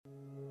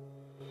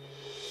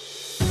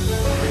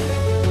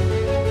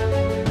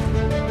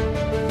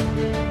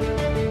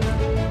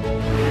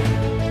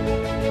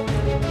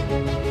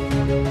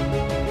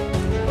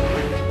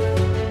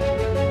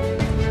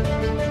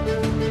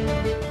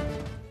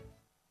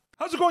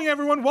How's it going,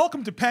 everyone?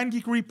 Welcome to Pan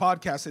Geekery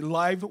Podcast, a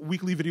live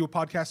weekly video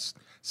podcast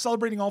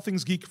celebrating all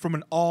things geek from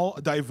an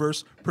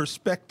all-diverse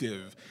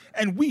perspective.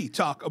 And we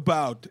talk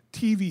about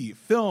TV,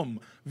 film,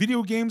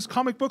 video games,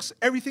 comic books,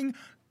 everything,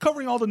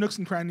 covering all the nooks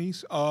and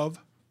crannies of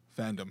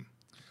fandom.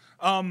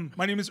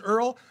 My name is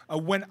Earl.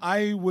 When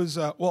I was,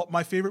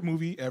 my favorite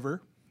movie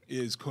ever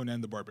is Conan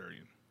the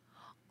Barbarian.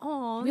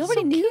 Oh, we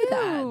already knew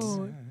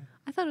that.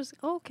 I thought it was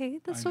okay.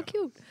 That's so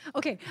cute.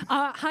 Okay,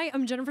 hi,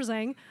 I'm Jennifer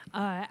Zhang,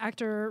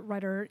 actor,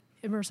 writer,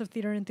 immersive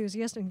theater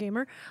enthusiast, and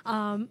gamer.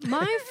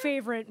 My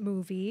favorite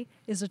movie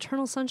is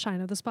Eternal Sunshine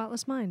of the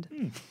Spotless Mind.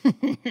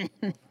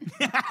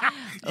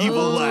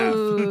 Evil laugh.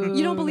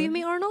 You don't believe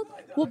me, Arnold?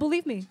 Well,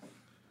 believe me.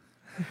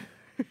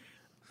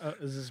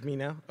 Is this me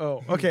now?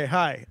 Oh, okay.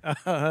 Hi.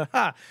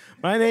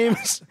 My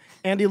name's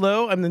Andy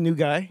Lowe. I'm the new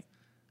guy.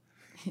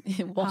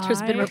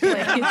 Walter's been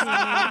replaced.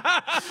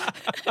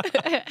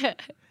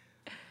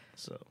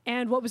 So.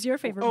 And what was your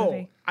favorite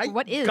movie?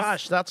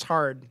 Gosh, that's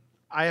hard.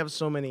 I have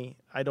so many.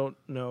 I don't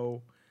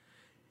know.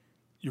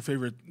 Your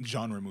favorite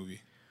genre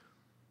movie?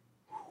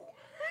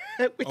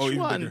 Which even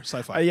one? bigger,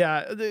 sci-fi.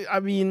 I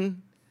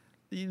mean,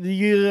 I'm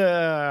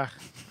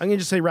going to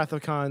just say Wrath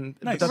of Khan.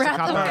 Nice. That's Wrath a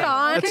cop of out.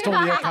 Khan. That's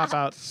totally a cop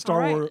out.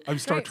 Star All Wars. right.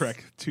 Star Great.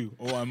 Trek 2.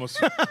 Oh, I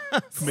almost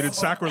committed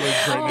sacrilege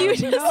right now. You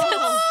just said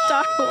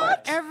Star Wars.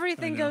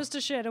 Everything goes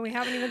to shit, and we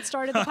haven't even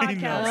started the I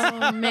know. podcast.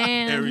 Oh,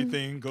 man.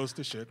 Everything goes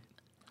to shit.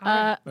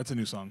 That's a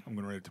new song. I'm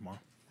going to write it tomorrow.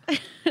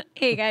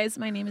 Hey, guys.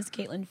 My name is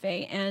Caitlin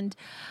Faye, and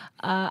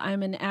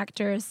I'm an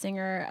actor,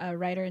 singer,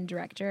 writer, and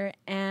director.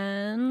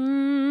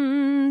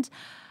 And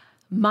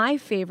my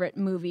favorite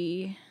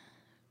movie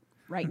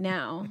right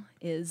now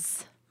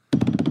is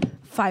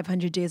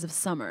 500 Days of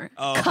Summer.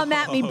 Come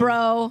at me,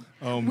 bro.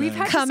 Oh, man. We've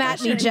had Come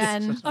at me,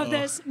 discussions Jen. of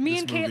this. Me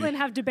and this movie. Caitlin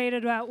have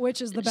debated about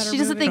which is the better She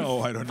doesn't movie. think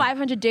Oh, I don't know.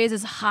 500 Days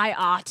is high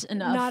art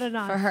enough, Not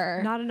enough for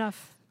her. Not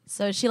enough.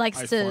 So she likes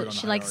I fart on to.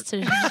 She high likes art.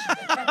 to.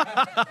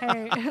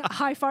 Hey,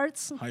 high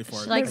farts. High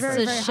fart. She likes very,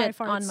 to very high shit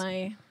farts. on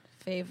my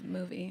fave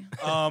movie.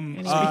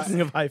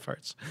 Speaking of high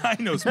farts. I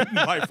know, speaking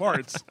of high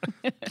farts.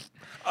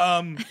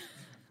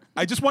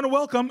 I just want to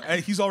welcome,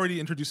 he's already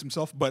introduced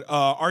himself, but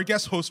our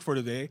guest host for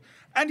today,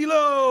 Andy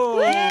Lowe.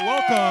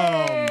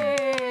 Welcome.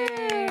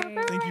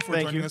 Thank you for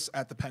Thank joining you. us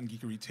at the Pan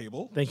Geekery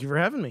table. Thank you for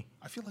having me.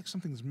 I feel like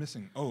something's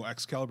missing. Oh,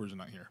 Excalibur's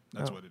not here.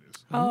 That's what it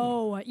is.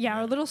 Oh, yeah,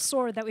 our little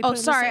sword that we put in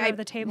the sorry, center I- of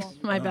the table.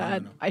 My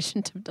bad. I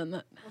shouldn't have done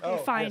that.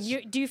 Okay, fine.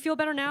 yes. Do you feel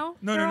better now?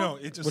 No. girl?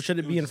 It just, Well, should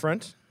it be in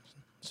front?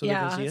 So they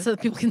can see Yeah, it? so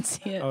that people can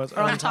see it. Oh, it's Or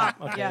on top.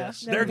 Okay, Yeah.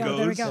 yes. There we go.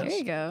 There we goes. go. There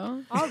you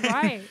go. All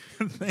right.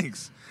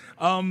 Thanks.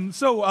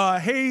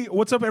 Hey,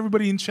 what's up,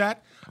 everybody in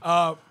chat?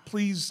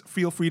 Please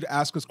feel free to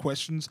ask us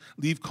questions,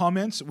 leave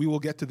comments. We will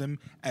get to them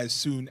as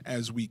soon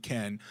as we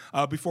can.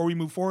 Before we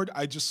move forward,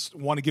 I just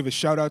want to give a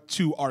shout out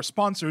to our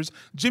sponsors,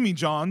 Jimmy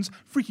John's.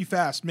 Freaky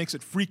Fast makes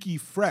it freaky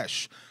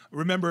fresh.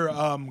 Remember,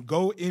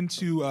 go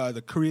into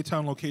the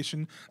Koreatown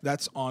location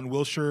that's on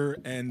Wilshire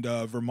and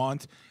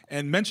Vermont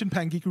and mention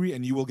Pan Geekery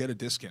and you will get a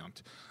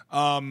discount.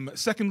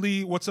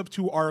 Secondly, what's up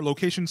to our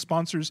location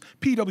sponsors,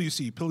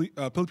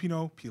 PWC,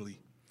 Filipino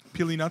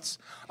Pili Nuts,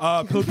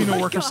 Filipino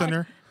Worker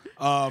Center.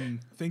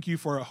 Thank you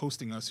for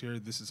hosting us here.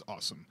 This is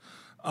awesome.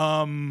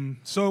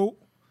 So,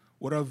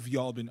 what have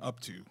y'all been up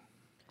to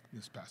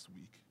this past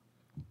week?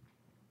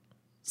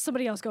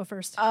 Somebody else go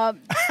first.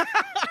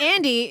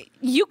 Andy,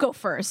 you go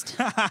first.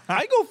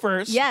 I go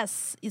first.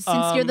 Yes,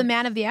 since you're the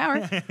man of the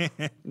hour.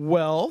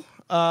 Well,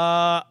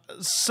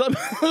 some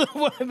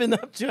what I've been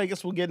up to, I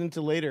guess we'll get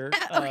into later.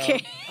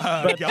 Okay.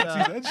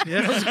 Galaxy's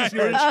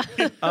Edge?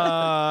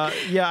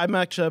 Yeah, I'm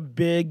actually a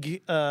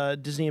big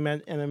Disney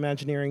and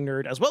Imagineering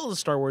nerd, as well as a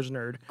Star Wars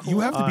nerd. You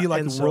have to be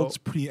like and the so- world's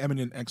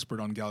preeminent expert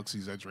on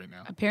Galaxy's Edge right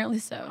now. Apparently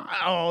so.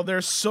 Oh,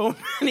 there's so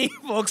many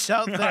folks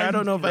out there. I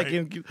don't know if I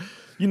can,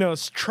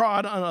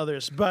 trod on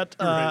others. But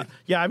Right.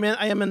 yeah, I mean,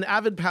 I am an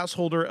avid pass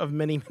holder of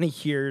many, many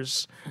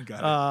years.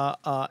 Got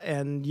it.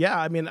 And yeah,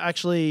 I mean,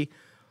 actually,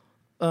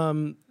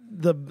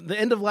 the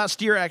end of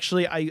last year,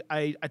 actually,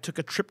 I took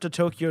a trip to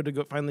Tokyo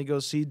to finally go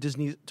see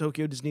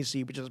Tokyo Disney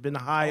Sea, which has been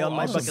high on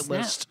my awesome. bucket Snap.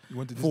 list You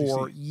went to Disney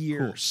for Sea.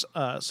 years.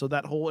 So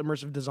that whole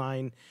immersive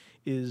design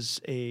is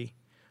a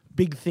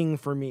big thing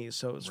for me.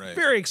 So it's Right.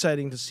 very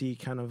exciting to see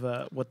kind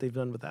of what they've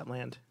done with that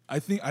land. I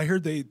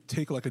heard they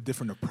take like a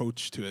different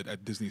approach to it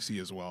at Disney Sea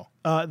as well.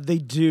 They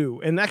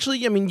do, and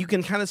actually, I mean, you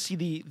can kind of see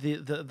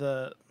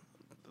the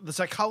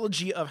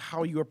psychology of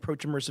how you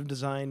approach immersive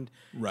design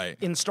Right.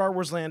 in Star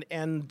Wars Land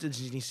and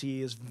Disney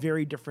Sea is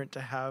very different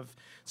to have.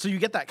 So you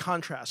get that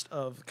contrast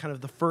of kind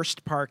of the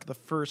first park, the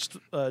first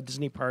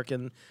Disney park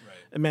and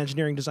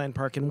Imagineering Design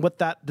Park, and what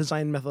that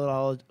design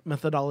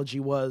methodology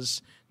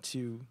was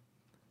to,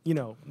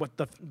 what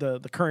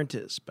the current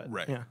is. But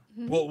Right. yeah.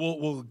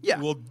 We'll Yeah,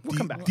 we'll we'll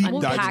come back. deep We'll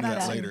dive unpack into that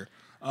that. later.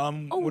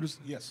 What is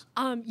yes?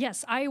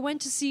 Yes, I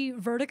went to see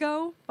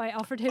Vertigo by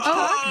Alfred Hitchcock.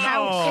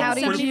 How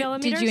did 70 you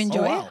millimeters.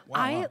 enjoy wow. it?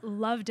 I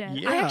loved it.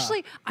 Yeah.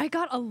 I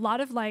got a lot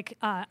of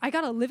I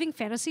got a living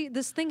fantasy.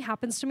 This thing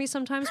happens to me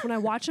sometimes when I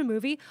watch a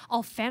movie.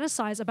 I'll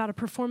fantasize about a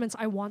performance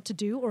I want to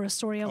do or a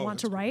story I want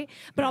to write,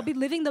 but I'll be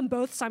living them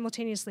both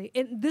simultaneously.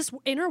 This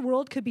inner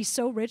world could be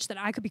so rich that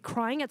I could be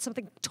crying at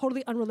something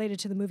totally unrelated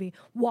to the movie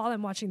while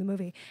I'm watching the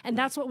movie, and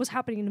that's what was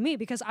happening to me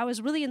because I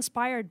was really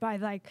inspired by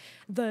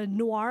the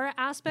noir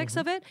aspects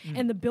of it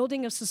and the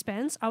building of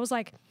suspense. I was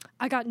like,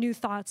 I got new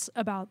thoughts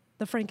about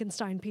the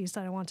Frankenstein piece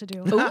that I want to do.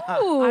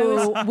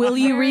 Ooh, will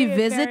you very,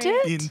 revisit very-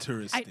 it?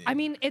 Interesting. I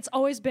mean, it's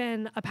always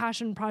been a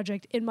passion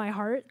project in my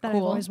heart that I've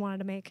Cool. always wanted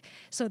to make.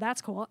 So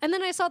that's cool. And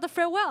then I saw The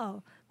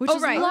Farewell, which Oh,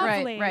 is right, right,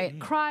 lovely. right.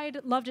 Cried,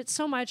 loved it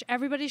so much.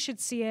 Everybody should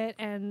see it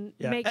and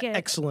make it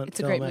excellent It's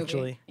a film, great movie.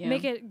 actually. Yeah.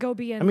 make it go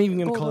be in I'm even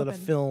going to gold call it a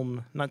open.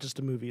 film, not just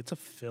a movie. It's a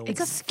film.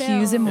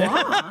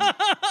 Excusez-moi.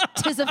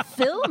 Tis a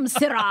film,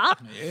 sirrah.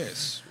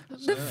 yes.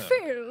 The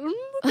film.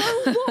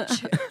 Go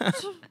watch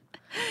it.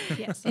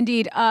 Yes.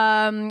 Indeed.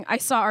 I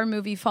saw our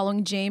movie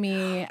following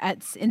Jamie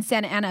in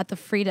Santa Ana at the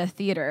Frida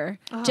Theater.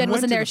 Jen You went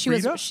wasn't to there. the She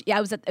was. Frida? Yeah,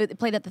 I was. It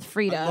played at the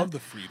Frida. I love the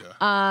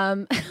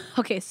Frida.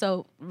 Okay,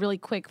 so really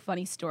quick,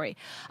 funny story.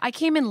 I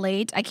came in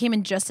late. I came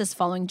in just as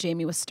following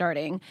Jamie was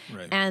starting,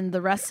 Right. and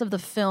the rest of the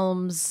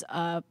films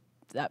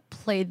that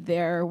played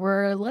there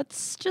were,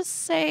 let's just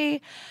say,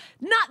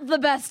 not the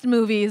best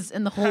movies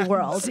in the whole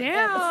world.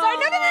 Damn.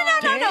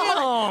 Sorry,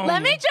 no.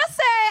 Let me just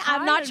say,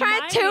 I'm not High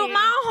trying and to toot mighty.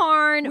 my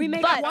horn. We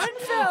make but, one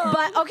film.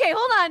 But okay,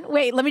 hold on.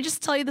 Wait, let me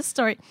just tell you the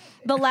story.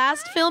 The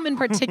last film in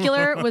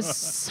particular was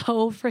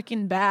so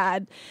freaking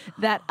bad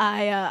that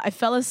I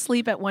fell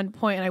asleep at one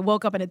point and I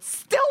woke up and it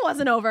still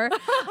wasn't over.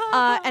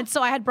 And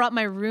so I had brought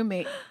my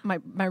roommate,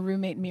 my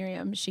roommate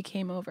Miriam. She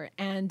came over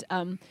and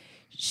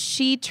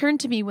she turned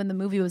to me when the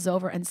movie was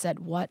over and said,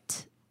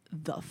 "What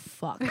the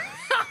fuck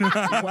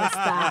was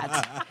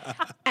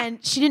that?"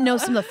 And she didn't know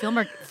some of the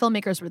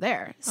filmmakers were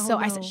there. So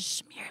I said, no.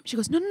 "Shh, Miriam." She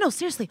goes, No,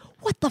 seriously.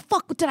 What the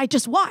fuck did I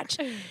just watch?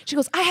 She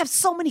goes, "I have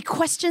so many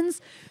questions."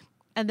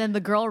 And then the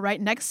girl right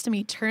next to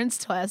me turns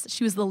to us.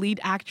 She was the lead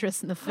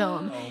actress in the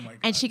film. my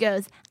And she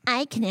goes,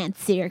 "I can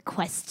answer your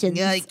questions."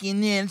 I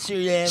can answer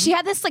them. She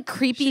had this like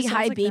creepy She sounds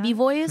high like baby that.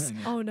 voice.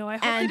 Oh no, I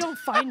hope they And- don't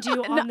find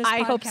you on No, this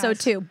I hope so podcast.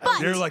 too.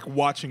 But They're like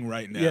watching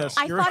right now. Yes.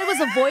 I thought it was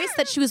a voice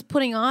that she was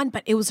putting on,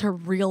 but it was her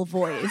real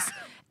voice.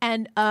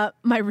 And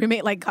my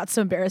roommate like got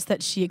so embarrassed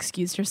that she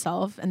excused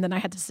herself, and then I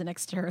had to sit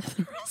next to her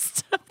the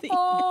rest of the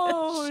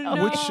Oh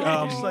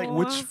show. no.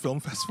 Which film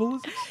festival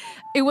is this?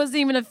 It wasn't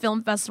even a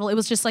film festival. It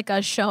was just like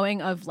a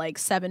showing of like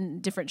 7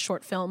 different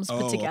short films Oh,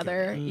 put okay.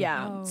 together.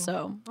 Yeah. Oh.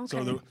 So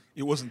So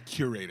it wasn't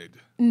curated.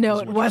 no,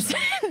 is it what you're wasn't.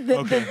 saying.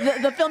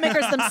 The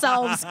filmmakers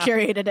themselves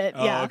curated it.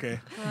 Oh, yeah. okay.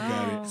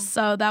 Got it.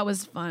 So that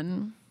was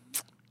fun.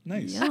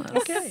 Nice.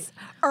 Okay.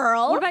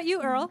 Earl. What about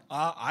you, Earl?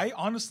 I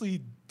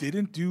honestly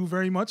didn't do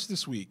very much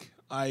this week.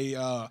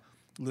 I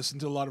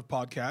listened to a lot of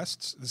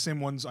podcasts, the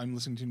same ones I'm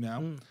listening to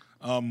now.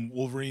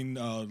 Wolverine,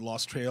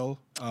 Lost Trail.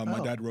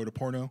 My dad wrote a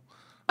porno.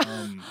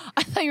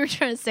 I thought you were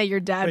trying to say your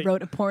dad Wait.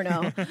 wrote a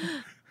porno.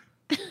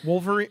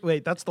 Wolverine.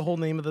 Wait, that's the whole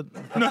name of the.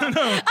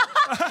 Wolverine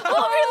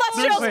Lost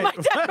Trails. Wait. My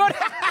dad wrote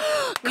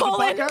a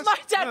colon. podcast? My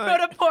dad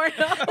wrote a porno.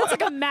 It's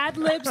like a Mad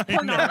Libs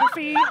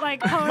pornography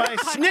like My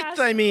snicked,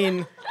 I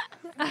mean.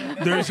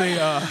 There's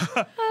a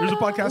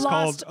podcast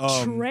Lost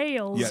called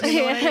Trails. Yes. You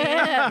know what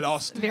I mean?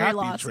 Lost Very Happy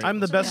lost. Trails. I'm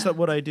the best at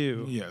what I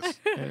do. Yes.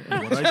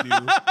 What I do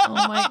Oh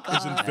my god.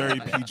 isn't very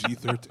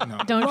PG-13. No.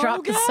 Don't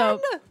drop the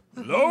soap.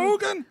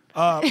 Logan.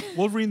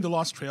 Wolverine: The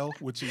Lost Trail,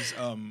 which is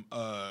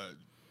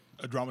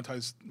a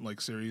dramatized like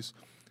series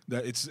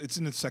that it's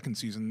in its 2nd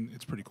season.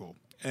 It's pretty cool.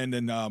 And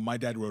then my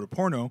dad wrote a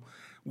porno,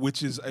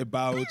 which is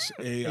about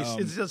a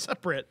It's just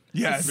separate.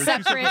 yeah, they're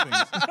two Separate. things.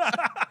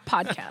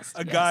 Podcast.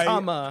 A guy,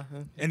 Comma.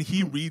 and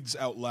he reads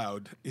out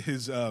loud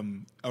his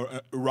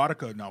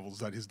erotica novels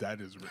that his dad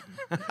has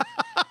written.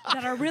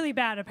 That are really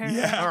bad,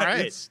 apparently. Yeah, All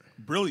right. it's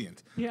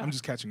brilliant. Yeah. I'm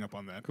just catching up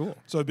on that. Cool.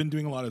 So I've been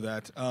doing a lot of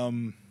that.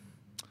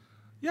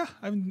 Yeah,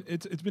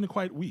 it's been a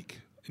quiet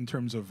week in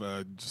terms of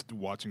just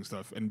watching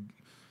stuff and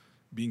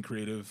being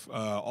creative.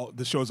 All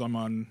the shows I'm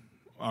on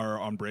are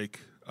on break.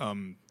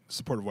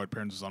 Supportive White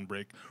Parents is on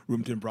break.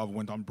 Room to Improv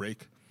went on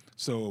break.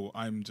 So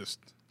I'm just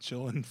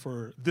chilling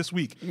for this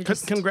week.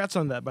 Congrats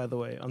on that, by the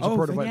way, on Oh,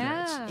 Supportive thank White you.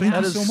 Parents. Yeah. Thank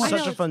That you is so much.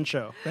 such I know. a fun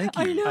show. Thank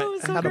you. I know,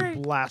 it's I so had great. a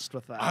blast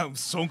with that. I'm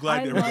so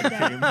glad I everybody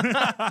love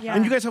came. Yeah.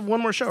 And you guys have one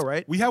more show,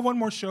 right? We have one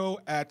more show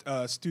at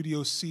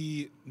Studio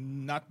C,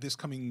 not this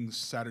coming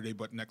Saturday,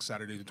 but next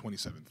Saturday, the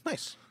 27th.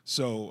 Nice.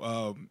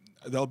 So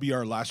that'll be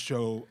our last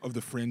show of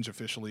the Fringe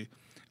officially,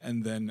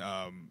 and then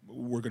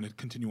we're going to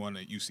continue on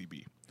at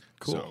UCB.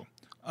 Cool.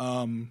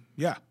 So,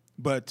 yeah,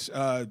 but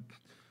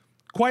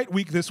quiet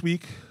week this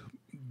week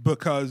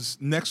because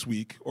next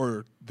week,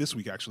 or this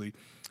week actually,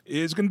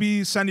 is going to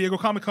be San Diego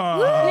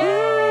Comic-Con.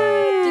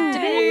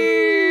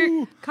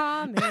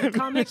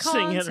 Comic Sing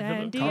Con it.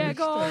 San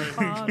Diego.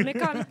 Comic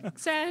Con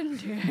San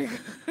Diego.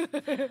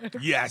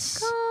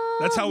 Yes.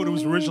 That's how it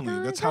was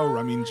originally. That's how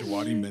Ramin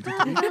Djawadi meant it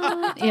to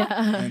be.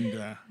 Yeah.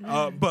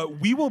 And but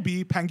we will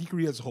be,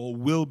 Pangeekery as a whole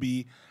will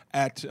be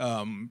at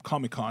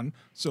Comic-Con.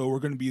 So we're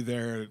going to be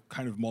there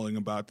kind of mulling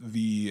about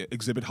the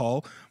exhibit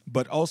hall.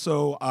 But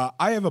also,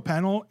 I have a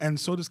panel, and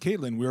so does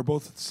Caitlin. We are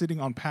both sitting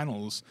on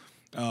panels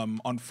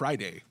on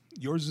Friday.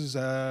 Yours is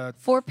at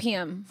 4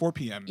 p.m. 4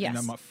 p.m. Yes. and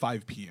I'm at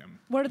 5 p.m.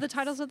 What are the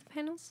titles of the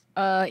panels?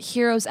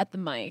 Heroes at the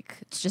Mic.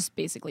 It's just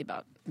basically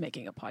about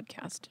making a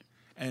podcast.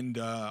 And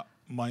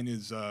mine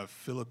is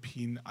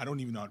Philippine. I don't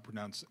even know how to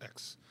pronounce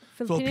X.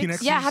 Philippine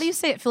X? Yeah, how do you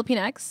say it?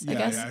 Filipinx, I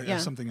guess. Yeah,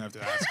 that's something I have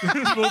to ask.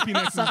 Philippine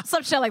X.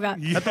 Some shit like that.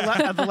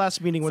 At the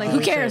last meeting, what Like, did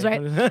who they cares, say?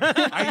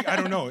 right? I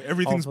don't know.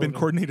 Everything's been Filipino.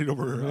 coordinated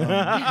over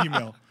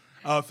email.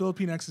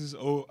 Philippine X is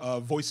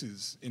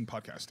voices in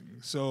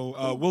podcasting.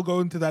 So we'll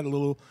go into that a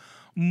little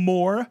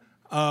more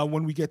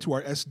when we get to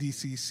our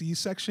SDCC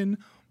section.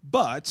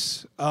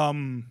 But,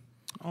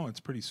 it's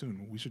pretty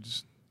soon. We should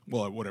just,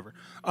 whatever.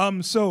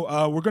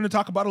 So we're going to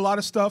talk about a lot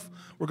of stuff.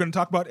 We're going to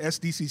talk about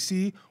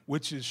SDCC,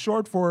 which is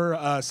short for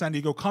San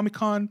Diego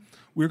Comic-Con.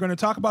 We're going to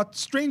talk about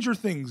Stranger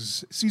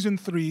Things, Season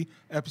 3,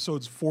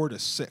 Episodes 4 to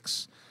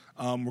 6.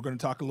 We're going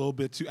to talk a little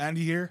bit to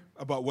Andy here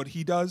about what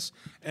he does.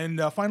 And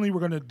finally, we're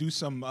going to do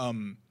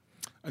some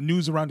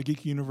news around the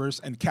geeky universe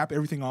and cap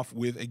everything off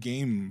with a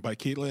game by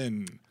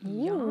Caitlin.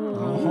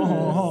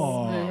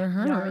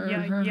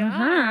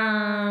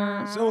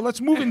 So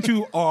let's move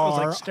into It was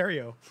our... like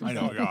stereo. I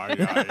know,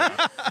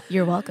 yeah.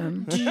 You're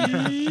welcome.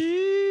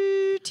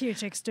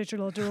 THX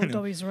Digital Dual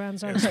Dolby Surround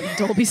Sound.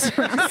 Dolby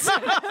Surround.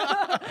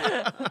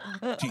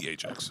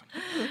 THX.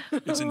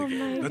 It's in the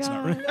game. That's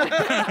not right.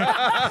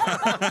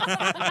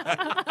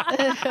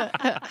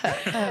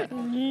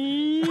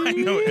 I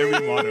know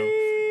every motto.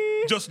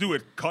 Just do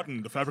it.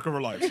 Cotton, the fabric of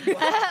our lives.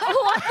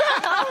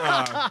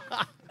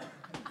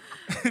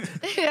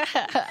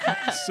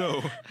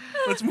 So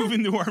let's move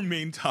into our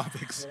main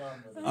topics.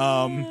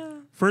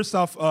 First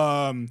off,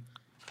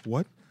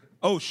 what?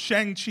 Oh,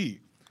 Shang-Chi.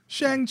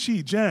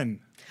 Shang-Chi, Jen.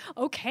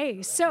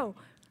 Okay, so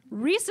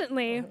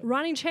recently,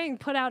 Ronnie Chang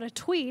put out a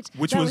tweet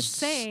Which that was was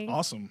saying,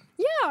 awesome.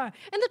 yeah,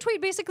 and the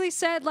tweet basically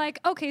said like,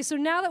 okay, so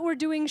now that we're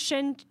doing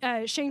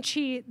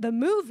Shang-Chi the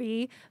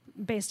movie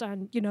based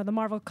on the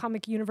Marvel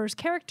comic universe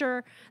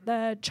character,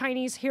 the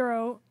Chinese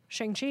hero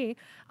Shang-Chi,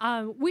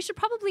 we should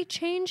probably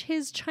change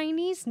his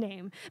Chinese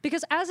name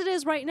because as it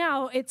is right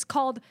now, it's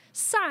called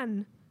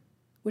San,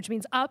 which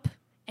means up,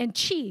 and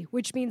Chi,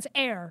 which means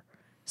air.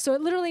 So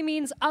it literally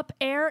means up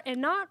air and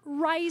not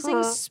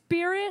rising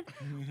spirit,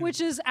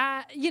 which is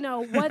what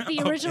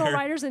the original air.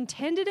 writers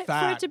intended it for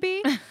Fat. it to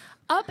be.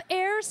 Up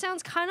air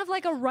sounds kind of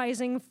like a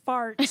rising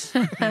fart,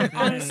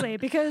 honestly,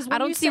 because when I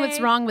don't you see what's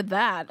say- wrong with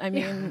that. I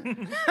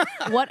mean,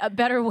 what a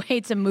better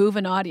way to move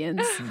an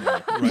audience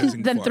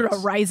Rising than through a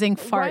farts. rising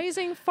fart.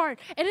 Rising fart.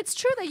 And it's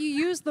true that you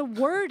use the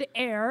word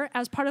air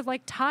as part of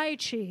like Tai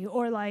Chi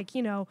or like,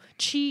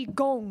 Qi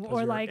Gong or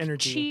your like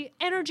energy.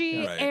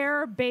 energy, Right.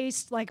 air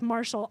based like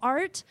martial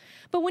art.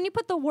 But when you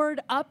put the word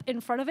up in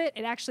front of it,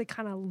 it actually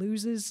kind of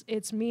loses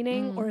its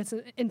meaning or its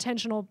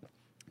intentional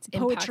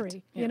impact,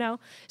 poetry, yeah.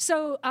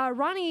 So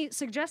Ronnie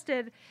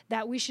suggested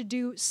that we should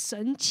do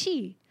Sun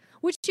Qi,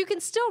 which you can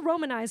still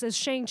Romanize as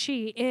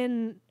Shang-Chi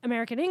in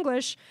American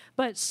English,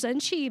 but Sun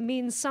Qi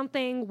means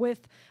something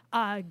with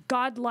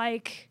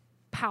godlike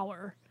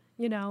power,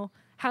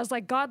 has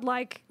like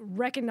godlike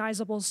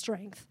recognizable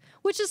strength,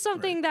 which is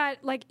something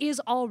that like is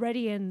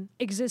already an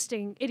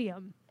existing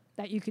idiom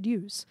that you could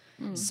use.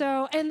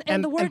 So,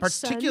 and the word and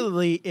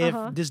particularly if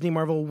Uh-huh. Disney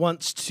Marvel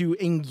wants to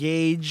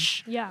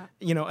engage, Yeah.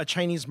 a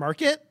Chinese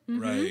market,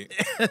 Right.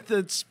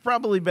 it's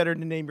probably better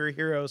to name your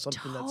hero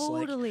something that's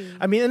like. Totally.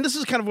 I mean, and this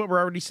is kind of what we're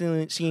already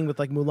seeing with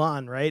like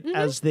Mulan, right? Mm-hmm.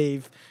 As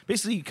they've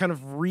basically kind of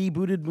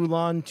rebooted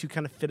Mulan to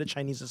kind of fit a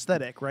Chinese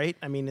aesthetic, right?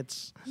 I mean,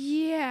 it's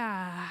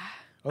Yeah.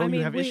 you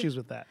mean, have we- issues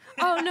with that.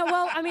 Oh no,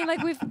 well, I mean, like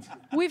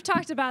we've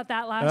talked about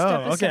that last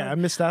Oh, episode. okay, I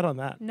missed out on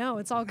that. No,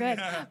 it's all good.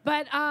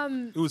 But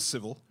It was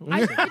civil.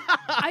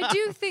 I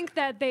do think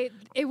that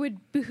it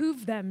would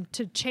behoove them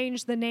to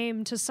change the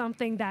name to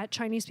something that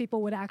Chinese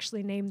people would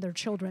actually name their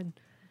children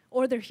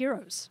or their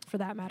heroes, for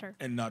that matter,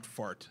 And not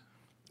fart.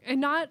 and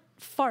not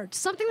fart.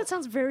 Something that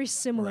sounds very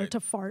similar Right. to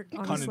fart.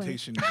 Honestly,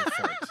 Connotation of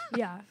fart.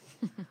 yeah,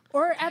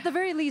 or at the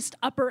very least,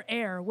 upper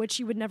air, which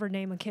you would never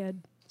name a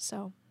kid.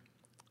 So,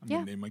 I'm Yeah.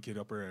 going to name my kid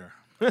Upper Air.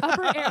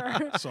 upper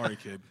air. Sorry,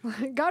 kid.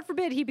 God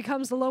forbid he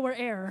becomes the lower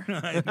air.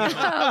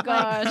 Oh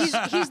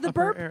gosh. He's the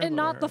burp air, and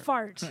not lower the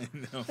fart.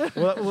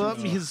 Well,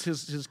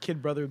 his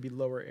kid brother would be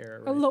lower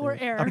air. Right? lower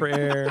air. Upper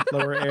air,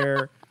 lower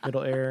air,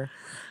 middle air.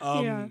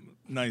 Yeah.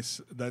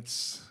 Nice.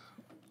 That's...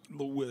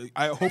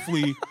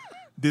 hopefully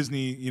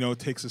Disney,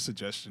 takes a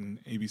suggestion.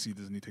 ABC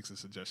Disney takes a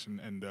suggestion.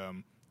 And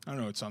I don't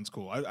know. It sounds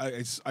cool. I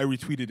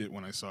retweeted it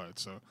when I saw it.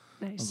 So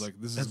I Nice. was like,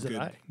 this As is did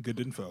good. I. Good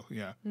info.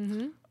 Yeah.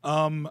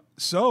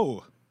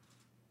 So...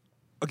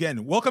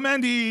 Again, welcome,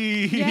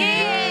 Andy.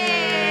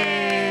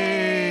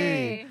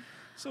 Yay!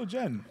 So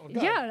Jen,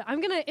 Yeah, I'm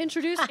going to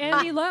introduce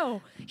Andy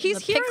Lowe. He's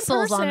The here in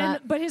pixels on person,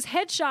 that. but his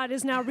headshot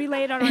is now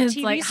relayed on our It's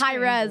TV like high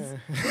screen, res.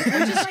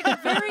 which is like a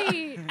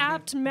very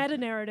apt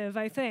meta-narrative,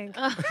 I think.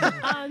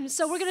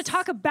 So we're going to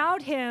talk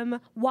about him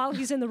while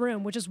he's in the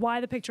room, which is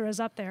why the picture is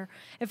up there.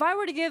 If I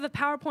were to give a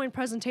PowerPoint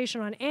presentation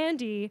on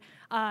Andy,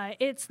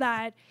 it's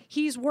that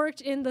he's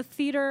worked in the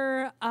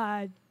theater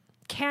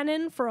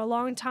canon for a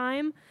long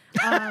time.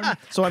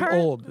 So I'm Current-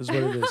 old, is what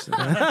it is.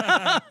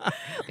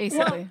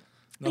 Basically.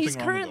 Nothing He's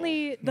wrong with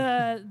currently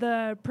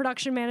the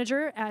production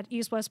manager at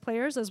East West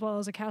Players, as well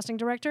as a casting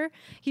director.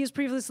 He has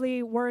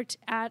previously worked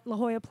at La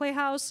Jolla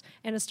Playhouse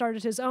and has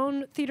started his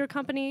own theater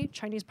company,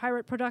 Chinese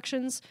Pirate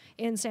Productions,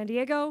 in San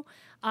Diego.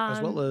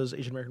 As well as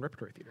Asian American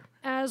Repertory Theater.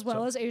 As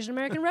well as Asian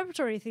American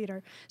Repertory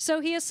Theater.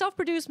 So he has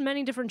self-produced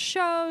many different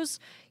shows.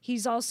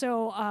 He's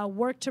also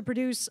worked to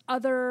produce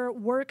other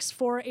works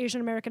for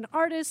Asian American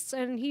artists,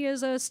 and he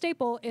is a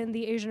staple in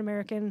the Asian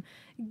American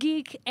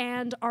geek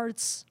and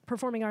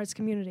performing arts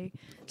community.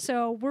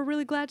 So we're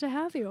really glad to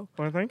have you.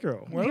 Well, thank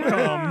you. Why are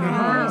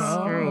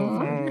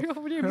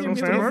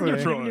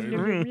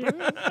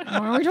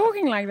we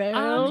talking like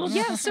that?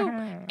 Yeah, so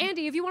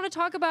Andy, if you want to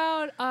talk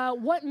about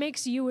what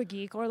makes you a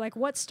geek, or like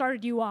what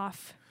started you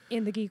off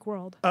in the geek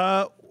world.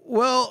 I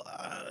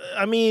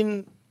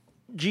mean,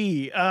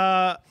 gee.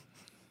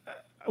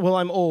 Well,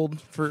 I'm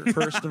old,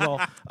 first of all.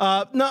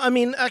 No, I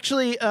mean,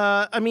 actually,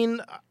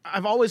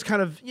 I've always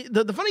kind of...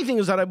 The funny thing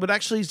is that I would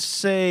actually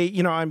say,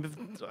 you know,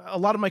 a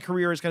lot of my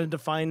career is kind of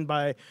defined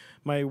by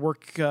my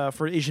work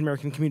for Asian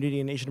American community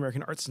and Asian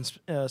American arts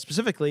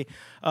specifically.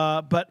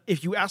 But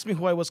if you ask me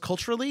who I was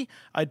culturally,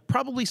 I'd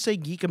probably say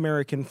Geek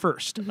American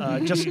first.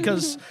 Just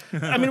because,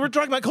 I mean, we're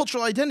talking about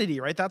cultural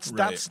identity, right? That's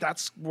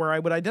where I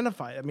would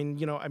identify. I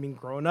mean,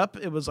 growing up,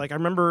 it was like, I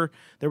remember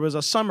there was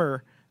a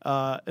summer...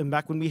 and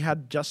back when we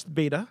had just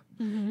beta,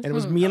 and it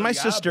was me and my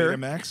sister,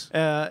 Betamax.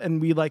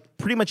 and we like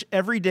pretty much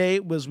every day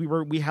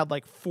we had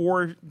like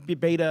 4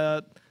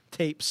 beta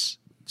tapes.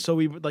 So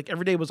we would, like,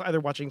 every day was either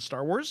watching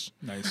Star Wars,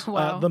 Nice.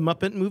 Wow. the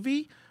Muppet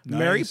movie,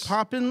 Mary Nice.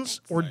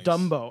 Poppins, or Nice.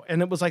 Dumbo,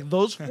 and it was like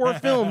those 4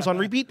 films on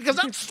repeat because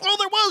that's all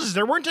there was.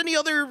 There weren't any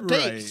other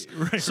tapes.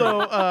 Right. So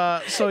yeah,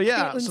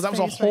 Caitlin's so that was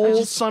a face right now.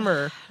 whole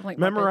summer Like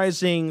Muppets.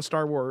 memorizing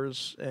Star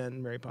Wars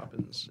and Mary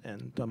Poppins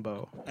and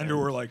Dumbo. And there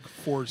were like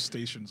 4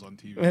 stations on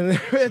TV. And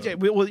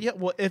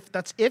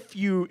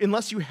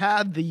unless you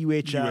had the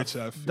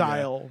UHF,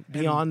 dial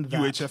yeah. beyond And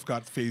that. UHF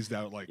got phased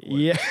out like what,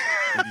 Yeah,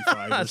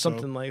 85 or so.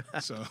 something like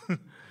that. So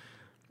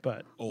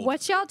But old.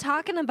 What y'all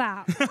talking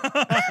about?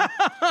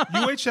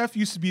 UHF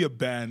used to be a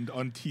band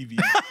on TV.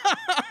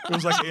 It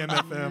was like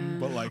AM/FM,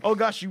 but like oh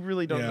gosh, you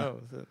really don't Yeah.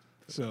 know.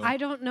 so. I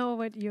don't know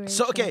what you.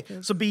 So okay,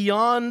 so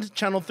beyond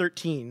Channel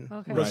 13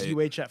 Okay. was Right.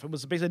 UHF. It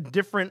was basically a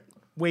different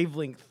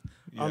wavelength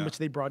on Yeah. which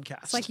they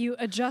broadcast. It's like you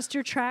adjust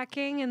your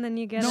tracking and then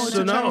you get. no, it. it's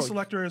So a channel no.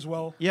 selector as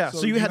well. yeah,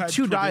 so you had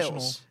 2 traditional-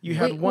 dials. You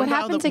had Wait, one what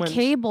dial happened that to went,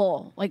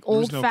 cable? Like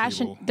was no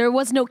old-fashioned? cable. There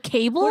was no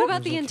cable? What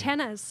about the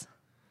antennas?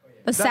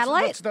 the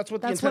satellite? That's what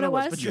the That's what antenna it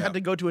was. was? But you Yeah. had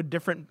to go to a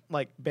different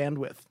like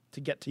bandwidth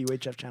to get to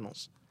UHF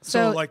channels.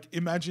 So, So- like,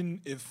 imagine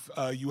if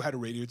you had a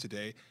radio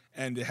today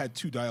and it had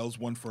 2 dials,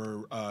 one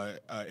for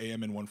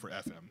AM and one for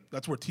FM.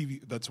 That's what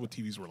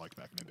TVs were like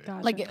back in the day.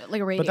 Gotcha.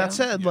 like a radio. But that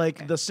said, like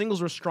Okay. the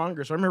singles were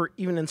stronger. So I remember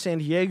even in San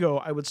Diego,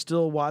 I would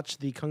still watch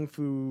the Kung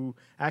Fu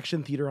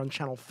Action Theater on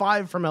Channel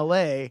 5 from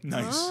LA,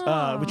 Nice.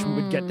 which we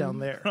would get down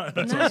there.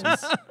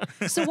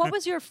 So what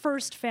was your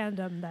first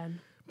fandom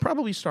then?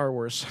 Probably Star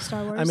Wars.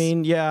 Star Wars? I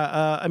mean,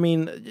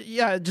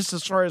 yeah. Just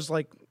as far as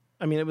like,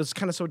 I mean, it was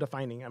kind of so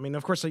defining. I mean,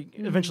 of course, I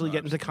eventually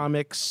get into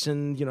comics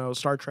and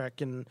Star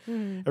Trek and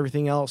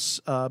everything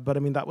else. But I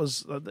mean, that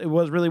was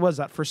really was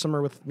that first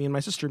summer with me and my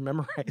sister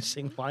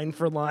memorizing line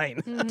for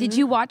line. Did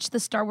you watch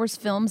the Star Wars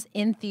films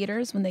in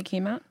theaters when they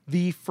came out?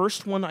 The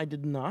first one I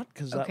did not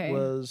because Okay. that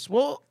was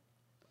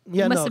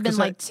yeah, It must no, have been 'cause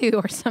like 2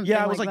 or something.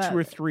 Yeah, it was like that. 2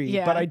 or 3.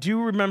 Yeah. But I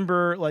do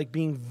remember like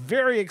being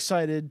very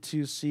excited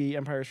to see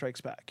Empire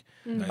Strikes Back.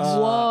 Nice.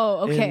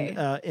 Whoa,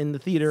 okay. In the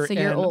theater, So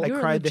you're and old. I You're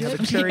cried. They had to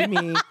legit. carry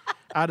me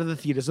out of the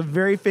theater. It's a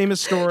very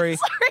famous story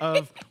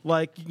of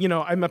like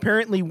I'm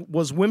apparently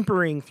was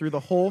whimpering through the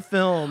whole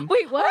film.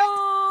 Wait,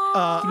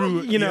 what?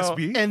 Through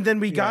ESP? And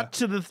then we got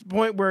to the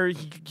point where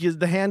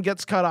the hand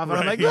gets cut off, and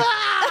I'm like,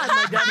 ah! And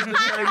my dad is just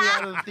carrying me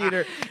out of the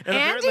theater. And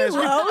Andy apparently I was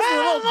like, Lowe's "I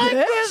little like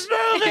bitch." this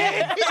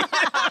movie.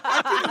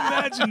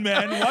 Imagine,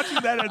 man,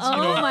 watching that as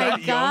Oh my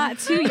that god, young,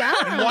 too young.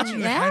 and watching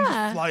the hand just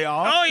yeah. fly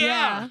off. Oh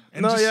Yeah.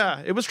 And no, just,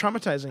 yeah, it was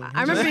traumatizing.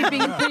 I remember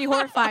being pretty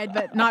horrified,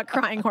 but not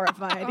crying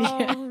horrified.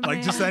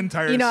 like just that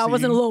entire. You know, I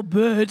wasn't a scene. little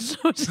bitch.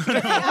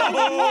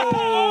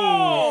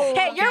 Oh!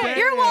 Hey, you're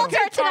Walter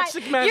tonight.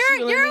 toxic You're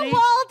masculinity.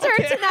 Walter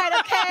tonight,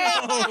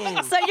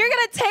 okay? So you're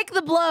gonna take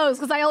the blows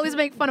because I always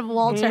make fun of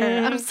Walter.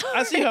 I'm sorry.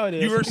 I see how it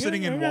is. You were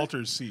sitting in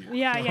Walter's seat.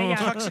 Yeah.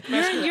 I'm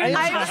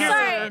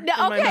sorry.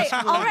 No, okay,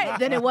 all right.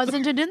 Then it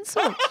wasn't an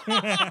insult.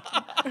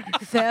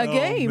 Fair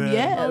game, man.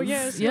 yes. Oh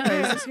yes.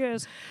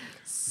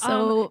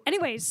 So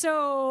Anyway,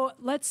 so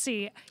let's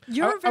see.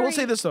 I will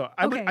say this though.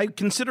 Okay. I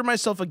consider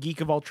myself a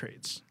geek of all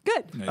trades.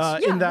 Good.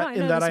 Nice. Yeah, in no, I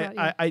know that that's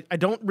what- I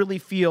don't really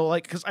feel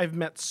like, because I've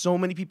met so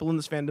many people in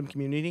this fandom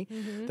community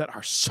that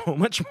are so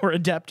much more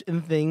adept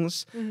in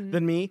things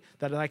than me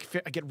that I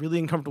get really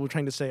uncomfortable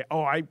trying to say,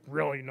 oh, I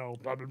really know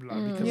blah blah blah,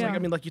 because Yeah. like, I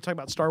mean, like you talk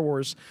about Star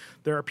Wars,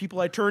 there are people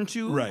I turn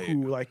to Right.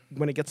 who, like,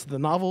 when it gets to the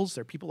novels,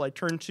 there are people I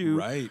turn to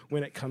Right.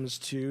 when it comes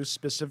to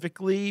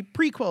specifically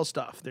prequel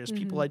stuff. There's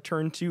people I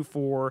turn to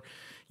for,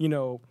 you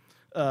know,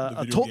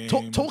 video games,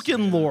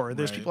 Tolkien yeah, lore.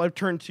 There's right. people I've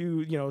turned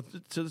to, you know,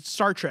 to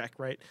Star Trek,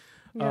 right?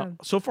 Yeah.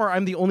 So far,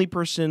 I'm the only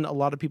person a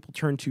lot of people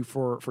turn to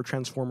for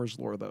Transformers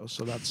lore, though.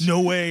 So that's No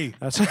way.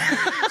 That's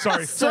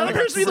Sorry. so that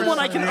appears to be the one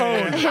I can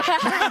own.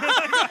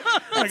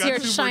 I That's got your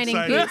super shining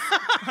excited. piece.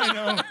 I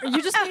know.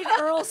 You just made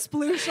Earl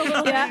sploosh a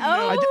little bit.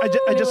 Yeah.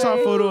 I just saw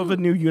a photo of a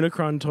new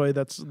Unicron toy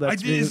that's did. being,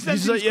 That he's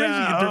seems like, crazy.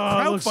 yeah, They're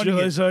oh, it looks crowdfunding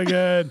really it. so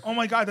good. Oh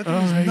my god, that thing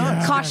is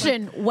nuts.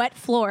 Caution, wet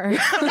floor.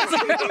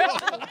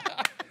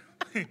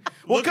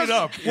 Look it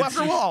up. Well,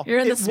 after all, You're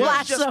in the it was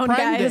splash just zone, Prime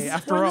guys. Day,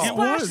 after We're in the all,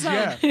 splash was, zone.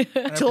 yeah. And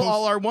I till post-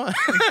 all are one.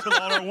 till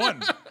all are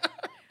one.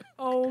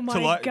 Oh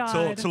my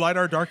god. To light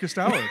our darkest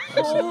hour.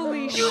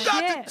 Holy shit. You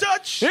got to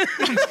touch.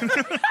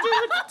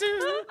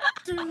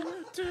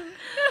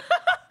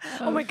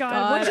 Oh my god.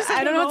 God, What just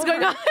I don't know what's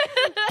going on.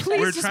 Please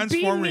We're just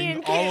beam me transforming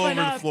and all over Caitlin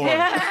the up.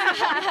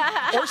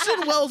 floor.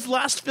 Orson Welles'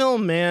 last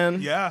film,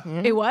 man. Yeah.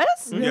 It was?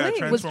 Yeah,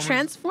 Really? Was Transformers.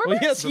 Transformers? Well,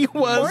 yes, he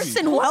was.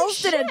 Orson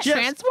Welles did a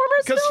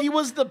Transformers Because film? he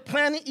was the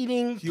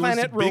planet-eating was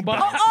planet the big robot.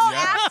 bad. Oh,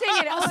 Yeah. acting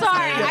it. Oh,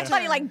 sorry. I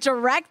thought he like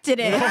directed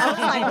it. I was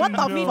like, what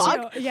the Me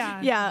fuck? too.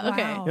 Yeah. Yeah,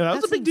 okay. Wow. Yeah, that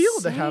was That's a big deal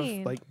to have,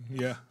 insane. like,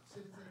 Yeah.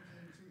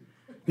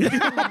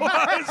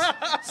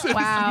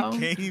 Wow.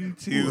 Came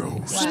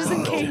to.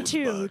 Citizen Kane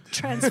 2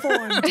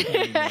 transformed.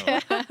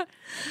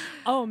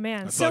 Oh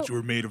man. I So thought you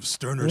were made of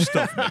sterner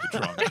stuff,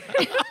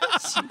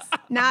 Megatron.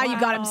 Now you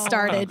got him Wow. Oh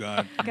started.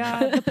 god.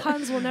 God, the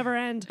puns will never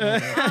end.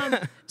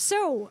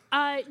 So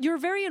you're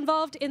very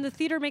involved in the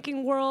theater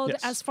making world,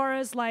 Yes. as far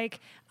as like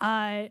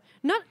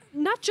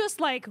not just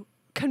like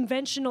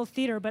conventional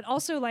theater, but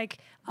also like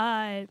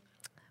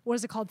what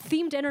is it called?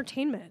 Themed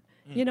entertainment.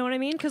 You know what I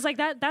mean? Because like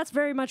that's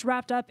very much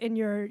wrapped up in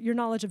your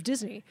knowledge of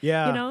Disney.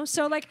 Yeah. You know?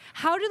 So like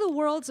how do the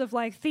worlds of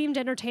like themed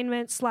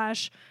entertainment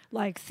 /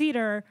 like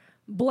theater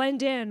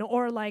blend in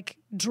or like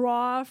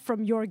draw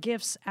from your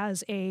gifts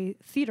as a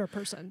theater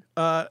person?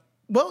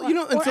 Well, you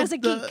know, and Or so as a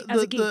geek,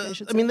 I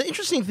should I mean, say. the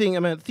interesting thing, I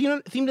mean,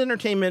 themed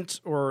entertainment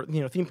or, you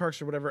know, theme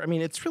parks or whatever, I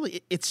mean,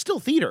 it's still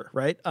theater,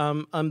 right?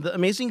 The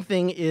amazing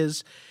thing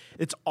is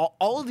it's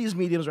all of these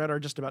mediums, right, are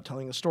just about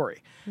telling a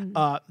story.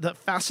 The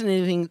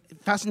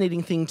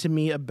fascinating thing to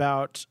me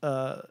about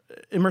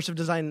immersive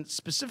design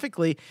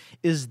specifically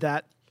is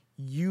that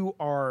you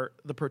are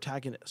the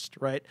protagonist,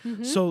 right?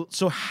 So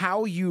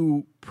how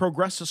you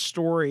progress a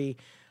story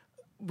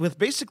with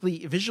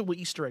basically visual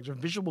Easter eggs or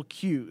visual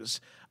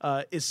cues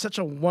is such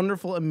a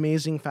wonderful,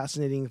 amazing,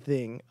 fascinating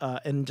thing.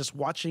 And just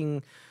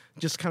watching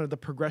just kind of the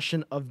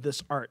progression of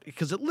this art,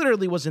 because it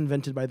literally was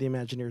invented by the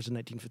Imagineers in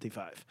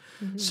 1955.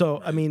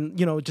 So, I mean,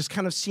 you know, just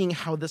kind of seeing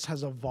how this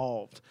has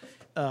evolved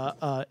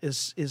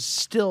is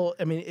still,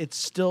 I mean, it's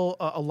still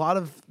a lot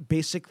of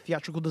basic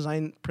theatrical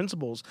design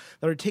principles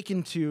that are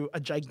taken to a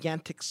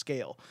gigantic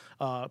scale,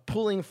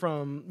 pulling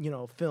from, you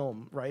know,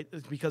 film, right?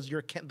 It's because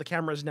the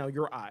camera is now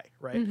your eye,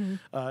 right?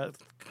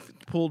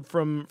 Pulled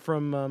from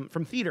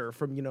theater,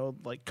 from, you know,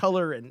 like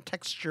color and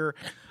texture,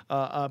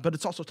 but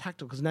it's also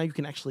tactile because now you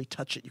can actually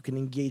touch it, you can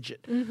engage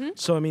it.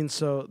 So I mean,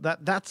 so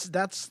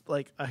that's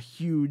like a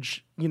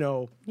huge, you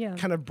know, Yeah.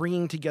 kind of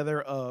bringing together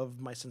of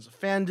my sense of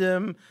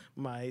fandom,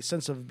 my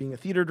sense of being a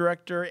theater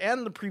director,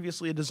 and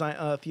previously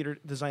a theater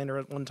designer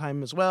at one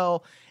time as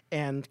well,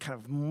 and kind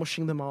of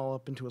mushing them all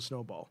up into a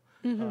snowball.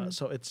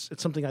 So it's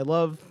something I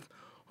love.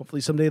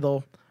 Hopefully someday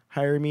they'll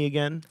hire me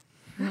again.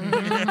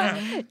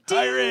 Hi,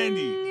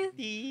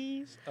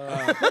 Randy.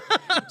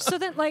 So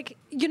then, like,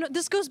 you know,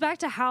 this goes back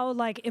to how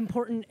like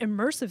important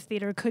immersive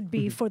theater could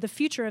be for the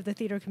future of the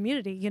theater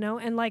community, you know,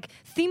 and like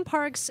theme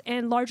parks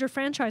and larger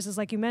franchises,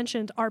 like you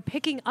mentioned, are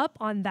picking up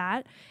on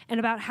that and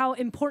about how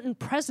important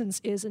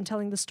presence is in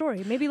telling the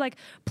story. Maybe like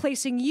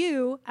placing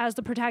you as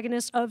the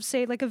protagonist of,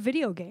 say, like a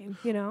video game,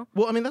 you know?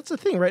 Well, I mean, that's the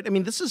thing, right? I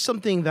mean, this is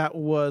something that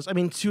was, I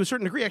mean, to a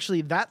certain degree,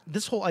 actually,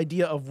 this whole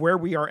idea of where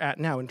we are at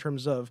now in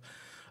terms of,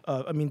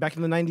 I mean, back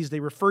in the 90s,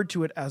 they referred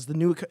to it as the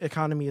new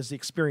economy as the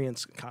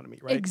experience economy,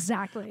 right?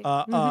 Exactly.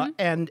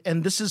 And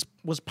this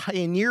was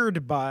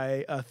pioneered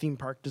by theme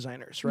park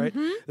designers, right?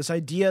 This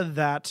idea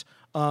that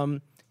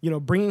you know,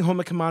 bringing home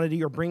a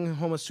commodity or bringing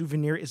home a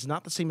souvenir is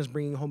not the same as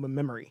bringing home a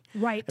memory.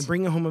 Right. And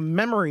bringing home a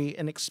memory,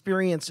 an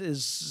experience,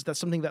 that's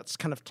something that's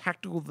kind of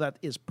tactical, that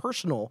is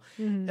personal,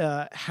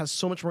 has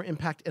so much more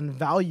impact and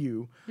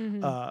value.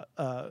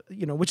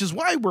 You know, which is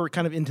why we're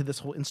kind of into this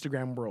whole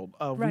Instagram world.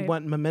 We Right.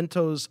 want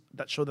mementos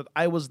that show that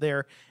I was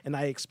there and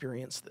I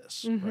experienced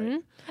this.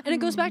 Right? And it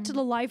goes back to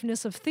the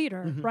liveness of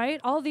theater,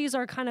 right? All these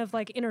are kind of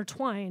like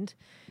intertwined.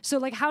 So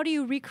like how do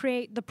you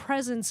recreate the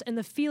presence and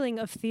the feeling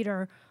of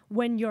theater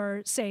when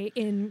you're, say,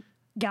 in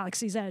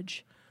Galaxy's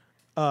Edge.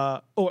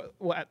 At like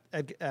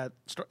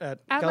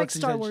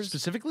Galaxy's Star Edge Wars.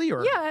 specifically,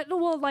 or Yeah,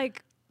 well,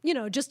 like,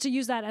 just to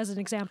use that as an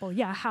example.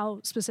 Yeah, how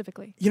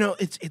specifically?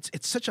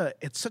 it's such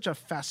a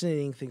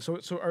fascinating thing. So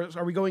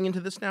are we going into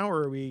this now,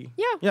 or are we?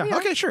 Yeah, we are.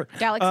 Okay, sure.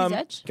 Galaxy's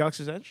Edge?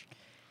 Galaxy's Edge.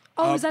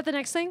 Oh, is that the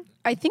next thing?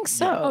 I think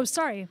so. Oh,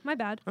 sorry, my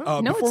bad.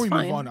 No, Before it's we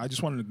fine. move on, I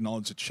just wanted to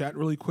acknowledge the chat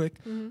really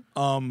quick.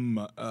 Mm-hmm.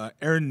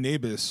 Aaron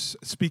Nabis,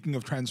 speaking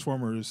of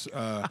Transformers,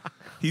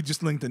 he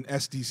just linked an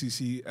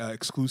SDCC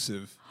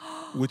exclusive,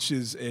 which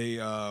is a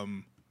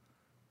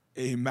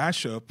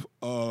mashup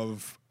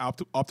of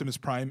Optimus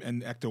Prime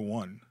and Ecto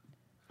 1.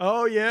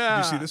 Oh yeah.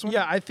 Did you see this one?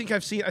 Yeah, I think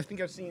I've seen.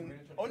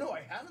 Oh no,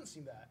 I haven't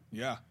seen that.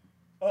 Yeah.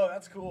 Oh,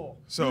 that's cool.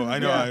 So I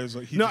know Yeah. I was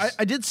like,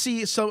 I did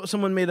see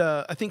someone made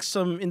I think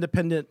some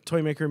independent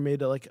toy maker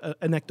made an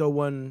Ecto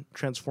 1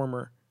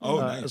 Transformer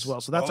nice. as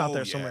well. So that's out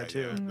there yeah, somewhere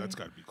too. yeah, that's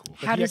got to be cool.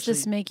 How he does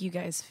this actually- make you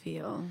guys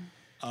feel?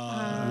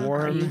 Are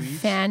Warm, you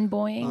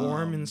fanboying?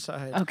 warm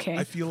inside. Okay.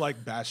 I feel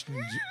like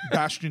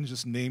Bastion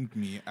just named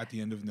me at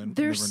the end of the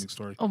There's- Neverending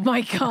Story. Oh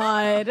my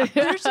god.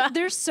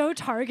 They're so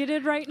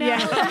targeted right now.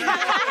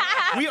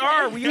 We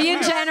are. Me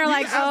and Jen are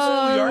like,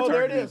 Oh, oh,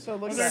 there it is. So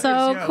look at that.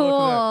 so Yeah, cool.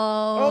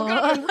 Oh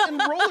god, and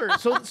Roller.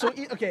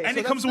 Okay. And so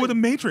it comes that's with a the-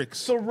 Matrix.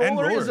 So And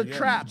Roller is a yeah.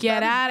 trap.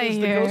 Get That outta is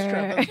the ghost here.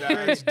 trap. That's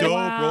very- It's dope.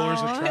 Wow.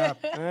 Roller's a trap.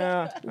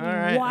 Yeah. All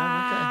right.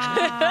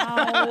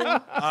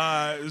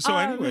 Wow. So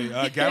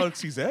anyway,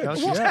 Galaxy's Edge.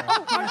 Galaxy's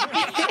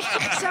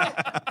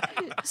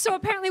So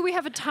apparently we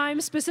have a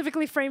time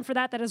specifically framed for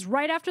that is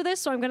right after this.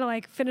 So I'm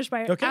going to finish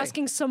by Okay.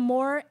 asking some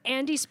more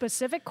Andy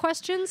specific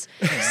questions.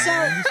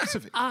 So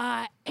Specific.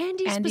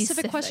 Andy specific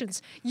specific.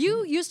 questions.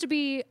 You used to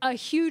be a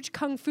huge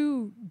kung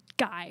fu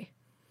guy.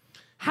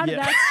 How did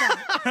Yeah.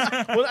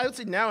 that start? Well, I would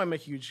say now I'm a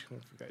huge kung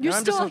fu guy. You're Now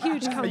I'm still just a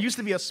huge kung I used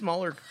to be a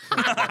smaller.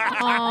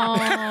 Oh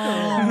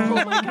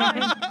my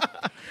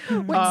god.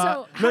 Wait, so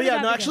how No, did yeah, that no.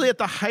 begin? Actually, at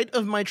the height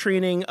of my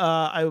training,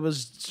 I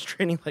was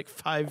training like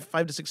five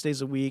to 6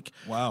 days a week.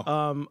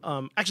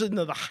 Wow. Actually,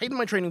 no. The height of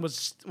my training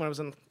was when I was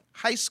in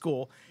high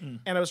school,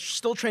 and I was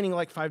still training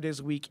like 5 days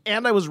a week,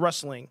 and I was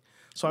wrestling.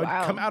 So I would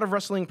Wow. come out of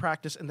wrestling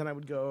practice, and then I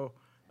would go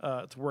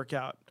to work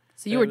out.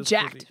 So you And were it was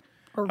jacked. crazy.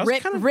 Or I was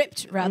kind of-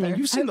 ripped, I rather. mean,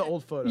 you've seen the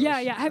old photos. Yeah.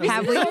 Have you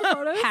Have seen we? the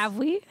photos? Have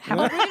we?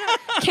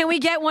 Can we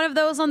get one of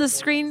those on the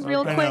screen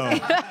real I quick?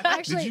 know.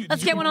 Actually,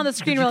 Let's get one on the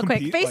screen real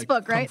quick.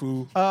 Facebook, right?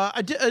 Kung Fu?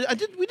 I did.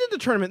 We did the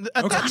tournament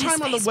at Okay. that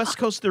time on the West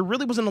Coast. There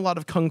really wasn't a lot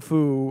of kung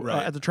fu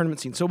Right. at the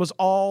tournament scene, so it was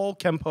all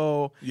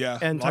kempo Yeah,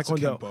 and lots of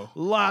taekwondo. Kempo.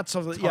 Lots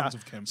of yeah. Tons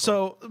of Kempo.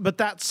 So, but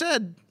that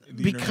said,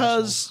 The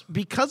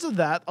because of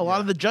that, a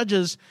lot of the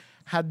judges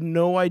had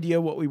no idea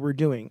what we were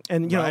doing,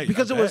 and Right,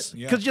 because I it was bet,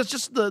 yeah. because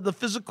just the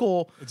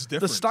physical, It's the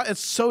different. style,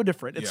 it's so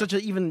different. It's Yeah. such a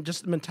even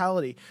just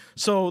mentality.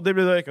 So they'd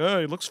be like, "Oh,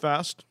 he looks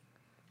fast."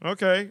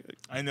 Okay,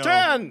 I know.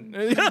 10.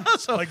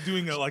 so Like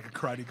doing a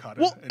karate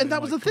kata. well, and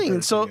that was the thing.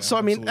 And so,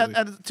 I mean,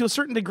 absolutely. to a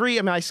certain degree,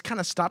 I mean, I kind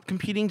of stopped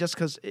competing just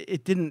because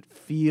it didn't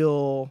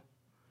feel.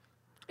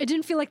 it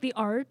didn't feel like the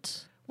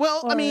art.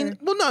 Well, I mean,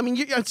 Or-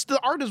 it's the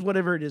art is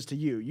whatever it is to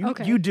you.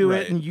 Okay. You do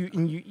Right. it, and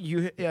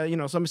you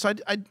know. So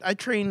I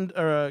trained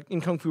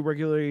in kung fu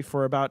regularly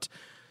for about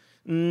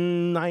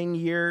 9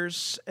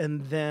 years,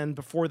 and then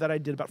before that, I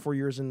did about 4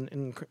 years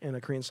in a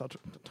Korean style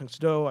Tang Soo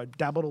Do. I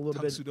dabbled a little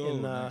bit Tang Soo Do,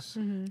 nice.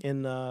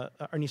 in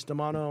Ernest de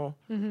Mano.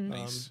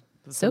 Nice.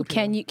 So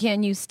can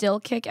you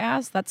still kick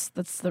ass? That's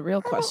the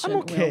real question. I'm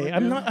okay.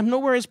 Will. I'm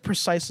nowhere as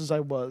precise as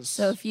I was.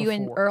 So if you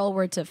and before. Earl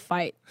were to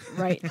fight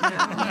right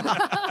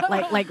now,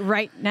 like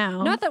right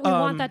now, Not that we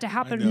want that to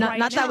happen I know. right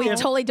not that we now.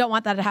 totally don't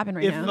want that to happen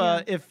right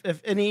now.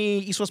 If any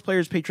East West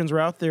Players patrons were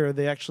out there,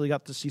 they actually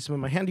got to see some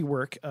of my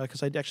handiwork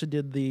because I actually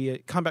did the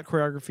combat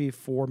choreography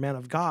for Man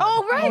of God.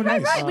 Oh right,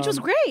 nice. right, which was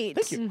great.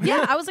 Thank you.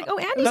 Yeah, I was like, oh,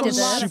 Andy that did was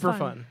that. super fun.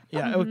 fun.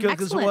 Yeah, because it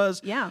Excellent.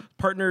 was Yeah.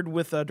 partnered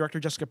with director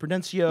Jessica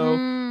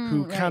Prudencio,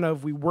 who kind of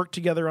we worked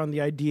together on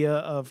the idea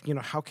of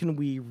how can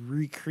we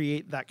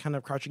recreate that kind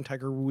of Crouching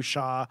Tiger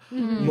wuxia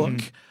look.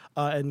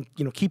 And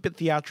keep it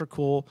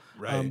theatrical.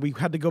 Right. We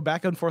had to go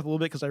back and forth a little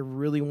bit because I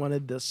really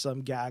wanted this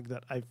gag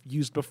that I've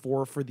used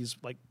before for these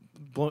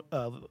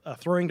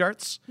throwing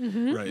darts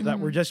Right. that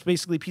were just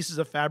basically pieces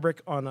of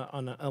fabric on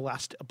a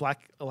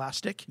black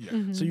elastic.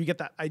 Yeah. So you get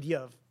that idea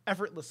of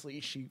effortlessly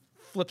she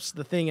flips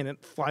the thing and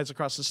it flies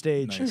across the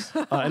stage, Nice.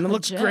 and it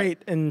looks Legit. great.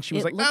 And she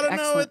was It like, I looked don't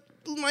know,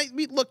 it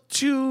might look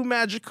too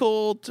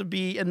magical to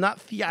be and not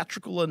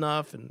theatrical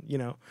enough, and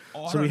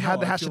Oh, I so we don't had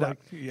know. to I hash feel it out. like-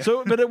 yeah.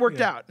 So, but it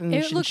worked out. And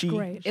It looked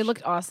great. It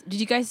looked awesome.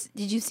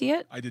 Did you see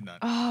it? I did not.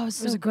 Oh,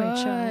 so was a great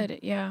show. good.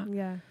 Yeah,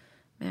 Yeah.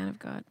 Man of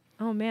God.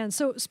 Oh man.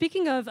 So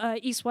speaking of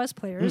East West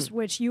Players,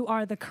 which you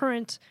are the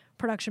current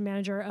production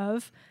manager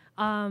of,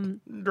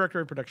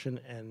 Director of production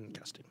and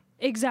casting.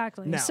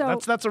 exactly. Now so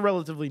that's a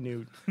relatively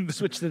new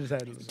switch to the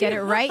title. Get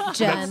it right,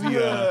 Jen.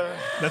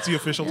 That's the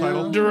official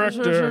title.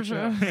 Director.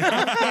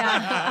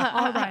 Yeah.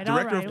 all right,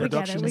 Director of we get it.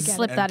 production. We get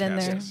Slip it. that in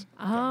there. Yes.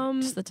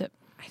 Just the tip.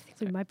 I think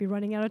we might be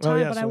running out of Oh, time,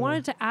 yeah, but I so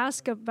wanted to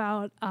ask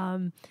about,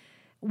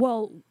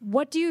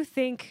 what do you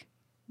think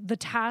the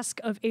task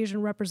of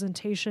Asian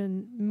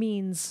representation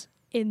means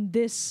in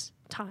this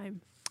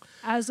time?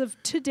 As of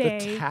The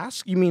today,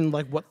 task? You mean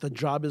like what the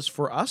job is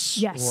for us?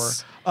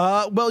 Yes.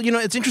 Or, well,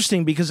 it's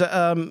interesting because,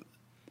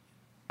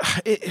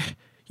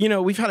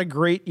 we've had a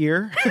great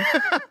year.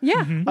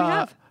 yeah, we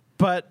have.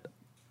 But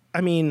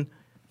I mean,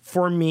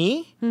 for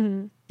me,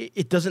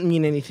 it doesn't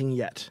mean anything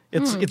yet.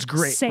 It's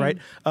great, Same. right?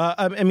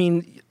 I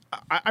mean,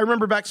 I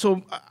remember back.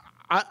 So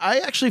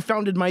I actually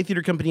founded my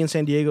theater company in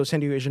San Diego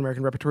Asian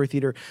American Repertory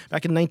Theater,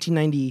 back in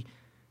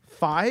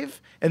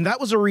 1995, and that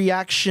was a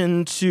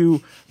reaction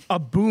to a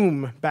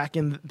boom back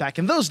in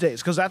those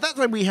days, because at that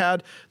time we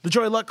had the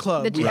Joy Luck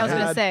Club, I was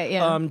gonna say,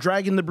 yeah.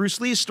 Dragon the Bruce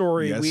Lee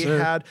story, Yes, we sir.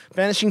 had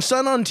Vanishing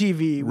Sun on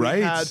TV, Right.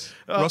 we had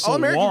Russell All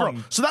American Wong.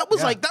 Girl. So that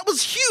was that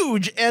was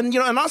huge, and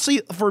and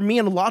honestly, for me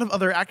and a lot of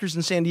other actors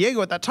in San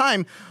Diego at that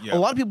time, Yeah. a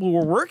lot of people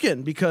were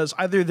working because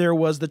either there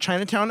was the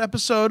Chinatown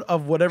episode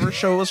of whatever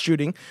show was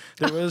shooting,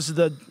 there was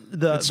the true,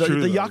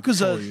 though. It Yakuza,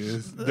 totally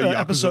is. The Yakuza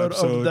episode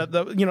of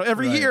episode.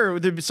 every Right. year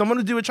there'd be someone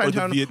would do a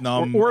Chinatown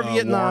Vietnam, or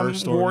Vietnam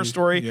war story.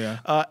 story.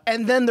 Yeah.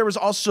 And then there was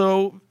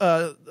also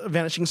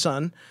Vanishing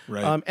Sun,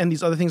 Right. and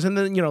these other things. And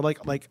then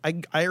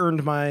I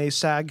earned my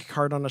SAG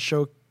card on a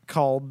show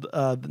called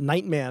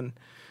Nightman,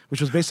 which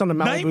was based on the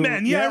Malibu.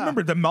 Nightman, I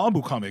remember the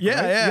Malibu comic. Yeah,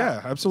 right?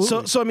 yeah,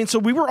 absolutely. So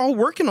we were all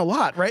working a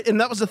lot, right?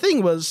 And that was the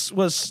thing was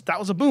that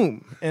was a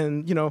boom,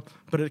 and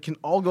but it can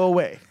all go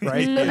away,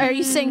 right? Are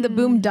you saying the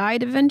boom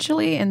died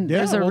eventually, and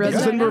there's a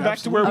because then we're back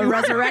to where we were.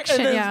 resurrection?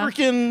 And then Yeah,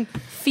 freaking,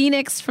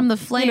 Phoenix from the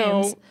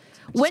flames.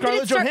 When did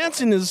Scarlett it start?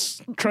 Johansson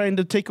is trying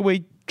to take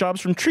away jobs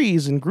from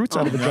trees, and Groot's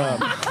out of a job.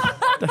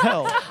 The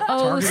hell?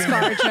 Oh,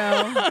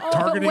 ScarJo.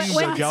 Targeting But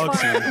the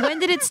galaxy. When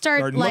did it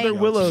start Garden like Mother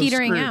Willow's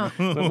petering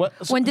screwed. out? What?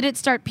 When did it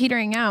start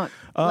petering out?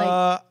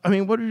 I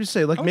mean, what did you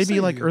say? Like I would maybe say-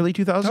 like early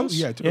 2000s?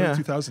 early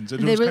 2000s. It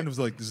They was were- kind of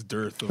like this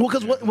dearth. Of, Well,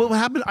 because what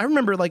happened? I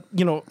remember,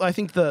 I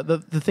think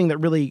the thing that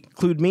really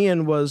clued me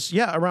in was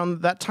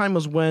around that time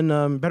was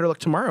when Better Luck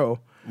Tomorrow.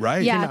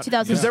 right? Yeah, Because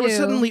 2002. there was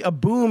suddenly a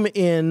boom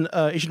in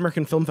Asian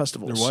American film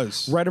festivals. There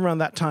was. right around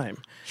that time,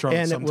 Charlotte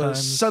and it was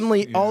Sometimes,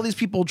 suddenly yeah. all these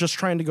people just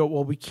trying to go.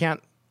 Well, we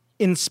can't.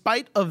 In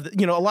spite of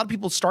a lot of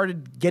people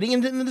started getting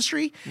into the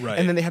industry, Right.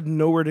 and then they had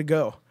nowhere to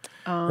go.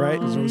 Right,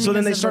 so then because they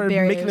of the started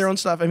making barriers. their own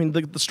stuff. I mean,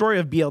 the story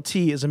of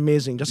BLT is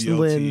amazing. Justin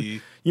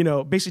BLT.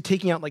 Lin, basically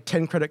taking out like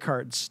 10 credit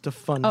cards to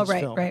fund Oh, his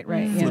right, film. right.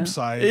 Yeah. Flip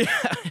side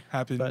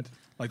happened.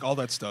 Like all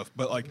that stuff,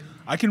 but like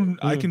I can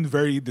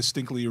very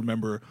distinctly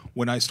remember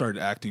when I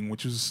started acting,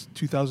 which was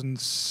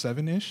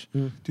 2007-ish,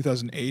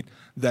 2008.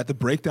 That the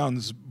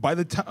breakdowns by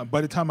the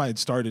time I had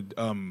started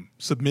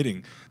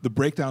submitting, the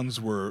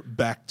breakdowns were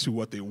back to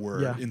what they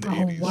were Yeah. in the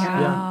 80s.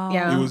 wow.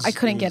 Yeah, It was- I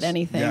couldn't it get was-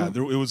 anything. Yeah, it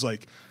was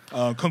like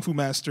Kung Fu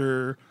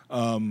Master,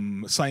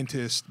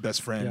 Scientist,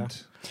 Best Friend.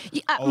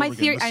 Yeah, all my over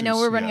again. theory, This I know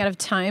is- we're running yeah. out of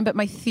time, but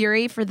my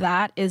theory for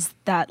that is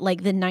that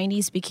like the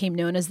 90s became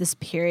known as this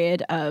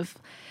period of,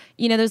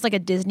 there's like a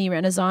Disney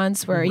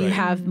Renaissance where you Right.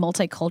 have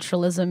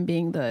multiculturalism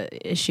being the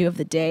issue of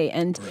the day,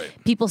 and Right.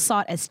 people saw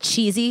it as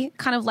cheesy,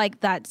 kind of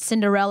like that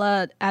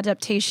Cinderella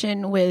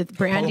adaptation with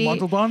Brandy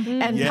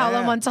Montalban? and Yeah.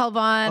 Paolo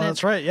Montalban. Oh,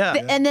 that's right, yeah.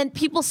 And then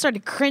people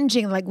started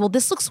cringing, like, well,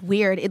 this looks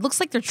weird. It looks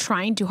like they're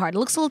trying too hard. It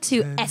looks a little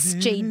too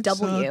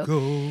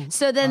SJW.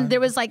 So then there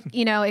was like,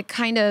 it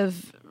kind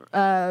of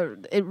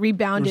it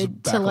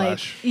rebounded to like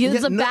backlash.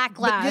 there's a but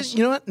backlash.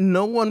 you know what?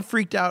 No one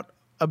freaked out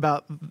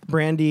about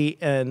Brandy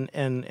and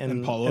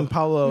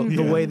Paulo.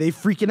 the way they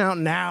freaking out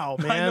now,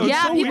 man. know,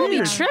 yeah, so people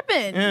weird. be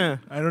tripping. Yeah.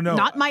 I don't know.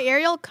 Not my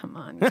Ariel. Come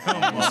on,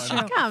 guys.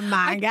 Come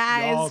on, Y'all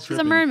guys. She's a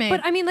tripping. mermaid.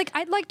 But I mean, like,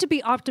 I'd like to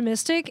be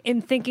optimistic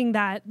in thinking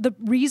that the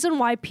reason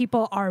why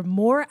people are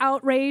more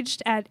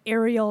outraged at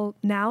Ariel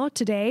now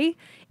today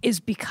is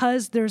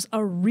because there's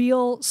a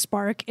real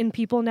spark in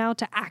people now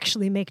to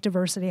actually make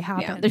diversity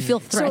happen. they feel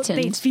So they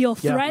threatened. feel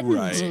threatened.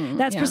 Right.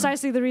 That's Yeah.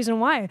 precisely the reason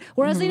why.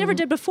 Whereas they never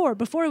did before.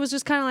 Before it was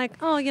just kind of like,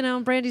 oh,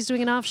 Brandy's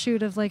doing an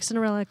offshoot of like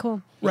Cinderella.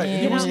 Cool. Right.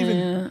 It was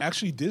even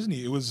actually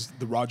Disney. It was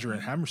the Roger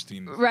and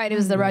Hammerstein. right, it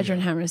was the Roger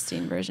and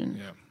Hammerstein version.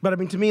 Yeah. But I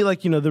mean, to me,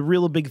 like, the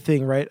real big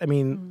thing, right? I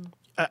mean,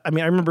 I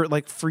remember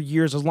like for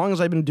years, as long as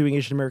I've been doing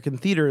Asian American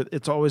theater,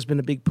 it's always been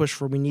a big push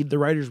for we need the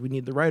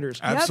writers.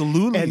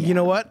 Absolutely. And you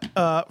know what?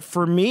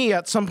 For me,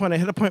 at some point, I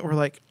hit a point where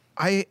like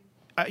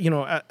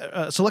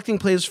selecting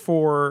plays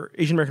for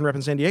Asian American Rep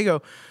in San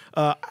Diego,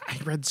 I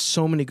read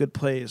so many good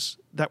plays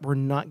that were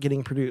not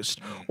getting produced,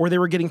 or they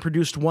were getting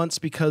produced once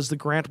because the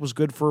grant was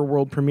good for a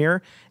world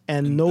premiere,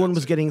 and no one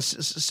was getting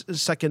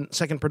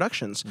second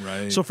productions.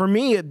 Right. So for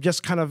me, it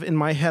just kind of in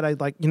my head, I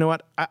like, you know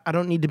what? I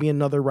don't need to be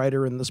another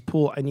writer in this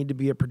pool. I need to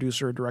be a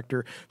producer or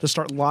director to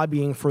start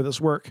lobbying for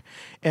this work.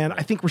 And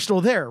I think we're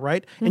still there,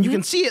 right? And you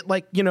can see it,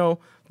 like, the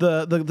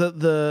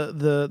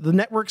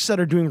networks that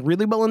are doing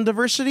really well in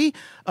diversity,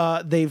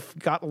 they've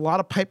got a lot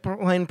of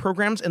pipeline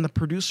programs, and the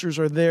producers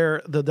are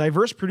there. The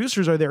diverse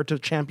producers are there to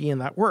champion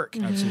that work.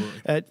 Absolutely.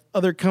 At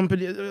other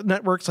company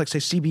networks, like say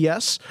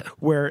CBS,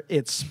 where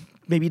it's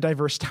maybe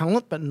diverse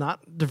talent but not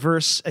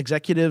diverse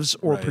executives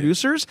or Right.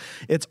 producers,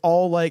 it's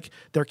all like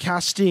they're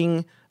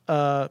casting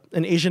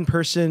an Asian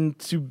person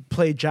to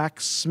play Jack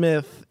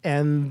Smith,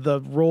 and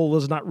the role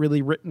is not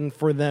really written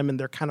for them, and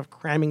they're kind of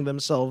cramming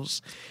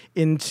themselves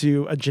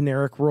into a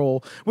generic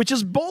role, which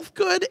is both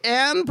good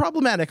and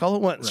problematic all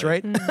at once,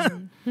 right?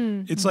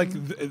 It's like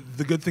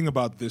the good thing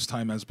about this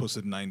time as opposed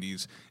to the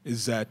 90s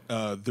is that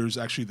there's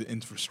actually the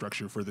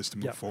infrastructure for this to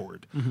move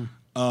forward.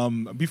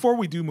 Before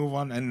we do move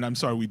on, and I'm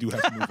sorry, we do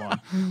have to move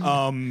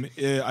on,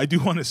 I do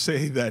want to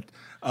say that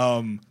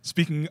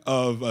speaking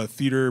of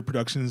theater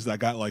productions that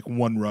got like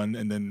one run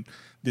and then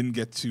didn't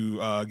get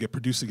to get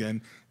produced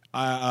again,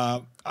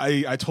 I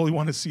totally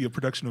want to see a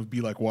production of Be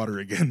Like Water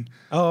again.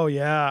 Oh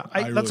yeah,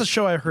 I that's really- a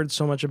show I heard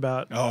so much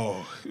about.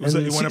 Oh, And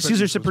it went up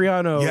Caesar at-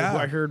 Cipriano, Yeah. who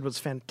I heard was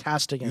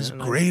fantastic. He's in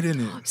it. great in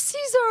it.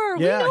 Caesar,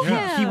 Yeah, we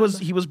know him.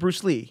 he was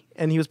Bruce Lee,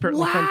 and he was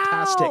apparently Wow.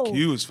 fantastic.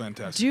 He was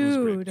fantastic. It was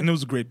great. Dude. And it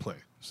was a great play.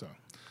 So,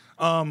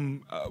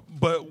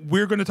 but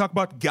we're going to talk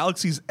about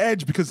Galaxy's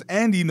Edge because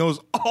Andy knows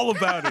all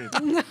about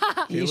it.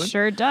 He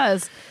sure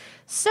does.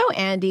 So,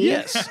 Andy,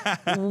 Yes.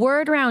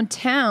 word around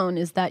town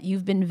is that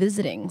you've been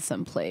visiting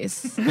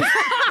someplace,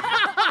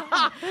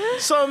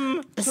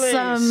 Some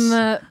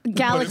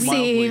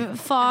galaxy mildly.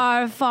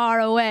 far, far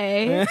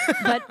away,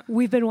 but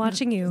We've been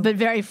watching you.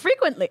 very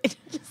frequently.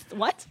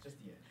 What?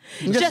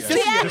 Just the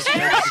edge. Just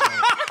the edge.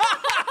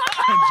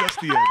 Just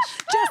the edge.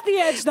 Just the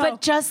edge, though.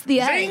 But just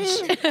the edge.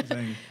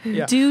 Zing.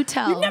 Yeah. Do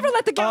tell. Never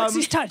let the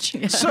galaxies touch.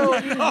 So,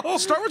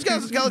 Star Wars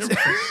Galaxy. Across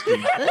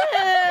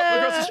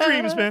the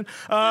streams, man.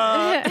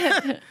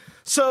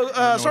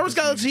 Star Wars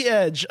Galaxy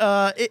Edge.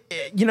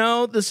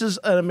 This is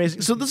an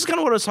amazing. So this is kind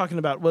of what I was talking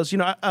about. Was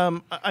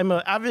I'm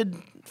an avid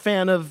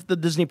fan of the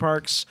Disney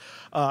parks.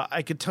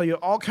 I could tell you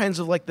all kinds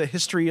of like the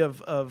history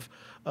of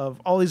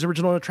all these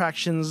original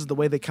attractions, the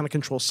way they kind of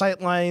control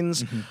sight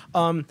lines.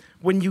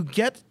 When you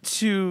get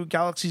to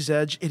Galaxy's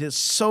Edge, it is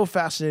so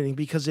fascinating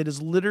because it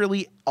is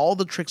literally all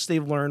the tricks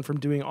they've learned from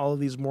doing all of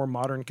these more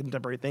modern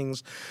contemporary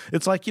things.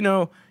 It's like,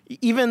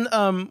 even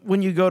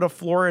when you go to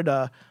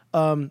Florida,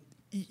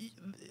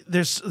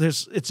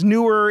 it's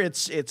newer,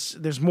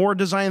 there's more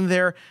design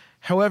there.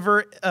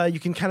 However, you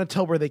can kind of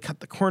tell where they cut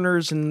the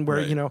corners and where,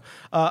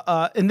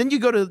 Right. and then you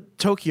go to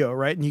Tokyo,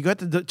 right? And you go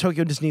to the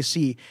Tokyo Disney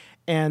Sea,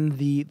 and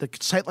the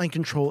sightline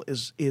control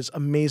is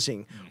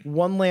amazing.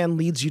 One land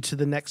leads you to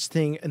the next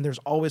thing, and there's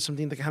always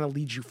something that kind of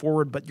leads you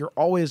forward, but you're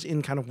always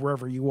in kind of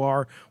wherever you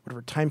are,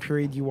 whatever time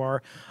period you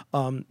are.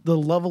 The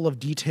level of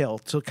detail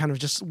to kind of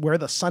just where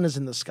the sun is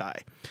in the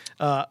sky.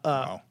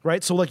 Wow.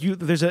 Right? So like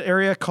there's an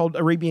area called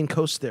Arabian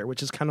Coast there,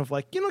 which is kind of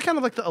like, kind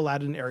of like the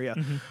Aladdin area.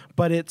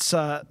 But it's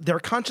they're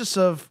conscious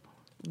of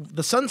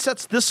the sun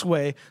sets this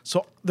way,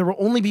 so there will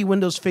only be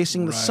windows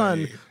facing the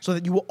sun, Right. so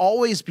that you will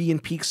always be in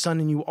peak sun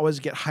and you will always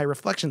get high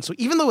reflection. So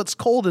even though it's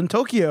cold in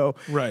Tokyo,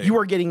 Right. you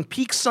are getting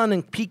peak sun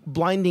and peak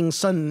blinding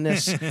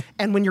sunness.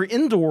 And when you're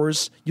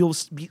indoors, you'll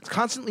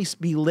constantly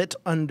be lit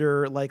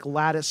under like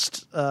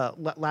latticed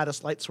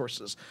light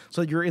sources.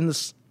 So you're in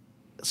this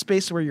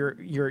space where you're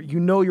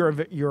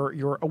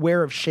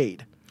aware of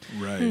shade.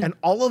 Right. And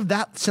all of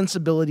that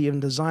sensibility and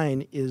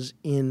design is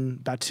in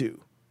Batuu,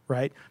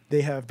 right?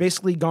 They have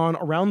basically gone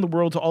around the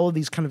world to all of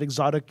these kind of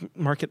exotic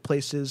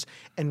marketplaces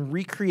and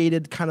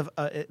recreated kind of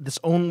this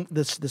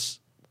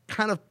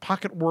kind of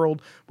pocket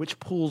world which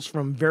pulls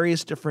from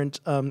various different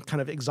kind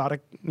of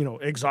exotic,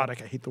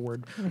 I hate the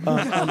word,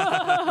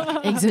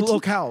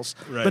 locales.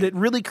 Right. But it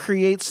really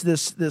creates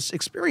this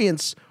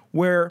experience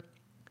where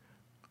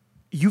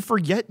you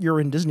forget you're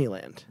in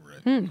Disneyland.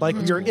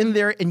 Like you're in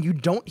there and you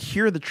don't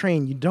hear the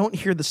train, you don't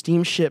hear the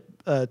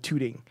steamship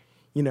tooting,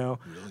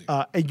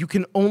 and you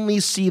can only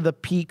see the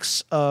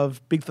peaks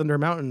of Big Thunder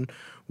Mountain,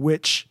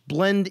 which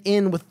blend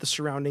in with the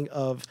surrounding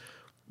of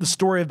the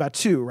story of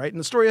Batuu, right? And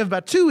the story of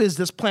Batuu is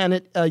this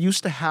planet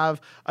used to have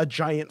a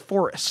giant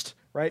forest,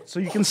 right? So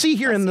you can see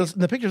here in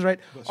the pictures, right?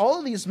 All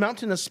of these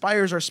mountainous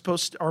spires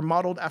are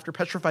modeled after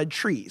petrified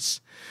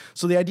trees.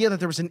 So the idea that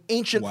there was an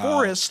ancient Wow.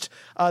 forest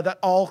that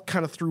all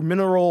kind of through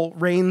mineral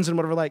rains and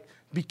whatever,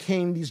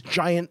 became these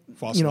giant,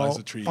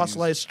 Fossilized trees.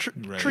 fossilized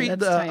Right. tree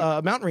That's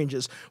tight. mountain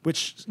ranges,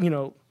 which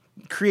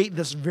create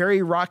this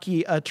very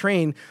rocky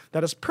terrain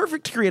that is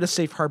perfect to create a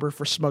safe harbor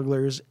for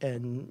smugglers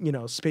and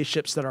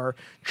spaceships that are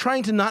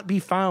trying to not be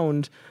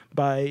found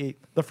by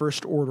the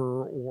First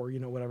Order or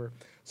whatever.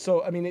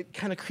 So I mean, it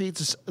kind of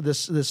creates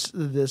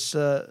this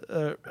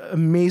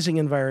amazing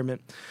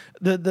environment.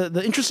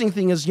 The interesting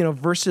thing is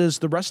versus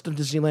the rest of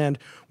Disneyland,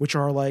 which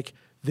are like.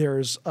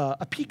 There's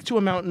a peak to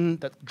a mountain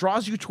that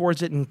draws you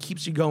towards it and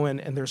keeps you going,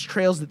 and there's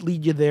trails that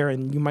lead you there,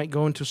 and you might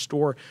go into a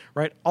store,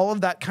 right? All of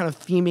that kind of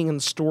theming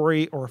and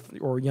story, or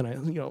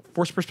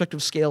forced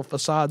perspective scale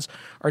facades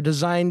are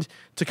designed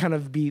to kind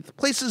of be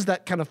places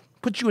that kind of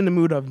put you in the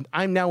mood of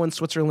I'm now in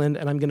Switzerland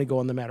and I'm going to go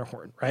on the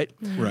Matterhorn, right?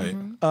 Right.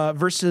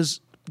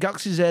 Versus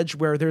Galaxy's Edge,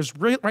 where there's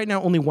right now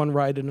only one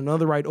ride and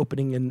another ride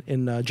opening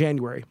in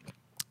January,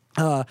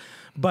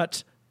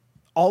 but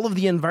all of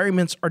the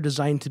environments are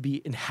designed to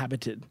be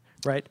inhabited.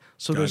 Right,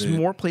 so there's it.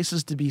 more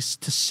places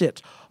to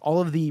sit. All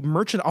of the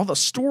all the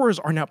stores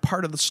are now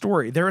part of the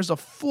story. There is a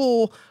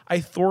full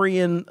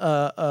Ithorian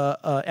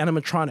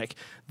animatronic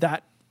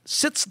that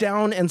sits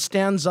down and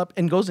stands up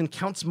and goes and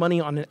counts money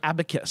on an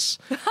abacus,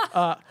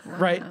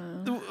 right?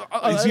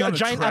 Is he on a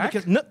giant track?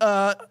 abacus? No,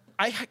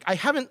 I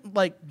haven't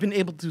like been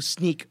able to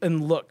sneak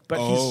and look, but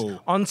he's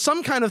on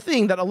some kind of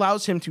thing that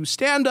allows him to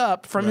stand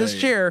up from his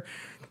Right. chair,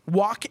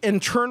 walk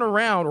and turn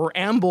around or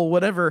amble,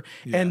 whatever,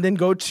 and then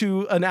go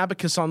to a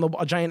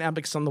giant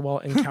abacus on the wall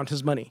and count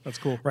his money. That's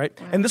cool. Right?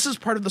 And this is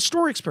part of the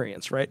story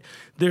experience, right?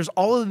 There's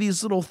all of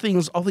these little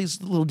things, all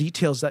these little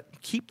details that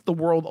keep the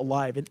world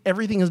alive, and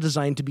everything is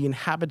designed to be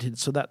inhabited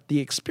so that the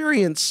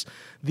experience,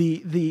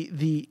 the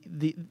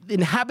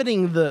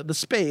inhabiting the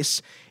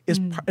space is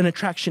an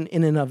attraction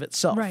in and of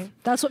itself. Right.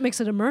 That's what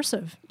makes it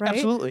immersive, right?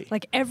 Absolutely.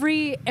 Like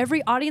every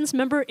audience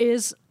member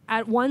is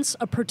at once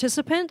a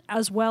participant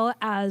as well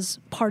as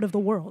part of the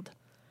world.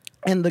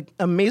 And the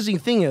amazing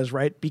thing is,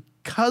 right,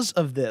 because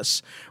of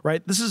this,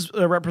 right, this is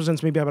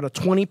represents maybe about a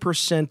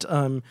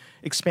 20%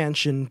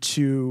 expansion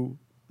to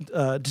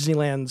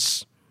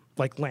Disneyland's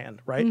like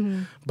land, right?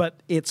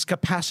 But its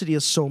capacity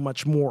is so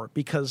much more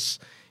because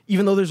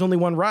even though there's only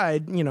one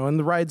ride, and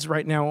the ride's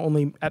right now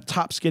only at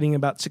tops getting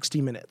about 60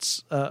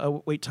 minutes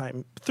wait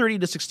time, 30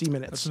 to 60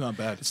 minutes. That's not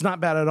bad. It's not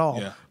bad at all.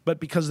 Yeah. But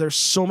because there's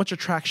so much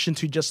attraction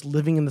to just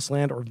living in this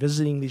land or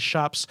visiting these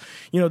shops,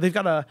 they've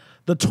got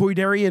the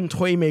Toydarian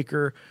toy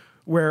maker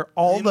where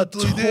all I'm the a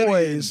Toydarian.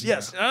 toys.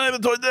 Yes, I'm a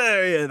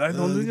Toydarian. I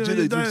don't think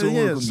Jedi takes over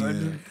yes.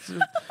 from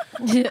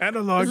me.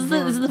 Analog This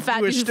is the fat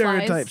Jewish dude who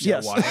flies. stereotypes. Yeah,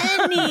 Yes. why?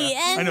 I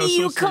know, Annie, so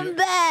you sorry. come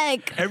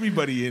back.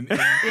 Everybody in the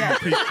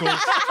prequels,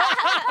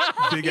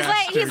 big He's ass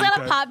like, he's got a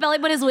stereotype. pot belly,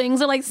 but his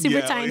wings are like super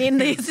Yeah, tiny, like-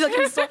 and they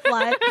can still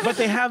fly. But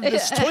they have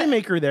this toy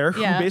maker there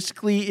who Yeah.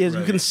 basically is,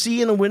 you Right. can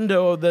see in a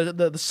window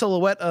the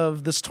silhouette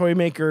of this toy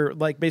maker,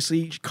 like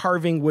basically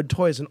carving wood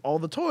toys. And all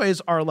the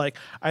toys are like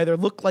either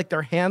look like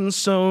they're hand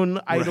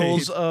sewn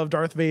idols Right. of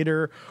Darth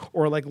Vader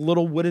or like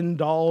little wooden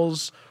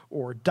dolls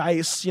or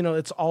dice.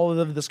 It's all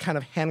of this kind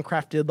of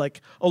handcrafted,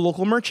 like a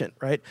local merchant,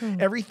 right?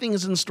 Everything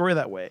is in store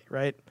that way,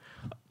 right?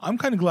 I'm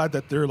kind of glad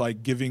that they're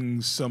like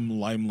giving some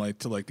limelight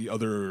to like the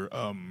other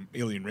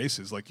alien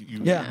races, like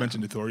you Yeah.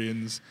 mentioned the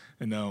Thorians,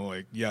 and now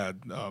like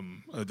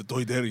the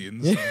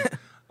Toydarians.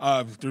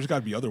 There's got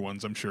to be other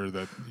ones, I'm sure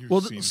that you've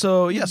Well, seen.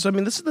 so I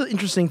mean, this is the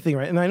interesting thing,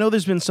 right? And I know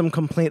there's been some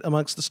complaint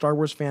amongst the Star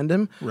Wars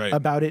fandom Right.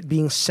 about it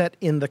being set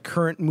in the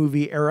current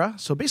movie era,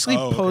 so basically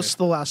Oh, okay. post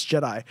The Last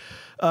Jedi,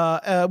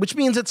 which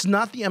means it's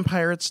not the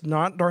Empire, it's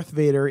not Darth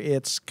Vader,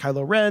 it's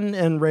Kylo Ren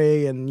and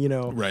Rey, and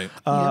Right.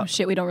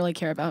 Shit, we don't really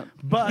care about.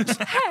 but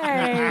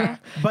Hey.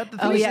 But the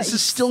thing Oh, is, yeah. this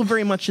is still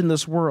very much in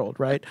this world,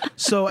 right?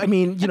 So I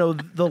mean,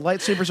 the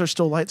lightsabers are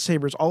still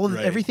lightsabers. All of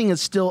Right. everything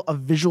is still a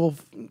visual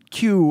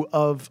cue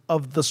of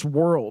this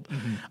world,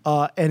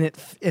 and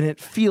it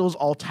feels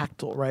all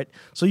tactile, right?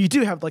 So you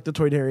do have like the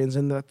Toydarians,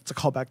 and that's a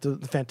callback to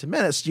the Phantom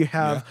Menace. You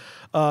have,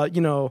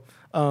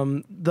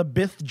 the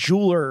Bith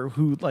jeweler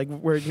who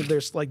where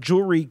there's like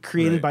jewelry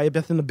created Right. by a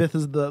Bith, and the Bith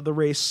is the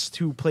race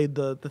who played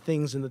the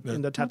things in the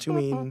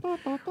Tatooine,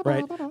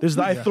 right? There's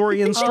the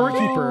Ithorian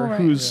storekeeper right.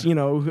 who's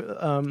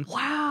Wow.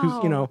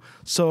 who's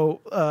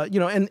so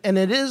and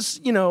it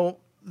is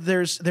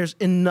there's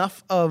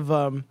enough of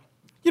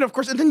of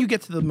course, and then you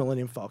get to the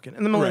Millennium Falcon,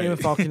 and the Millennium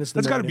Falcon is the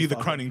That's got to be Millennium the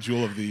Falcon. crowning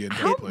jewel of the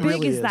How place. big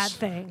really is is. that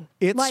thing?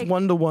 It's like,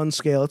 1-to-1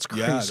 scale. It's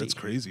crazy. Yeah, that's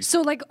crazy.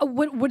 So like,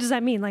 what does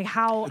that mean? Like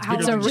how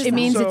bigger than large just is it that?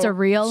 means it's a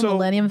real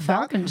Millennium that-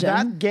 Falcon, Jen.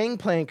 That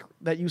gangplank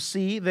that you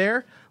see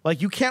there,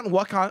 like you can't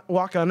walk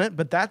on it,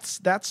 but that's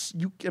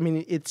you. I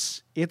mean,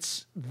 it's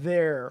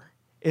there.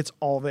 It's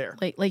all there.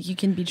 like you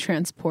can be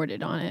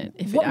transported on it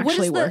if What- it what is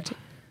actually the- worked.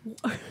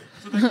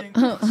 So the thing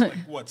is, like,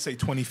 what, say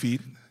 20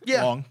 feet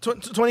Yeah, long?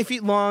 20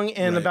 feet long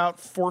and Right. about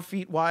 4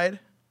 feet wide,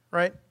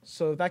 right?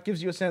 So that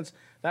gives you a sense.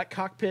 That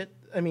cockpit,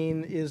 I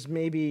mean, is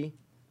maybe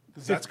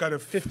That's got a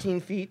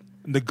 15 feet.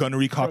 the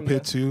gunnery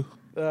cockpit too.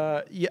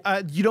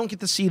 You don't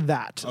get to see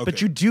that, but Okay.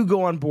 you do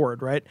go on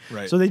board, right?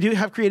 Right. So they do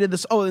have created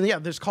this. Oh, and yeah,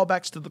 there's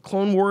callbacks to the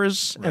Clone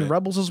Wars and Right.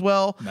 Rebels as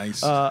well.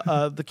 Nice.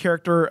 The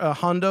character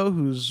Hondo,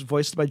 who's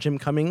voiced by Jim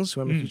Cummings,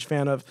 who I'm a huge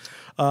fan of.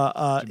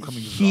 Jim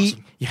Cummings is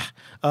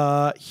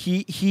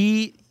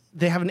awesome.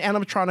 They have an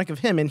animatronic of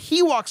him, and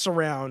he walks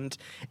around,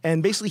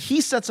 and basically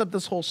he sets up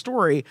this whole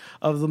story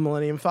of the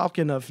Millennium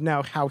Falcon, of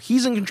now how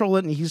he's in control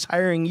of it, and he's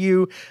hiring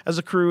you as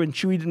a crew, and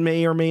Chewie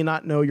may or may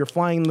not know you're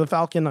flying the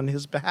Falcon on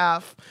his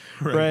behalf,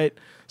 right?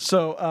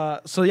 So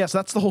yes,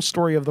 that's the whole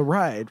story of the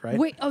ride, right?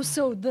 Wait,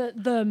 so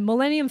the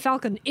Millennium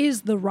Falcon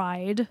is the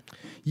ride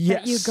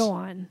yes. that you go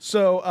on.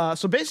 So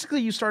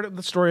basically, you start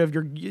the story of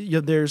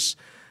there's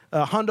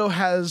Hondo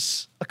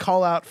has a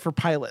call out for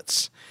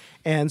pilots.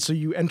 And so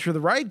you enter the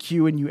ride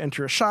queue and you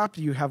enter a shop.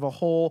 You have a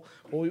whole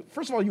Well,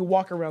 first of all, you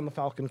walk around the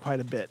Falcon quite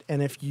a bit,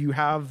 and if you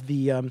have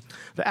the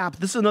app,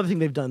 this is another thing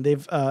they've done.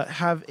 They've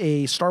have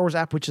a Star Wars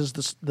app, which is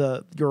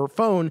your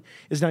phone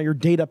is now your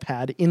data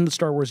pad in the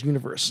Star Wars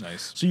universe.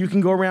 Nice. So you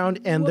can go around,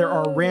 and there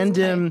are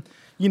random.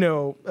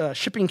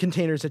 Shipping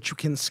containers that you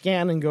can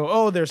scan and go,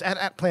 oh, there's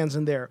at plans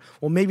in there.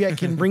 Well, maybe I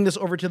can bring this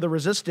over to the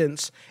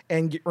Resistance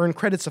and earn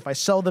credits if I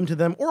sell them to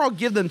them, or I'll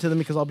give them to them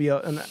because I'll be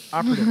an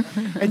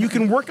operative. And you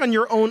can work on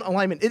your own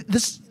alignment.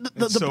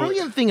 The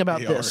brilliant thing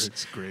about this,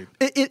 it's great.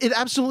 It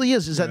absolutely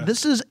is that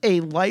this is a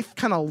life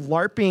kind of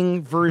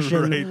LARPing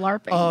version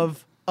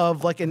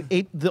of like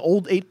the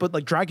old 8-bit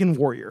like Dragon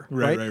Warrior,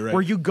 right?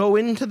 Where you go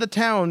into the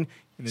town.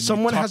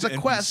 Someone has a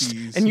quest,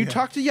 and you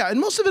talk to and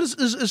most of it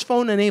is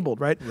phone enabled,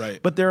 right?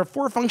 Right. But there are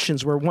 4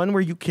 functions where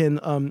you can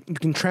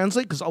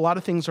translate because a lot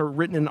of things are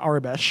written in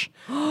Arabic.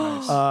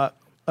 Oh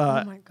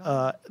my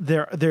God.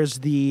 There's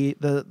the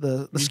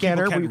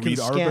scanner where you can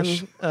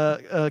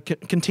scan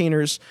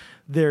containers.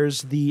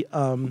 There's the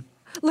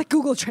Like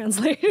Google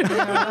Translate.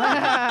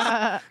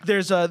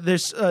 There's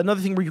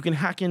another thing where you can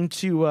hack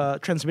into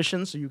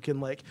transmissions, so you can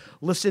like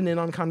listen in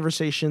on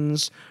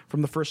conversations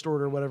from the First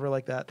Order or whatever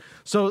like that.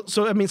 So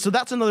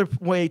that's another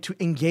way to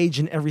engage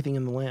in everything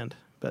in the land.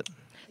 But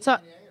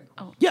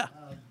yeah.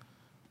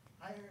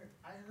 I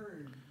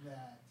heard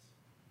that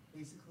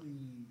basically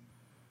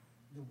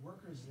the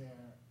workers there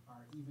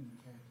are even in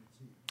character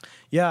too.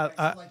 Yeah.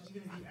 So like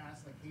even if you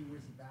ask like, hey,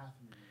 where's the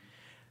bathroom?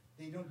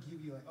 They don't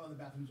give you like, oh, the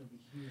bathroom's over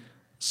here.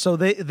 So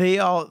they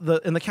all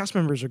the cast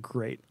members are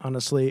great,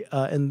 honestly,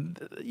 and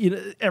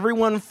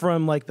everyone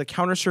from like the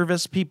counter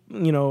service people,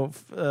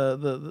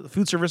 the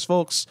food service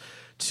folks,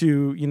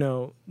 to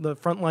the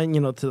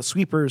frontline, to the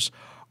sweepers,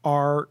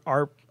 are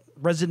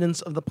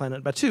residents of the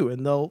planet Batuu,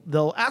 and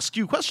they'll ask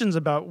you questions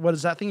about what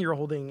is that thing you're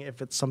holding,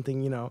 if it's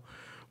something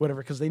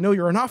whatever, because they know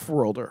you're an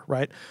off-worlder,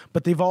 right?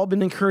 But they've all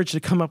been encouraged to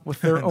come up with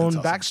their own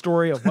awesome.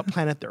 backstory of what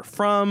planet they're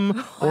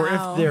from, or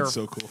if they're That's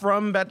so cool.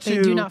 from Batuu.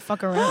 They do not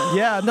fuck around.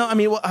 Yeah, no, I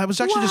mean, I was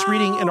actually just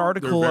reading an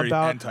article They're very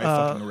about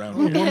anti-fucking a around.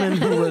 woman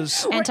who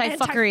was.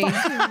 Anti-fuckery.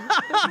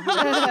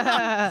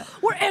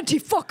 We're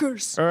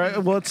anti-fuckers. All right,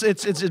 well, it's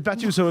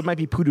Batuu, so it might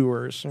be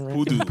Poodoers. All right?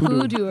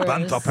 Voodooers.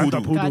 Banta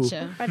Pudu.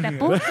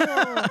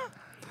 Gotcha.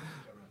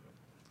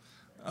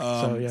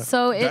 So yeah.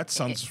 So That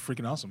sounds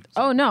freaking awesome.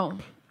 Oh no.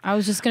 I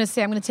was just gonna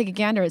say I'm gonna take a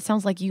gander. It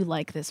sounds like you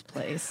like this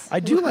place. I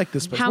do like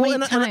this place. How many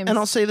times? And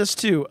I'll say this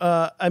too.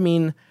 I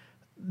mean,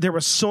 there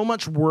was so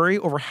much worry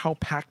over how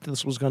packed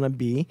this was going to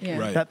be Yeah.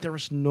 Right. that there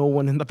was no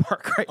one in the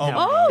park right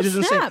now. Oh, It is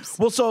insane. snaps.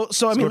 Well, so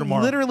I go mean,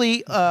 tomorrow.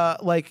 literally,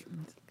 like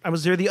I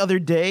was there the other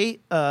day.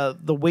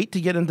 The wait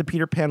to get into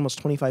Peter Pan was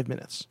 25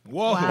 minutes,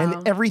 Whoa. Wow.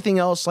 and everything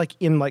else, like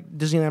in like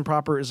Disneyland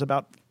proper, is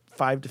about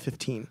 5 to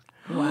 15.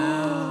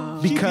 Wow.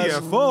 Because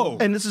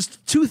TFO. and this is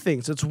 2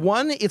 things. It's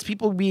one, it's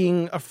people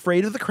being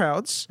afraid of the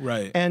crowds,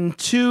 Right. And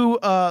 2,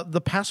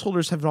 the pass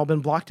holders have all been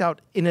blocked out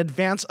in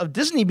advance of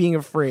Disney being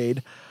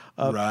afraid.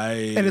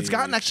 Right. And it's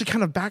gotten actually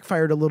kind of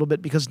backfired a little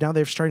bit because now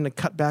they're starting to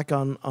cut back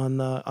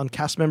on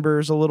cast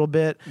members a little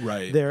bit.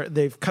 Right.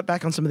 They've cut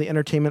back on some of the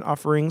entertainment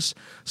offerings.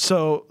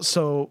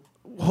 So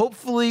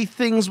hopefully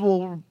things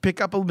will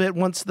pick up a little bit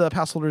once the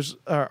pass holders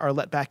are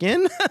let back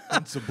in.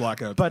 It's a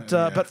blackout.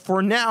 But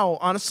for now,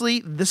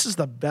 honestly, this is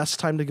the best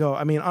time to go.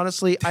 I mean,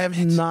 honestly, I have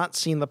not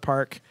seen the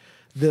park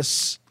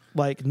this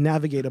like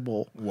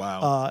navigatable.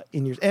 Wow.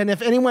 In years. And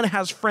if anyone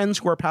has friends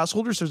who are pass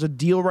holders, there's a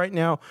deal right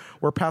now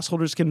where pass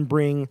holders can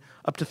bring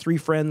up to 3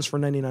 friends for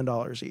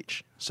 $99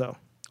 each. So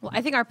Well,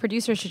 I think our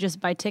producer should just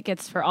buy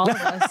tickets for all of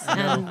us,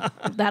 and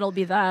that'll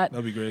be that.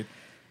 That'd be great.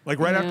 Like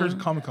right Yeah. after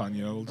Comic-Con,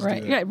 we'll just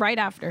Right. do that. Yeah, right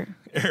after.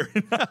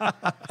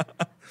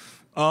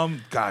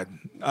 God,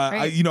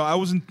 I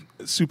wasn't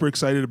super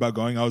excited about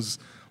going. I was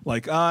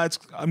like,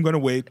 I'm gonna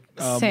wait.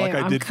 Same. Like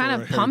I I'm did kind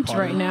for of Harry pumped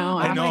Potter. right now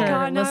I know. after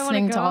God, now I wanna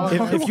listening to go. all of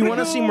If- our if you want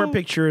to see more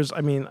pictures,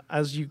 I mean,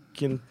 as you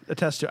can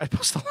attest to, I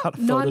post a lot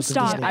of photos. of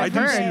Nonstop. Disney. I I've do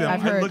heard, see them.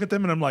 I've I heard. look at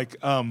them and I'm like,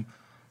 I'm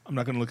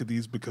not gonna look at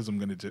these because I'm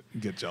gonna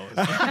get jealous.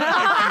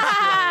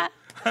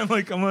 I'm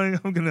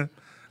gonna.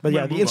 But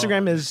yeah, I'm the gonna move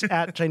Instagram on. is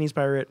at Chinese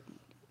Pirate.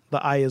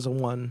 The I is a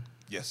 1.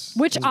 Yes.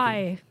 Which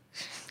I?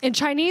 In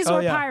Chinese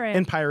or pirate?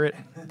 In pirate.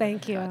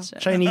 Thank you.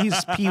 Chinese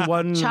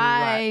P1.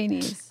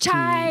 Chinese.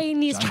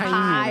 Chinese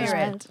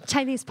pirate.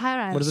 Chinese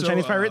pirate. What does the So,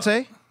 Chinese pirate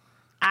say?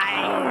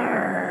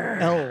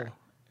 L.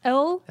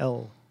 L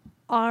L.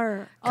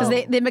 R. Because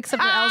they mix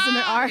up their L's and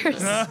their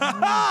R's.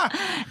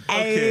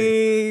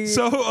 Okay.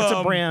 So It's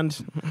a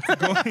brand.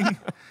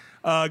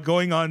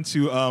 going on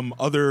to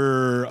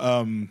other,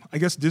 I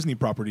guess, Disney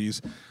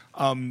properties.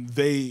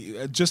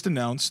 They just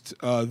announced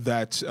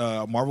that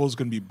Marvel is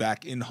going to be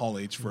back in Hall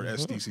H for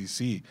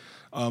SDCC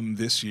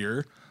this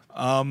year.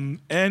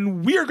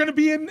 And we are going to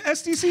be in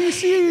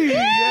SDCC.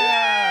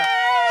 Yeah.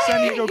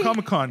 San Diego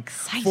Comic-Con.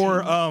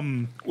 For,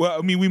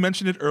 we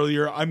mentioned it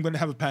earlier. I'm going to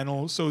have a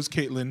panel. So is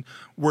Caitlin.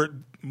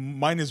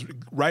 Mine is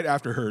right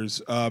after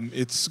hers.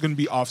 It's going to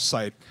be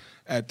off-site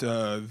at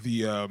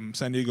the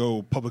San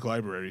Diego Public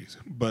Library.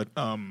 But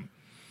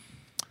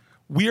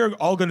we are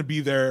all going to be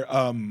there.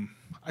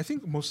 I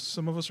think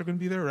some of us are going to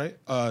be there, right?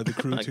 The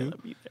crew not too. gonna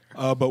be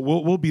there. But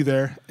we'll be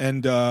there,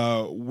 and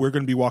we're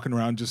going to be walking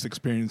around, just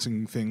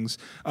experiencing things.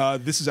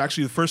 This is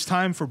actually the first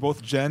time for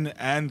both Jen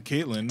and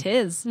Caitlin.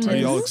 Tis. Are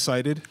y'all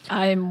excited?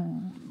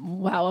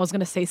 Wow, I was going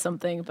to say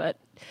something, but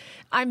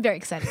I'm very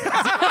excited. Whoa!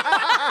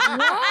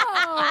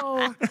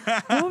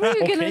 What were you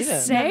gonna Okay,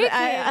 then. say,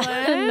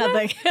 Caitlin?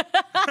 Nothing.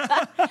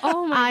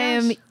 Oh my I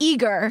am gosh.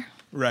 eager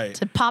Right.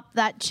 to pop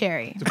that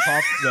cherry. To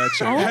pop that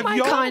cherry. Oh Have my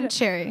y'all- Con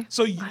cherry.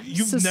 So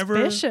you've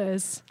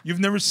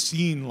never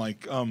seen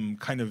like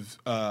kind of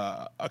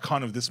a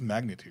con of this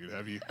magnitude,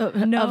 have you?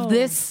 No. Of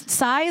this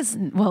size?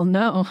 Well,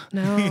 no.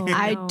 No.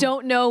 I no.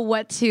 don't know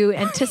what to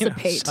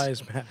anticipate.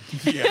 Size match.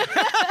 Yeah.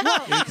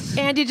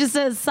 Andy just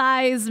says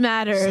size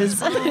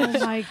matters. Oh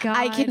my god!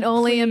 I can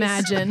only please.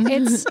 imagine.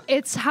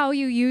 It's how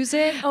you use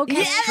it.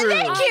 Okay. Yeah,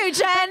 thank you,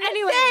 Jen.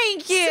 anyway,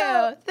 Thank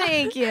you.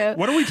 Thank you.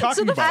 What are we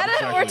talking about?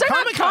 We're exactly?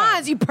 talking about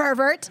cons, you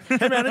pervert.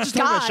 Hey man, I just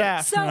told my God.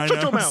 shaft. So, I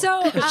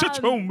know. Shut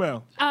your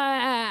mouth.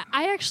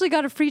 I actually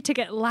got a free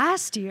ticket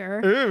last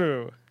year.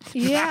 Ooh.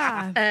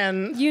 Yeah.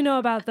 And You know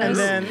about this.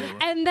 And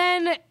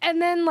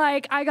and then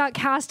like I got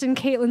cast in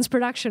Caitlin's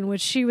production,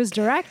 which she was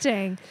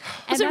directing.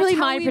 Was it really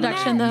my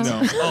production, though?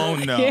 No.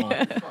 Oh no.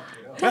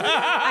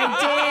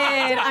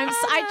 I did.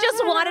 I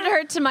just wanted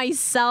her to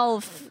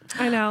myself.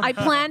 I know. I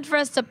planned for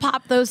us to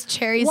pop those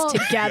cherries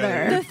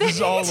together. This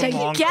is all a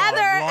long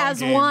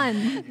As game.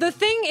 one. The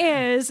thing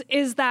is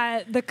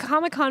that the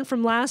Comic-Con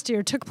from last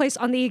year took place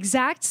on the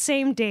exact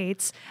same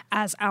dates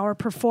as our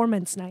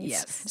performance nights.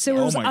 Yes. So it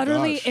Oh was my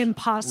utterly gosh.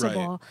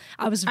 impossible.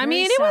 I was very I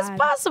mean, it was sad.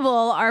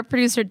 possible. Our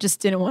producer just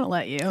didn't want to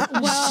let you.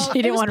 Well, she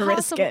it didn't was want to risk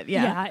possible- it.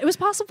 Yeah. It was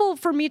possible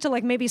for me to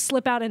like maybe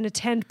slip out and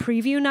attend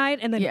preview night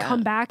and then Yeah.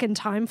 come back in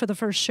time for the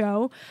first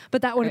show,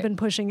 but that would have Right. been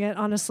pushing it,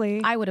 honestly.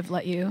 I would have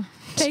let you.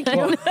 Thank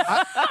you.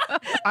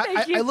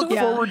 I look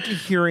Yeah. forward to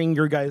hearing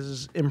your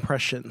guys'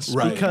 impressions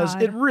Right. because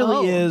God. it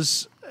really Oh.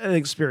 is an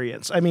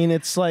experience. I mean,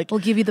 it's like We'll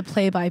give you the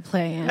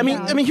play-by-play. I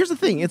mean, here's the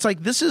thing. It's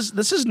like this is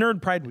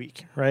Nerd Pride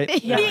Week, right?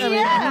 Yeah. I mean,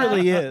 it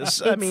really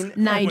is. I mean,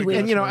 Nide Week.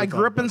 and you know, I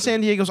grew up in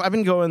San Diego, so I've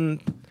been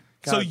going.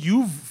 So God.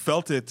 you've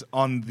felt it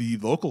on the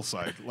local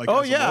side, like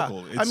Oh as a yeah.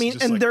 local. I It's mean,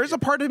 just and like- there is a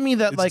part of me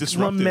that it's like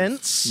disruptive.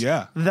 laments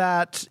Yeah.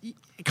 that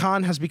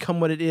con has become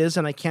what it is,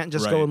 and I can't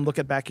just go Right. and look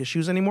at back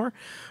issues anymore.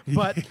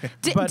 But,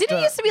 Didn't it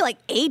used to be like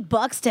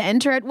 $8 to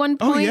enter at one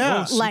point?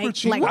 yeah. Oh, super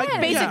cheap. like What?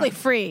 basically Yeah.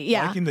 free.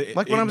 Yeah. like in the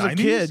like when I was a 90s?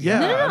 kid, yeah.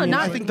 No, I mean,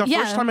 not- I think the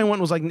yeah. first time I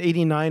went was like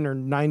 89 or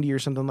 90 or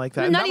something like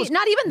that. And Not that e- was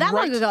not even that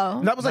long right-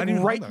 ago. That was like Not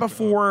even right that long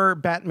ago. before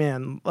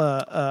Batman.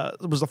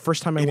 It was the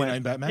first time I 89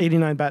 went. Batman?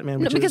 89 Batman.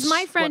 No, Which because is,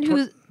 my friend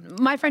what,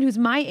 who's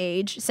my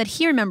age said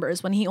he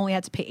remembers when he only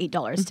had to pay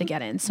 $8 to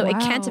get in. So it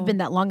can't have Wow. been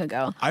that long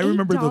ago. I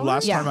remember the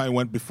last Yeah. time I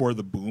went before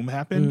the boom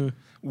happened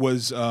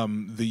was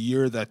the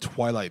year that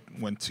Twilight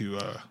went to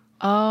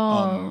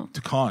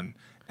con,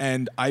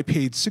 and I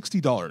paid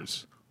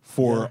 $60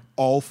 for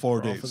all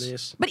 4 for days.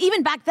 this. But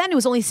even back then, it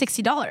was only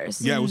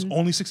 $60. Yeah, it was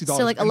only $60.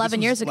 So, like, and this 11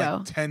 was, years like,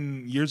 ago.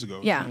 10 years ago.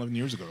 Yeah. 11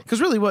 years ago.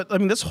 Because really, what I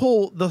mean,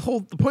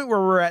 the point where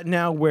we're at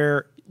now,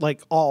 where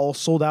like all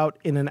sold out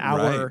in an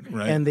hour,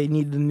 Right. and they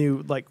need the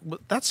new like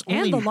that's and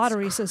only the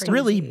lottery system.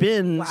 really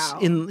been Wow.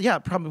 in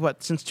probably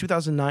what since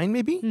 2009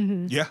 maybe.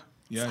 Yeah.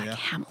 Yeah.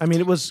 I mean,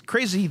 it was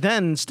crazy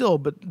then, still,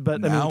 but I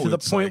Now mean, to the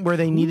it's point like, where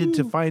they needed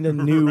to find a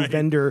new Right.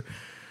 vendor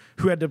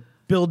who had to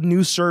build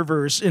new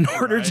servers in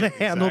order Right, to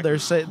handle their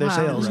exactly. their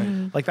sales.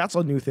 Right. Like that's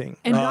a new thing.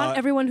 And not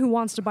everyone who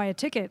wants to buy a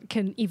ticket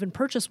can even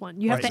purchase one.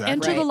 You have Right. to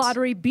enter the Right.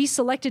 lottery, be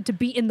selected to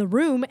be in the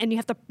room, and you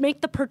have to make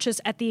the purchase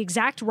at the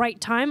exact right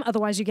time.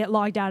 Otherwise, you get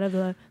logged out of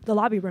the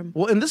lobby room.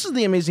 Well, and this is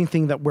the amazing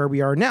thing that where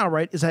we are now,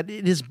 right, is that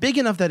it is big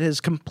enough that it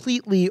has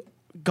completely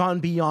gone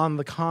beyond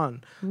the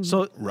con.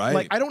 So, Right.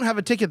 like, I don't have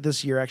a ticket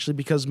this year actually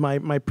because my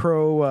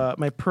pro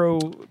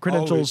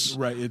credentials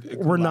right, it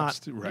were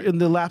not, collapsed, right.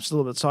 and they lapsed a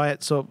little bit. So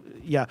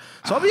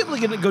I'll be able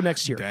to go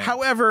next year. Dang.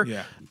 However,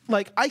 Yeah.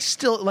 like I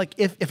still like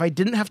if I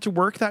didn't have to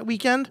work that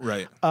weekend,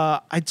 Right.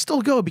 I'd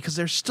still go because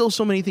there's still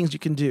so many things you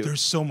can do. There's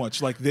so much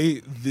like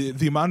the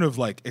amount of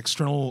like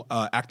external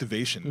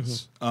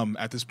activations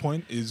at this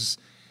point is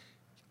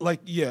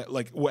like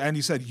what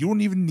Andy said, you don't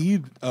even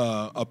need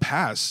a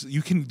pass.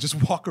 You can just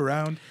walk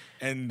around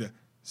and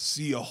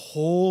see a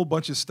whole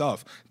bunch of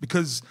stuff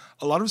because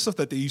a lot of stuff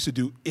that they used to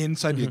do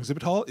inside the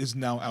exhibit hall is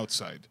now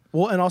outside.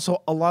 Well, and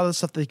also a lot of the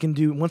stuff they can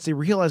do once they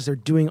realize they're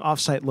doing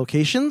offsite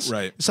locations,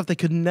 Right. stuff they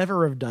could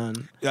never have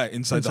done. Yeah,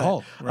 inside the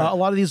hall. A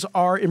lot of these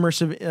are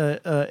immersive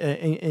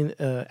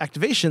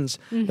activations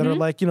that are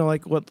like,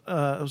 like what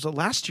was it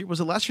last year? Was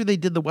it last year they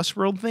did the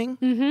Westworld thing?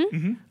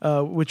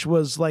 Which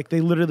was like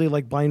they literally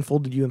like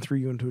blindfolded you and threw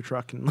you into a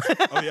truck and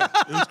Oh yeah,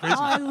 it was crazy.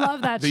 Oh, I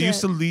love that They shit.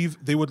 used to leave.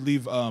 They would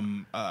leave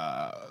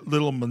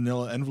little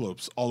Manila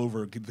envelopes all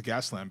over the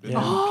gas lamp, and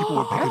people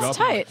would pick it up. That's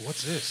And like, tight.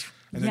 what's this?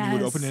 And then you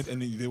would Yes. open it,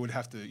 and then they would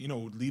have to,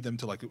 lead them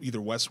to like either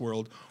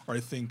Westworld or I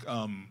think,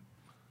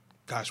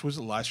 was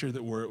it last year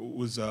that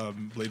was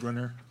Blade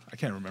Runner? I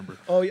can't remember.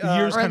 Oh, The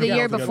years Or kind the of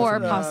year blur together before, for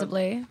me.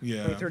 possibly.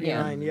 Yeah.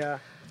 39, yeah.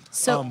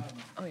 So, Um,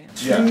 oh yeah.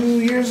 2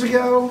 years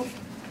ago,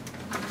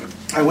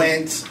 I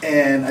went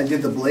and I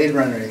did the Blade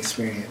Runner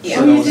experience. Yeah.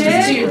 So Oh, you that was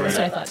did? super That's what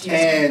I rad. thought, too.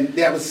 And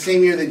yeah, it was the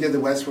same year they did the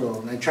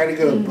Westworld, and I tried to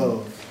go to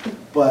both.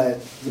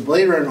 But the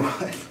Blade Runner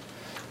one,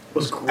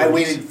 Was I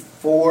waited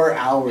 4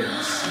 hours.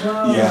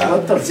 Yeah.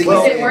 What the To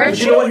fuck? get in. worth But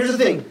you know what? Here's the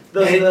thing.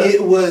 And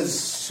it was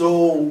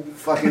so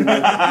fucking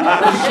good.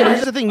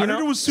 Here's the thing. You I know,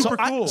 heard it was super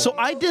cool. So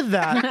I did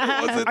that.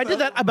 I did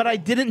that, but I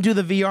didn't do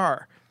the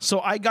VR. So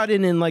I got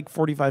in like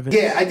 45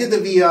 minutes. Yeah, I did the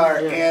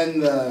VR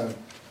and the...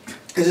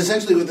 Because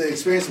essentially what the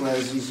experience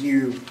was is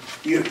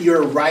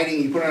you're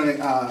riding, you put on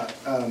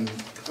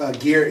a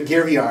gear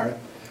VR,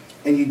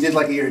 and you did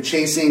like you're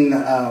chasing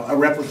a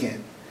replicant.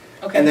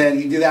 Okay. And then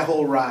you do that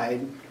whole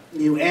ride,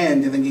 you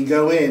end, and then you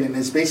go in, and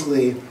it's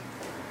basically...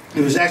 It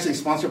was actually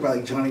sponsored by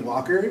like Johnny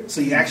Walker, so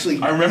you actually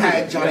I remember had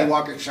that, Johnny yeah.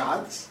 Walker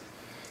shots,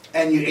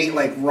 and you ate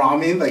like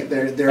ramen, like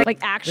they're Like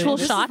actual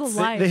This is the shots.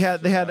 life. They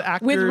had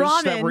actors that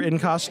ramen. were in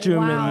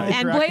costume Wow. and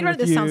And Blade interacting Runner,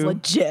 with this sounds you.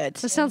 legit.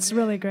 This sounds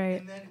really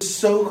great.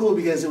 so cool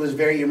because it was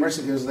very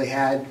immersive because they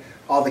had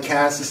all the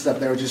cast and stuff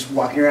that were just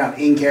walking around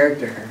in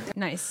character.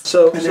 Nice.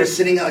 So, And they're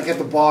sitting like at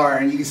the bar,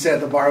 and you can sit at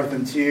the bar with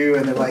them too,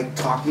 and they're like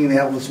talking. They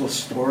have this little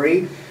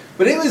story,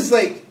 but it was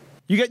like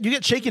you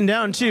get shaken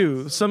down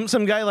too. Some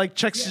guy like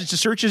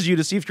searches you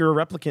to see if you're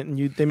a replicant,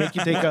 and they make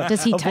you take a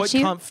Does he a touch void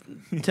you? conf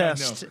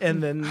test,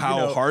 and then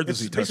How hard does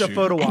he it's touch a you?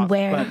 photo And op,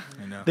 where?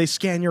 but they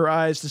scan your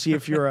eyes to see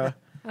if you're a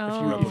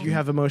if you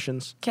have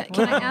emotions. Can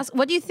I ask,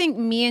 what do you think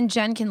me and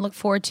Jen can look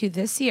forward to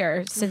this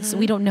year since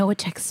we don't know what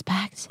to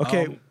expect?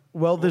 Okay.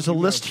 Well, there's a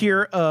list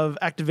here of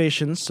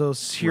activations. So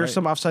here's Right.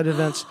 some offsite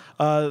events.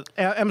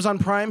 Amazon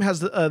Prime has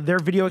their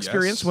video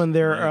experience Yes, when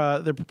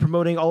they're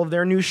promoting all of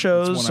their new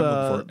shows. one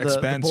I'm looking for. The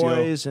Expanse, yo.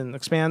 Boys and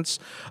Expanse.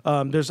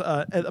 There's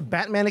a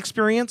Batman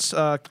experience,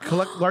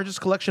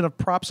 largest collection of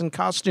props and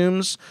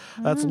costumes.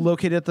 That's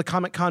located at the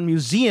Comic-Con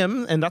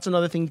Museum, and that's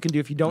another thing you can do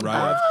if you don't Right.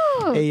 have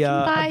Oh, a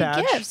buy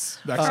badge. gifts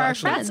That's for our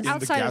actually friends. in the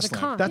Outside of the Gaslamp.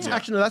 con.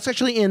 That's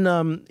actually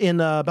in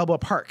Balboa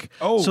Park.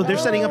 Oh, so they're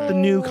setting up the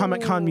new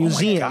Comic-Con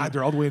Museum. God,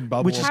 they're all the way in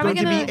Balboa. Which is How are we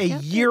going to gonna be a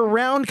get there?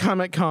 year-round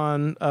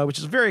Comic-Con, which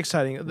is very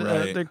exciting.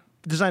 Right. They're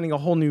designing a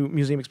whole new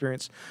museum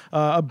experience.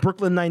 A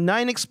Brooklyn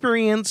Nine-Nine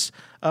experience,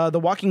 The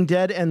Walking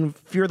Dead and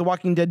Fear the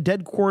Walking Dead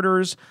Dead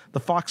Quarters, the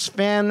Fox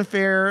Fan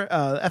Fair,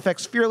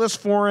 FX Fearless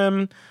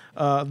Forum,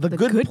 the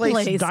Good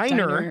Place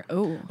Diner,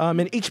 Oh.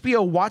 an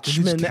HBO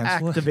Watchmen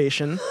cancel it?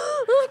 activation.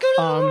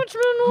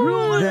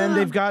 Then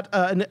they've got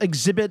an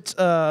exhibit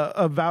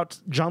about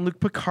Jean-Luc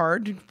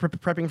Picard,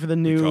 prepping for the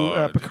new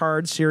Picard.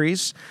 Picard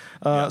series.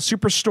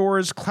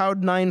 Superstore's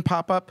Cloud9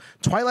 pop-up,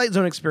 Twilight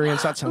Zone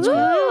experience. That sounds cool.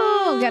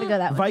 Oh, gotta go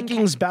that way.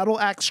 Vikings Battle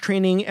Axe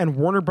training and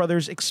Warner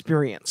Brothers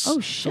experience. Oh,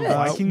 shit.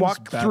 Vikings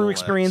Walk Battle through Axe.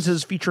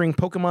 experiences featuring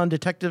Pokemon,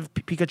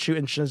 Pikachu,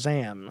 and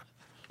Shazam.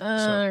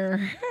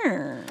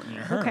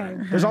 Okay.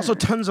 There's also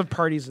tons of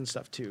parties and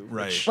stuff too.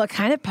 Right. What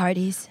kind of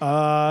parties?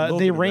 little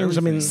They bit of range.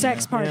 I mean, everything.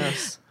 Sex yeah. parties.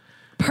 Lots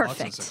of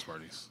Perfect. sex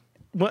parties.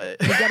 What?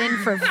 You get in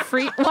for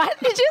free. What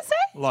did you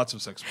say? Lots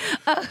of sex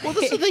parties. Well,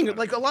 that's the thing.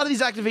 Like a lot of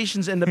these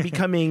activations end up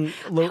becoming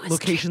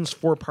locations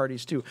for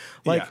parties too.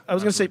 Like Yeah, I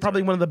was gonna say, absolutely.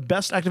 probably one of the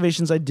best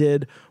activations I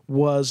did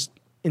was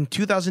in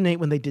 2008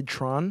 when they did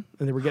Tron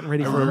and they were getting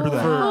ready for, remember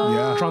that. for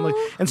Yeah. Tron. Like,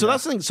 and so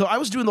that's the thing. So I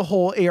was doing the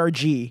whole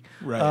ARG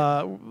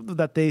Right.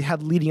 that they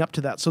had leading up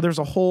to that. So there's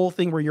a whole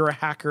thing where you're a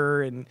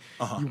hacker and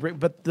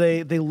but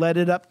they led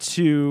it up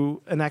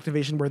to an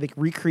activation where they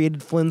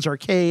recreated Flynn's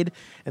arcade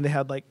and they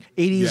had like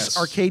 80s Yes.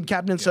 arcade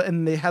cabinets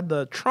and they had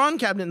the Tron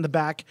cabinet in the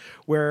back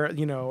where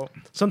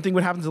something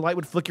would happen, the light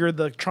would flicker,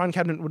 the Tron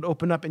cabinet would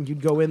open up and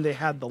you'd go in. They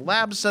had the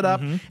lab set up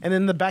and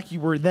in the back you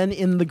were then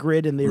in the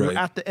grid and they were Right.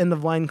 at the end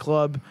of Line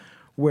Club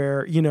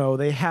where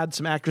they had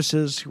some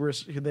actresses who were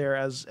there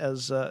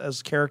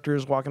as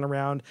characters walking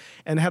around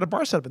and had a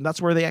bar set up and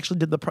that's where they actually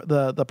did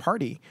the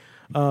party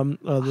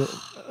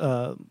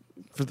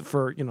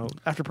for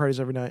after parties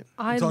every night.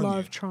 I telling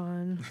love you.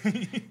 Tron.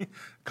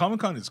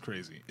 Comic-Con is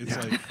crazy. It's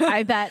like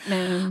I bet,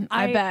 man.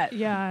 I bet.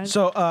 Yeah.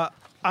 So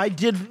I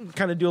did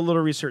kind of do a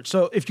little research.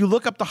 So if you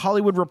look up the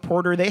Hollywood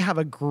Reporter, they have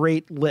a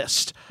great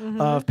list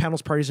of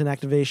panels, parties, and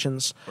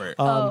activations,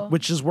 Right.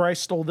 which is where I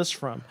stole this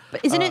from.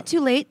 But isn't it too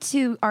late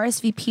to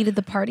RSVP to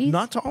the parties?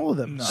 Not to all of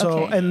them.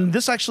 So, Okay. and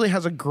this actually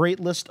has a great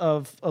list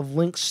of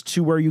links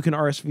to where you can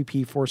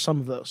RSVP for some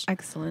of those.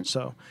 Excellent.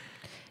 So,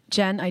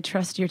 Jen, I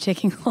trust you're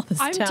taking all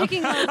this I'm down.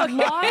 taking a lot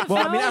of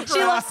Well, I mean, notes. She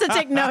loves to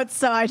take notes,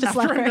 so I just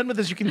let after I'm her. done with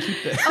this, you can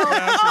keep this. Or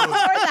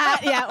that,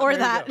 yeah, or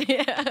that.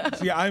 Yeah.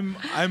 See,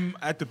 I'm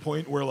at the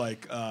point where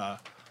like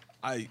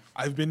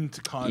I've been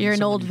to cons. You're an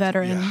so old many-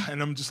 veteran. Yeah,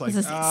 and I'm just like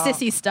This is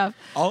sissy stuff.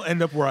 I'll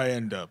end up where I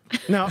end up.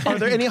 Now, are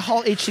there any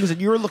Hall H things that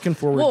you're looking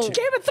forward to?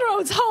 Game of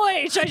Thrones, Hall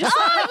H. I just.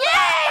 Oh,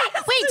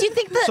 yay! Wait, do you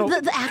think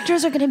the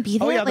actors are going to be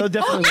there? Oh yeah, they'll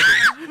definitely.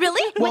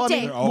 Really? Well, What I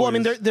day? mean, well, I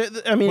mean,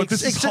 I mean, But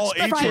this is Hall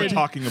H we're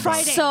talking about.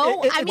 Friday.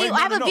 So, I wait, mean, no, I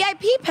have no, a no.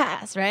 VIP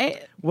pass,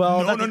 right?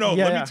 well, No.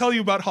 yeah, Let me tell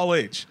you about Hall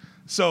H.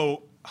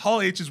 So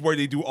Hall H is where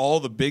they do all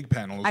the big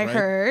panels. I right?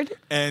 heard.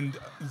 And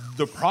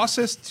the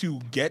process to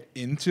get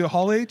into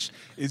Hall H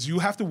is you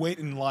have to wait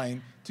in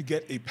line to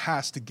get a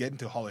pass to get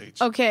into Hall H.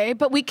 Okay,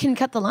 but we can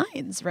cut the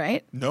lines,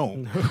 right?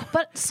 No.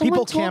 But someone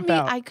People told camp me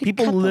out. I could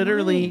People cut the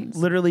literally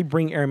lines.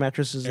 bring air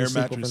mattresses Air and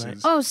sleep mattresses.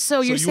 overnight. Oh,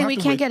 so you're you saying have we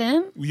to can't wait- get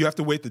in? You have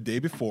to wait the day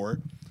before.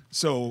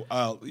 So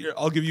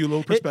I'll give you a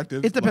little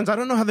perspective. It depends. I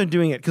don't know how they're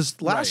doing it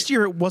because last Right.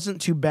 year it wasn't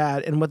too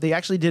bad, and what they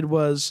actually did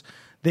was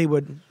they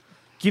would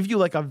give you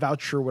like a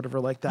voucher or whatever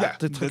like that Yeah,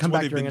 to that's come what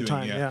back they've during a been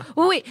time. doing, Yeah. yeah.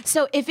 Well, wait.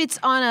 So if it's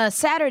on a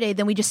Saturday,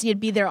 then we just need to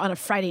be there on a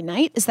Friday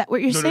night. Is that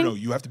what you're No, saying? no.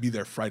 You have to be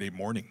there Friday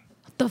morning.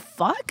 The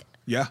fuck?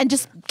 Yeah. And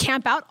just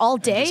camp out all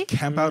day. Just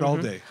camp out all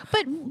day.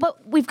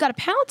 But we've got a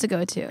panel to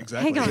go to.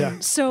 Exactly. Hang on. Yeah.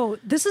 So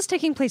this is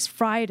taking place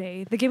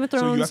Friday. The Game of you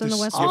Thrones have and to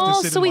the West. you have to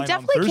Oh, sit so in we line on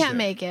definitely can't Thursday.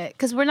 make it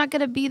because we're not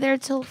going to be there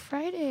till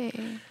Friday,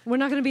 We're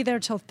not going to be there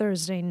till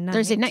Thursday night.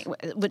 Thursday night,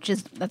 which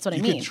is that's what You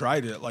I mean. could try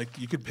to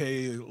you could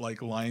pay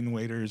like line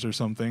waiters or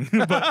something.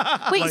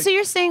 But Wait, so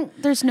you're saying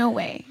there's no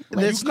way?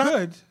 Like, It's you not-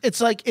 could.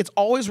 It's like it's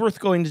always worth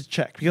going to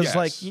check because Yes.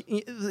 like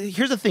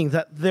here's the thing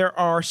that there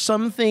are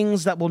some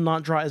things that will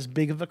not draw as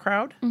big of a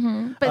crowd.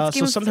 but it's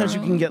Game So of sometimes you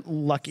can Thrones. get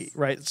lucky,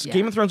 right? So Yeah.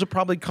 Game of Thrones will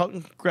probably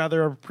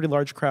gather a pretty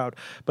large crowd,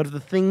 but if the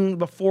thing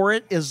before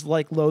it is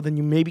like low, then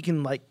you maybe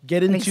can like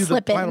get into the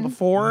slip final in.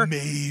 before,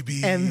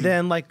 maybe. and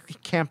then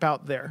like camp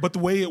out there. But the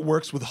way it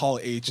works with Hall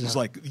H is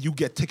like you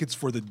get tickets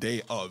for the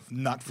day of,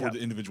 not for Yep. the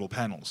individual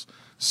panels.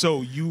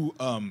 So you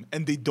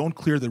and they don't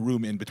clear the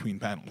room in between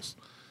panels.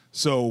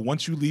 So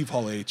once you leave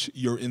Hall H,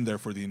 you're in there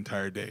for the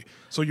entire day.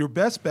 So your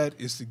best bet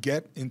is to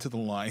get into the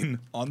line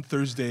on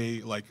Thursday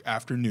like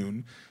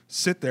afternoon,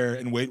 sit there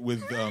and wait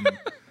with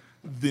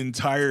the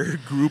entire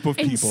group of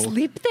And people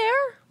sleep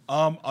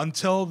there?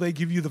 until they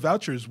give you the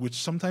vouchers, which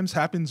sometimes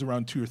happens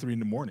around 2 or 3 in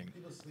the morning.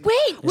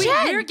 Wait, Wait,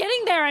 Jen, we're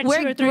getting there at 2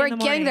 we're or 3 we're in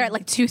the getting there morning. at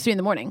like 2, 3 in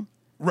the morning.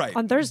 Right.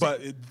 On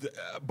Thursday.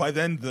 But by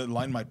then, the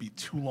line might be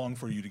too long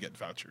for you to get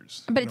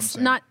vouchers. You But know what it's I'm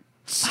saying? not.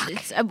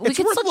 We It's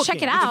can worth still check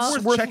it looking. out.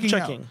 It's worth checking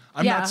checking. out.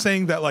 I'm Yeah. not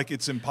saying that like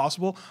it's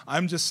impossible.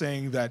 I'm just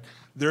saying that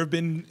there have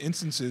been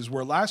instances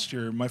where last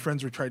year my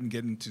friends were trying to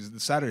get into the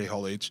Saturday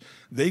Hall H.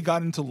 They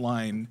got into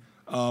line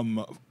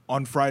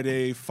on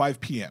Friday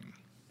 5 p.m.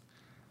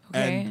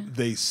 Okay. and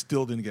they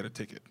still didn't get a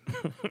ticket.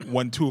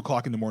 When 2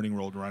 o'clock in the morning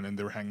rolled around and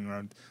they were hanging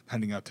around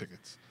handing out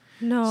tickets.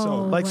 No.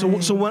 So- Like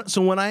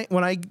so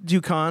when I do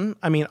con,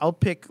 I mean I'll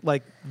pick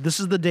like this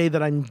is the day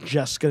that I'm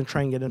just gonna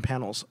try and get in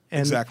panels.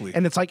 And, Exactly.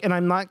 And it's like and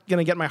I'm not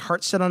gonna get my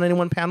heart set on any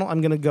one panel.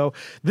 I'm gonna go.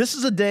 This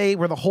is a day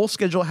where the whole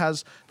schedule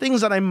has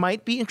things that I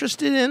might be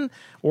interested in,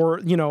 or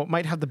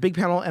might have the big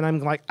panel, and I'm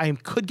like I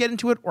could get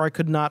into it or I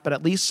could not. But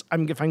at least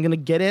if I'm gonna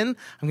get in,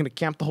 I'm gonna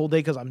camp the whole day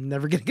because I'm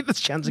never gonna get this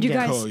chance You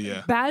again. guys, Oh,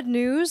 yeah. bad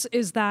news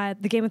is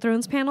that the Game of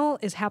Thrones panel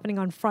is happening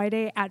on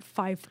Friday at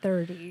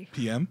 5:30.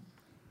 PM?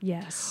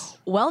 Yes.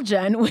 Well,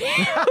 Jen, we,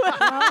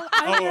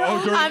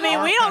 I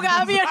mean, we don't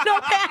gotta be at no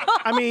panel.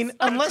 I mean,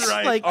 unless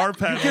right. like Our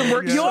panel, you can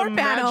work yeah. Your some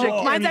panel.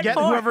 magic Mine's and you at get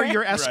 4. whoever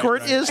your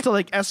escort right. is to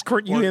like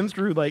escort you in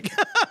through like.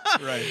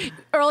 Right.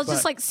 Earl's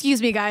just like,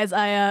 excuse me, guys,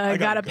 I got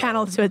gotta a go.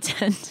 panel to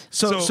attend.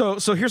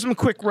 So here's some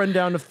quick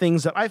rundown of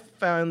things that I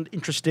found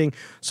interesting.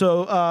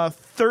 So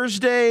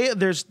Thursday,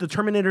 there's the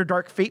Terminator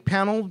Dark Fate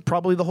panel.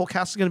 Probably the whole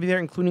cast is going to be there,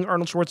 including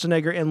Arnold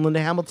Schwarzenegger and Linda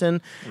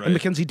Hamilton Right. and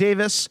Mackenzie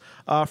Davis.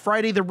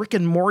 Friday, the Rick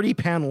and Morty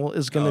panel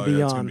is going to Oh, be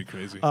yeah, it's on. gonna be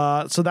crazy.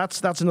 So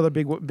that's another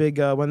big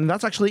one. And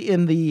that's actually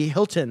in the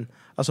Hilton.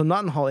 So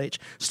not in Hall H.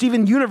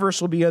 Steven Universe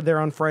will be there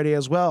on Friday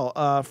as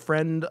well.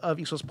 Friend of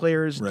East West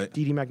Players, Right.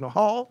 Dee Dee Magno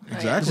Hall.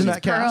 Exactly. Is in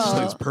that cast.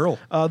 Pearl. It's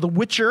Pearl. The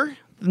Witcher,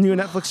 the new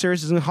Netflix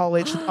series, is in Hall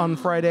H on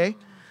Friday.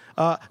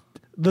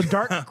 The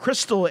Dark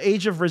Crystal,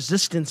 Age of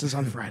Resistance, is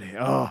on Friday.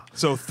 Oh.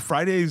 So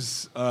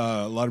Friday's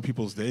a lot of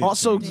people's days.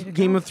 Also,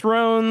 Game of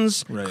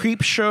Thrones, Right.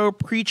 Creep Show,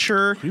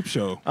 Preacher. Creep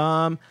Show.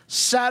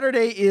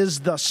 Saturday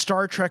is the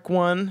Star Trek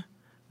one,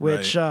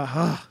 which,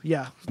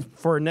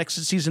 for next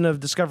season of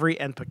Discovery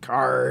and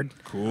Picard.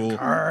 Cool.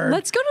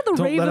 Let's go to the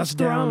Don't Rave let of us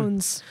down.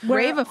 Thrones. Where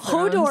Rave of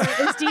Thrones. Hodor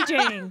is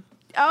DJing.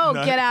 Oh,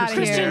 Not get out of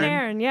Christian Christian here.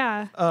 Aaron,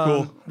 yeah.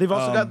 Cool. They've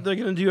also they're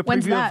going to do a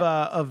When's preview that?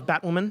 of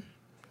Batwoman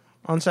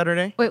on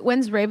Saturday. Wait,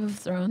 when's Rave of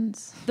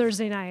Thrones?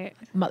 Thursday night.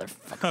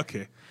 Motherfucker.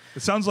 Okay.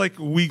 It sounds like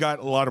we got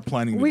a lot of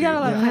planning to We do. got a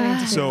lot of planning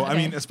to do. So, I Okay.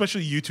 mean,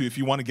 especially you two, if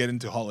you want to get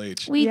into Hall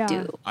H, We Yeah.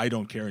 do. I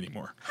don't care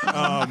anymore.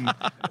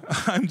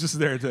 I'm just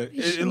there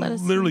to. should let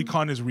us Literally, know.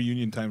 con is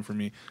reunion time for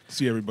me to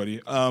see everybody.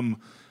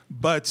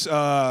 But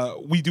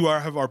we do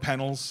have our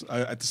panels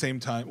at the same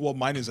time. Well,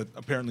 mine is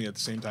apparently at the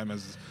same time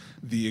as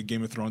the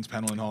Game of Thrones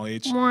panel in Hall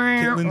H.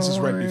 Caitlin's is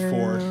right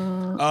before.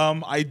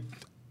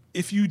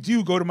 If you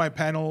do go to my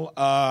panel,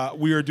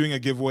 we are doing a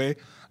giveaway.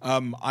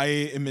 I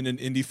am in an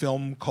indie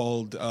film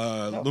called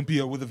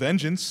Lumpia with a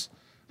Vengeance.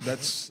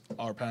 That's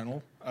our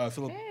panel.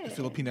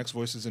 Philippine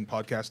Voices in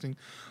Podcasting.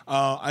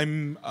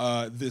 I'm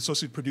the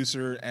associate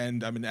producer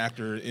and I'm an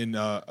actor in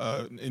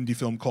an indie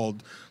film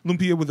called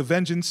Lumpia with a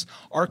Vengeance.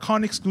 Our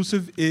con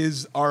exclusive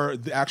is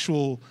the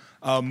actual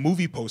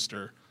movie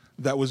poster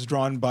that was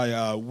drawn by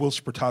Will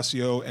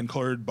Spertasio and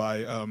colored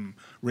by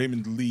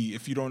Raymond Lee.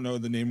 If you don't know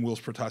the name Will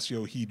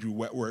Spertasio, he drew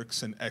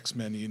Wetworks and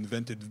X-Men. He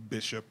invented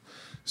Bishop.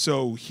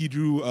 So he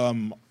drew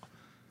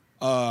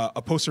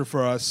a poster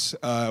for us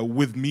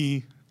with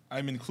me.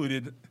 I'm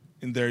included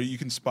in there. You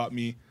can spot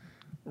me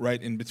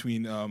right in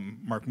between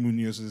Mark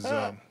Munoz's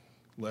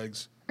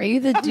legs. Are you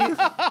the dude?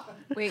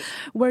 Wait,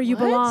 Where you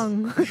What?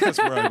 belong. That's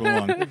where I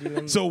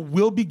belong. So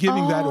we'll be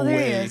giving that Oh, there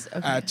he away is.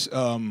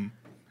 Okay.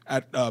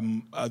 at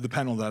the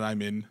panel that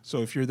I'm in.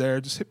 So if you're there,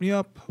 just hit me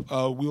up.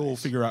 We'll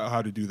figure out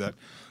how to do that.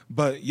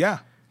 But yeah,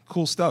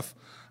 cool stuff.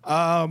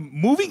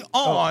 Moving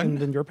on. And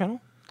then your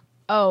panel?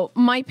 Oh,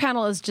 my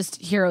panel is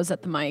just heroes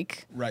at the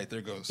mic. Right,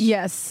 there goes.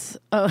 Yes.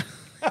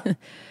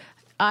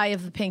 Eye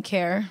of the pink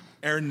hair.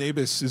 Aaron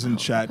Nabis is in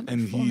chat,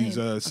 and full he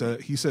name.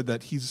 said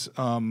that he's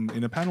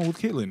in a panel with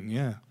Caitlin.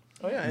 Yeah.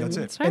 Oh yeah, That's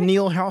and, it. right. And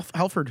Neil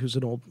Halford, who's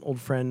an old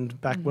friend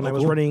back when I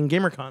was cool. running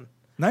GamerCon.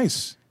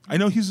 Nice. I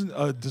know he's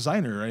a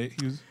designer, right?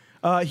 He was.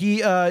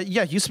 He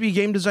used to be a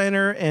game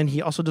designer, and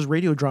he also does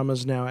radio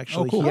dramas now.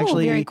 Actually, cool. he Oh,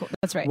 actually very cool.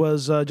 That's right.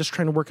 was just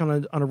trying to work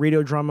on a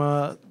radio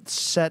drama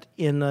set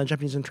in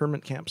Japanese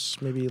internment camps,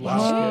 maybe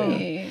last year.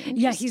 Hey,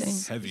 Yeah,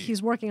 interesting. Heavy.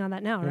 he's working on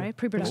that now, right?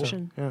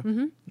 Pre-production.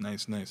 Yeah.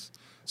 Nice.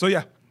 So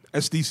yeah,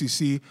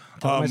 SDCC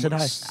Tell him I said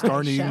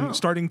hi.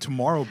 starting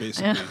tomorrow,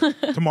 basically.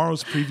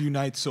 Tomorrow's preview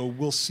night, so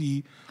we'll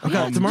see.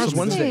 Tomorrow's some of the-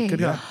 Wednesday. Good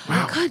Yeah.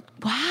 God. Good.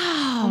 Wow.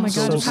 Oh my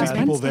So God, we'll it's see past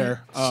people Wednesday.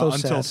 there So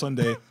until sad.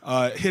 Sunday.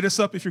 Hit us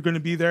up if you're going to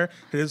be there.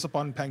 Hit us up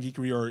on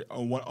Pangeekery or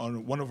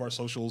on one of our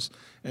socials,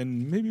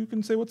 and maybe you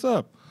can say what's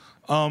up.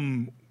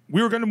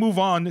 We were going to move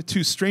on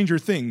to Stranger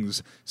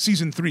Things,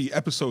 Season 3,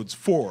 Episodes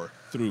 4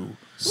 through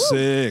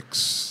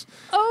 6.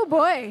 Oh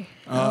boy.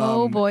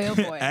 Oh boy. Oh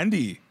boy.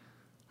 Andy,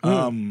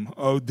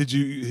 did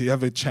you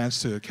have a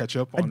chance to catch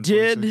up I on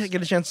did 26?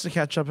 get a chance to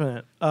catch up in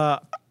it.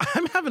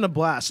 I'm having a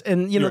blast,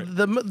 and you know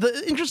Right.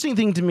 the interesting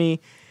thing to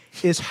me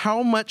is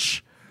how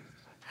much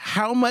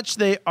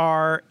they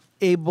are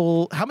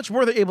able, how much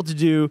more they're able to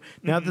do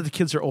now that the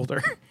kids are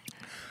older.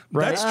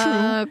 Right. That's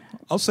true.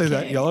 I'll say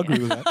that. Yeah, I'll agree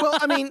with that. Well,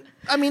 I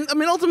mean,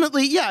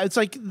 ultimately, yeah, it's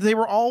like they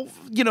were all,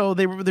 you know,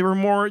 they were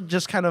more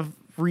just kind of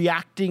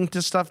reacting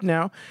to stuff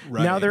now.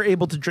 Right. Now they're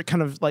able to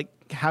kind of like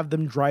have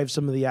them drive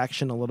some of the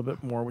action a little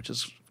bit more, which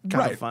is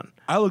kind of fun.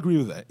 I'll agree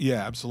with that.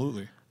 Yeah,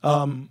 absolutely.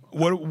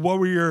 What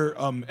were your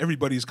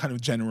everybody's kind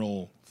of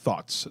general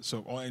thoughts?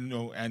 So I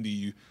know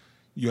Andy,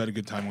 you had a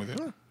good time with it.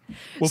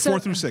 Well, So- 4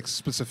 through 6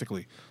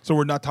 specifically. So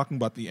we're not talking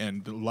about the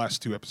end, the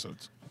last 2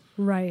 episodes.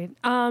 Right.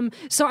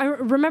 So I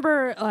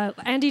remember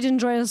Andy didn't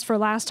join us for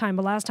last time,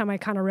 but last time I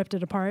kind of ripped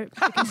it apart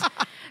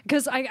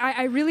because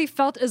I really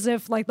felt as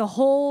if like the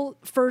whole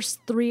first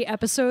 3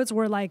 episodes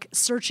were like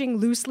searching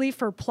loosely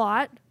for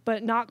plot,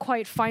 but not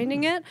quite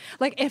finding it.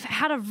 Like it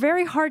had a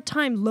very hard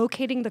time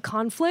locating the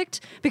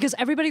conflict because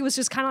everybody was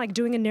just kind of like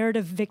doing a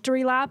narrative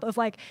victory lap of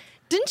like,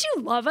 didn't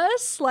you love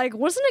us? Like,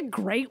 wasn't it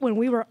great when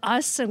we were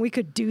us and we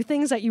could do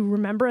things that you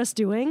remember us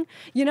doing?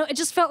 You know, it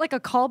just felt like a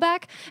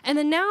callback. And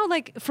then now,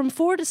 like, from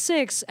 4 to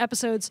 6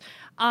 episodes,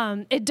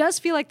 it does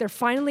feel like they're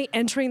finally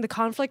entering the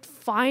conflict.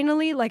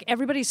 Finally, like,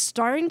 everybody's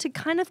starting to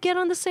kind of get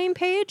on the same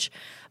page.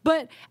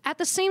 But at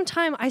the same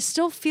time, I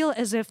still feel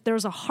as if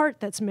there's a heart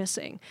that's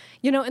missing.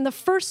 You know, in the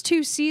first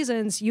 2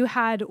 seasons, you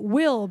had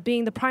Will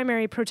being the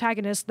primary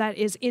protagonist that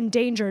is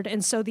endangered.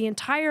 And so the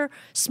entire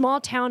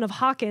small town of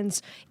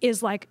Hawkins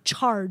is like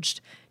charged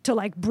to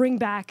like bring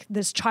back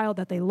this child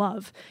that they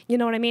love. You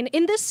know what I mean?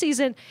 In this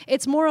season,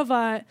 it's more of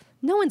a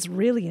no one's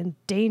really in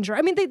danger.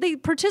 I mean, they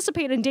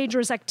participate in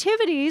dangerous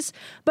activities,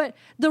 but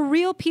the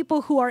real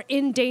people who are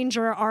in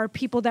danger are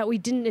people that we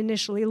didn't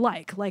initially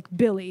like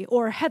Billy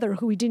or Heather,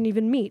 who we didn't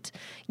even meet,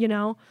 you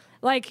know?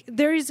 Like,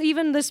 there's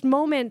even this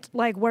moment,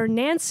 like, where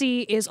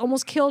Nancy is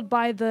almost killed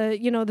by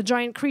the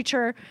giant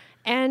creature,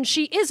 and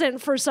she isn't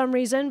for some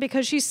reason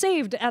because she's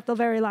saved at the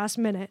very last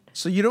minute.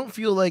 So you don't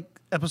feel like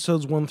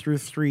episodes 1 through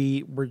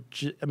 3 were,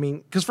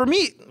 because for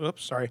me,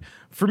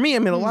 I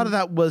mean, a lot of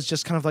that was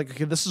just kind of like,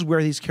 okay, this is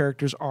where these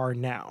characters are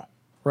now,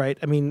 right?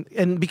 I mean,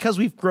 and because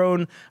we've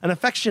grown an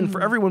affection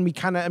for everyone, we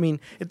kind of, I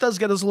mean, it does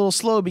get us a little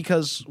slow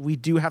because we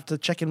do have to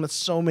check in with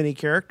so many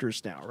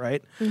characters now,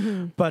 right?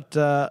 But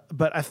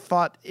I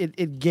thought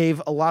it gave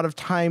a lot of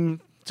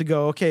time to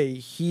go, okay,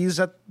 he's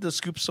at the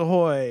Scoops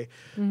Ahoy.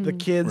 The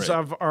kids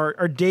Right.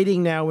 are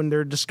dating now and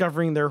they're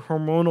discovering their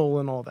hormonal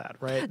and all that,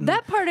 right? And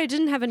That part I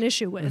didn't have an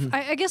issue with.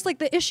 I guess like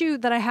the issue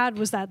that I had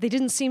was that they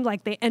didn't seem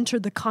like they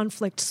entered the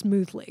conflict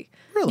smoothly.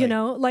 Really? You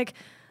know, like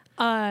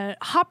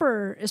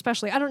Hopper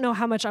especially. I don't know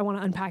how much I want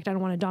to unpack. I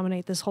don't want to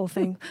dominate this whole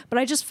thing, but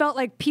I just felt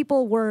like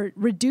people were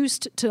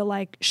reduced to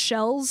like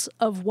shells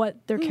of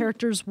what their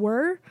characters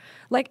were.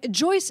 Like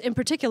Joyce in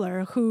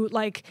particular, who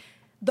like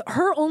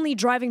her only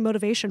driving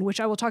motivation, which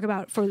I will talk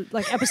about for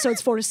like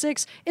episodes 4 to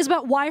 6, is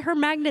about why her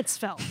magnets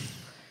fell.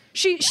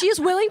 She is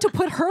willing to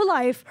put her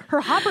life,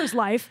 her Hopper's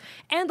life,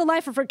 and the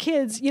life of her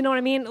kids. You know what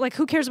I mean? Like,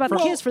 who cares about the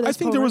kids for this? I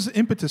think there moment? was an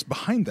impetus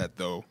behind that,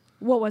 though.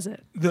 What was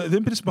it? The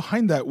impetus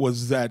behind that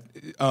was that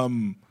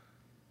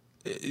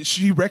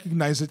she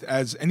recognized it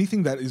as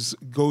anything that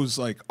goes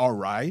like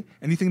awry,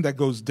 anything that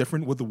goes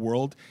different with the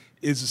world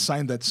is a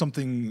sign that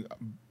something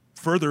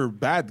further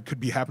bad could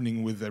be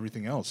happening with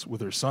everything else with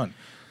her son.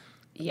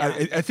 Yeah.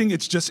 I think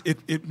it's just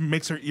it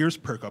makes her ears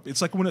perk up.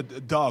 It's like when a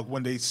dog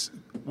when they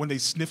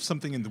sniff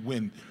something in the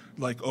wind,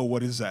 like, oh,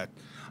 what is that?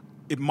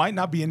 It might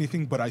not be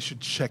anything, but I should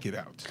check it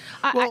out.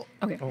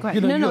 Okay, go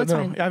ahead. No, it's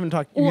fine. I haven't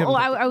talked. Well,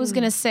 I was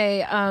going to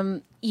say,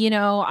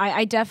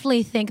 I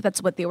definitely think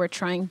that's what they were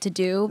trying to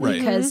do Right.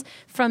 because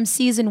from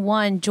season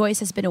 1, Joyce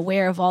has been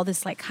aware of all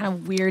this like kind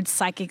of weird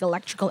psychic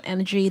electrical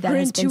energy that Her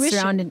has been intuition.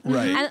 surrounded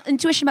Right. and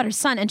intuition about her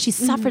son, and she's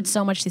suffered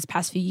so much these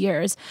past few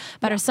years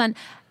about her son.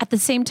 At the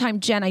same time,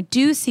 Jen, I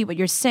do see what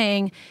you're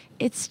saying.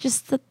 It's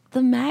just that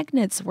the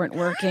magnets weren't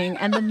working,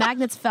 and the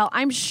magnets fell.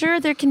 I'm sure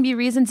there can be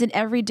reasons in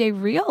everyday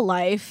real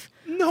life.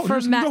 No, for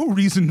there's no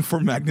reason for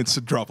magnets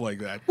to drop like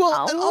that. Well,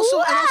 Oh, and also,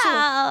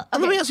 wow.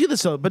 let me ask you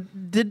this though.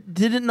 But did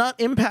it not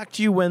impact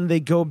you when they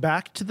go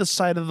back to the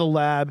side of the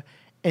lab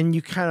and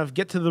you kind of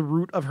get to the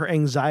root of her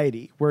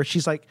anxiety, where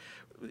she's like,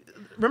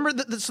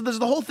 remember, so there's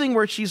the whole thing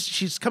where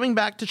she's coming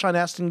back to Sean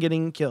Astin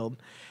getting killed,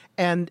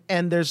 and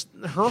there's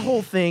her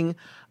whole thing.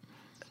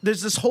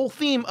 There's this whole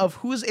theme of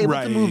who is able to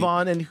Right. move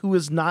on and who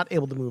is not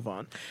able to move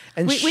on.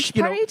 And Wait, which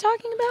part are you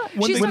talking about?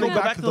 When When they they go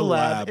back to the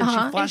lab, and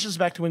Uh-huh. she flashes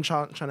back to when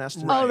Sean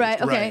Astin. Oh,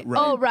 right. Okay. Right,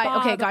 right. Oh, right.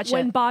 Bob- Okay. Gotcha.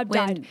 When Bob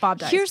died. Bob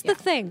dies. Here's yeah. the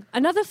thing.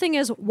 Another thing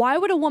is, why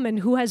would a woman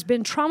who has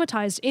been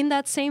traumatized in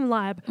that same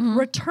lab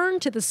return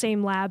to the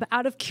same lab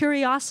out of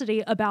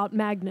curiosity about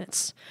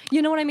magnets?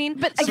 You know what I mean?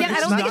 But So again, I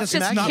it's don't think not- it's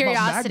just not about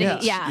curiosity.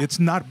 magnets. Yeah. It's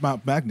not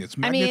about magnets.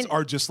 Magnets mean-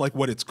 are just like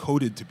what it's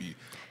coded to be.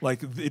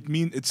 Like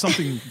it's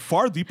something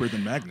far deeper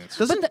than magnets.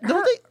 Doesn't But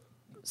don't they?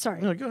 Sorry.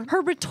 No, go ahead.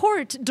 Her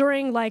retort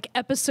during like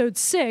episode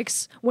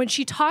 6, when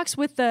she talks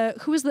with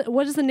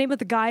what is the name of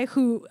the guy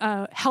who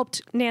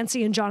helped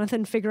Nancy and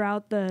Jonathan figure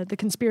out the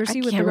conspiracy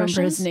I with can't the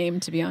remember Russians? his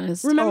name, to be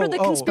honest. Remember Oh, the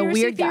oh. conspiracy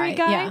The weird theory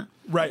guy? yeah.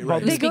 Right, Bald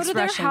right. They go Speaks to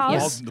their Russian,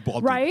 house, The bald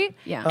dude. right?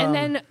 Yeah. And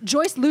then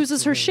Joyce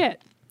loses her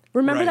shit.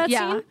 Remember Right. that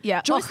Yeah, scene?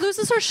 yeah. Joyce Oh,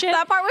 loses her shit.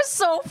 That part was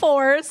so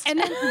forced. And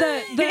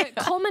then the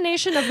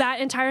culmination of that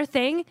entire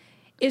thing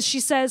is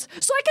she says,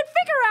 so I can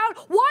figure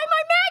out why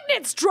my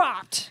magnets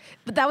dropped.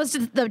 But that was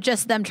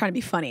just them trying to be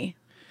funny.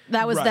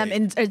 That was them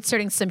Right.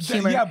 inserting some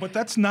humor. Yeah, but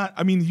that's not.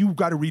 I mean, you've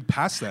got to read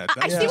past that.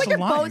 I That's see what just a you're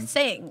line. both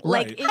saying.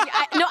 Right. Like,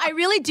 I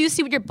really do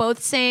see what you're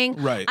both saying.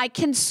 Right. I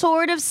can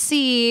sort of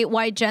see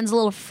why Jen's a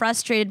little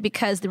frustrated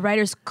because the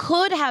writers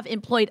could have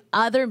employed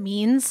other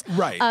means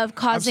Right. of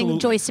causing Absolutely.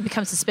 Joyce to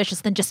become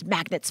suspicious than just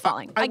magnets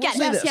falling. I, will get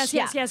say it. this.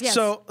 Yes.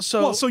 So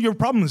So your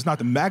problem is not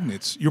the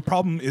magnets. Your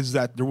problem is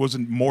that there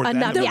wasn't more than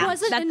Enough, There Yeah.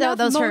 wasn't That- enough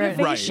those are-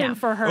 motivation Right.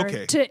 for her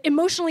Okay. to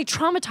emotionally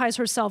traumatize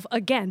herself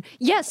again.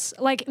 Yes,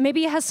 like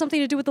maybe it has something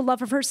to do with the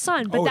love of her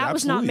son, but Oh, it that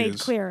was not absolutely made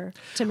is. clear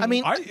to me. I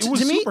mean, it was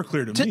super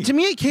clear to me. To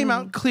me, it came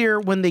out clear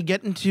when they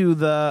get into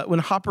when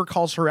Hopper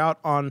calls her out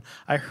on.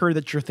 I heard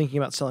that you're thinking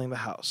about selling the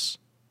house.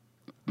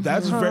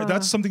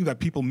 that's something that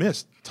people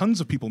missed.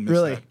 Tons of people missed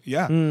Really? that.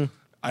 Yeah.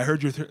 I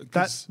heard your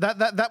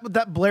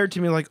That blared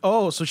to me like,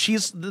 oh, so this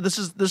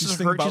is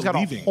thinking her. about She's got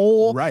leaving. a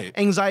whole Right.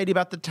 anxiety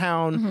about the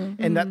town,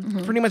 and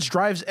that pretty much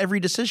drives every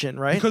decision,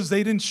 right? because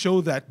they didn't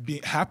show that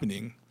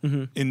happening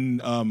in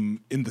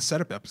the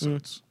setup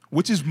episodes,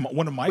 which is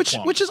one of my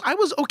qualms. which is I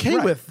was okay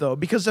Right. with though,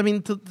 because I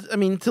mean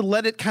to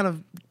let it kind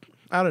of,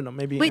 I don't know,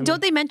 maybe. Wait,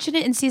 don't they mention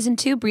it in season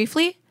 2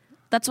 briefly?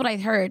 That's what I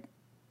heard.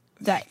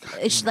 That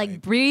it's like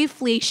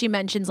briefly she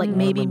mentions like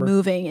maybe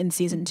moving in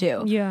season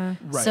 2. yeah.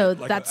 Right, So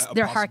like that's a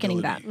they're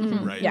hearkening that.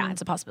 possibility. Right. Yeah,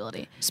 it's a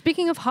possibility.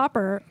 Speaking of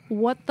Hopper,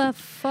 what the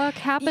fuck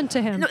happened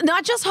to him? No,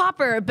 not just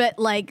Hopper, but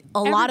like a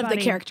lot of the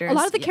Everybody. characters. A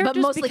lot of the Yeah,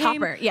 characters but mostly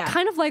became Hopper. Yeah.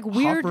 kind of like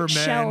weird Hopper, man.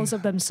 shells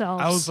of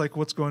themselves. I was like,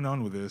 what's going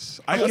on with this?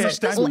 I Okay.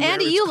 understand. Well, where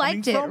Andy, it's you coming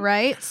liked it, from.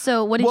 right?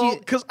 So what did Well, you?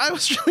 because I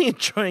was really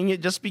enjoying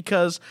it just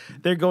because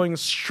they're going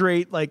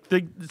straight, like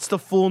it's the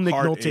full Nick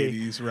Hard Nolte.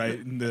 80s, right?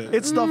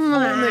 It's the full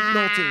Nick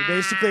Nolte,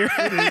 basically.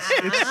 Right?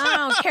 I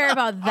don't care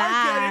about I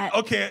that. get it.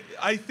 Okay,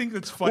 I think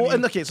that's funny. Well,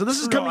 and okay, so this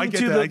is No, I coming get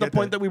to that, I the get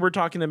point that we were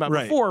talking about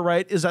Right. before,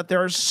 right? Is that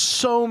there are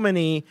so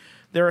many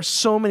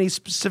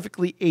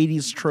specifically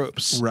 80s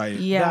tropes, Right.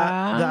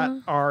 Yeah.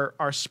 that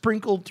are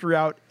sprinkled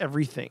throughout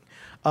everything.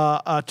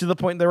 To the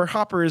point that where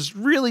Hopper is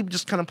really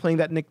just kind of playing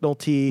that Nick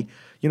Nolte,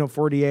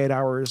 48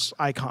 hours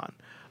icon.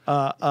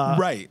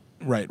 Right.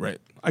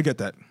 I get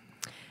that.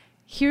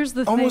 Here's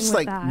the Almost thing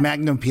like with that.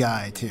 Magnum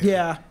PI too.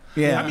 Yeah.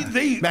 Yeah. I mean,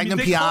 they Magnum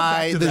called back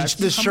PI. to The that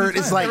the so shirt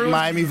many is like times.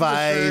 Miami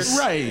Vice.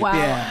 Right. Wow,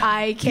 Yeah.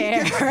 I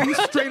care.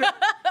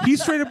 He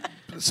straight up.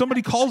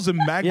 Somebody calls him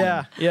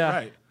Magnum. Yeah.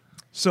 Right.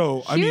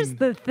 So I Here's mean,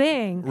 the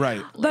thing.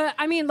 Right.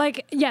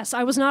 Yes,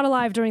 I was not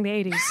alive during the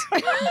 80s.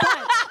 but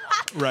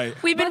right.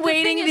 We've been But the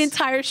waiting thing the is-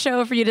 entire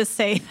show for you to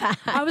say that.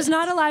 I was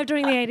not alive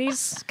during the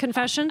 80s,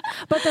 confession.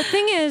 But the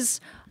thing is,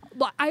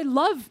 I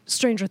love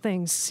Stranger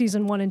Things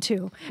season 1 and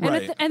 2, and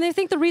Right. and I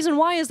think the reason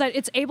why is that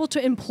it's able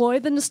to employ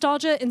the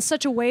nostalgia in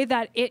such a way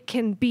that it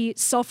can be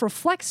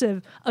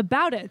self-reflexive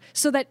about it,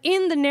 so that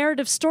in the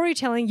narrative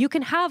storytelling you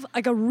can have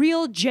like a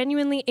real,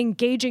 genuinely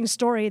engaging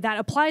story that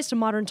applies to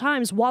modern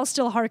times while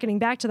still harkening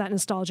back to that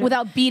nostalgia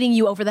Without beating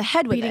you over the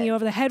head with beating it. you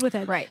over the head with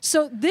it. Right.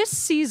 So this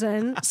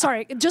season,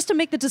 sorry, just to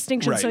make the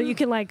distinction so Right. you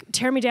can like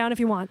tear me down if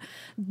you want.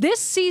 This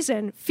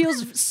season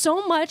feels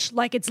so much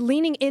like it's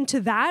leaning into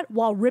that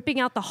while ripping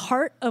out the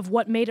heart of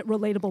what made it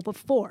relatable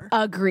before.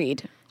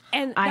 Agreed.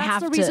 And I that's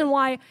have the to- reason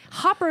why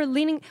Hopper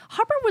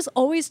was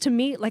always to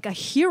me like a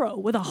hero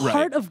with a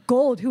heart of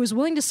gold who was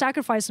willing to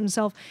sacrifice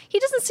himself. He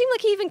doesn't seem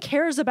like he even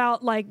cares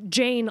about like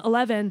Jane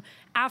 11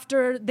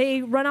 after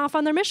they run off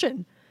on their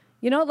mission.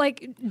 You know,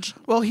 like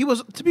Well, he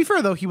was. To be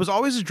fair, though, he was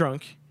always a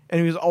drunk,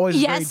 and he was always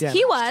very Yes, damaged.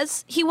 he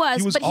was. He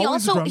was. was But he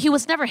always also drunk. he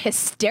was never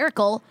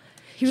hysterical.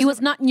 He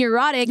was not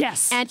neurotic.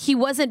 Yes. And he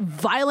wasn't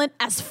violent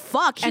as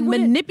fuck and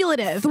wouldn't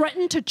manipulative.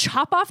 threatened to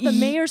chop off the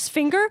mayor's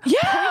finger, Yeah.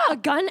 point a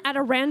gun at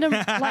a random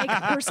like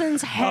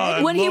person's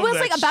head. When he love was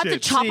that like about to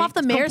shit. chop off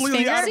the mayor's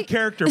completely finger. out of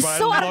character, It's but I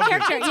so out love of it.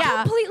 character. It's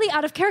Yeah. completely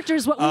out of character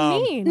is what we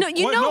mean. No,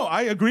 you Well, know. no,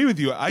 I agree with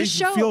you. I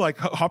show- feel like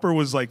Hopper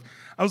was like,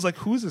 I was like,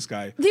 who is this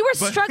guy? They were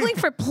But- struggling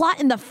for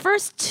plot in the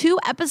first 2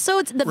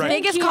 episodes. The Right.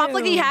 biggest Thank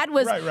conflict he you. had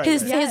was Right,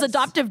 his Yes.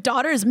 adoptive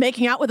daughter is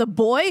making out with a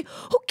boy.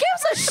 Who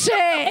gives a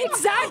shit?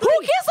 Exactly.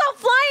 Who gives a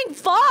flying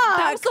fuck?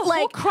 That was the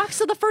whole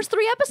crux of the first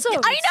 3 episodes.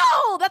 I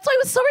know. That's why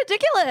it was so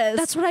ridiculous.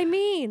 That's what I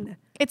mean.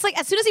 It's like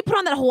as soon as he put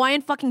on that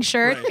Hawaiian fucking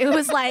shirt, Right. it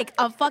was like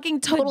a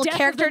fucking total death of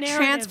character the narrative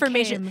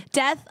transformation. came.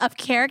 Death of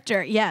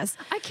character. Yes.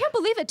 I can't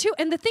believe it too.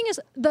 And the thing is,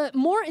 the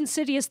more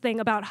insidious thing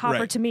about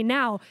Hopper Right. to me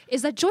now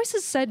is that Joyce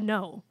has said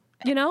no.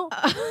 You know,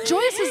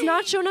 Joyce has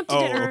not shown up to Oh,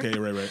 dinner. okay,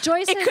 right.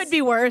 Joyce, It could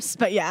be worse,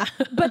 but yeah.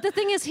 But the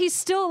thing is, he's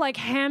still like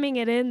hamming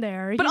it in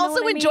there. But You know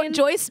also what I when mean?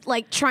 Joyce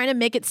like trying to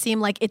make it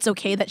seem like it's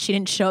okay that she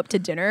didn't show up to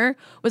dinner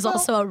was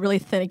also a really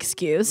thin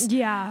excuse.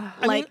 Yeah.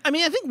 I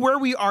mean, I think where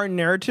we are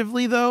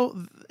narratively, though,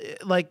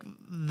 like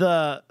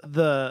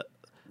the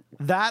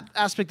that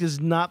aspect is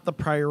not the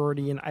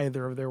priority in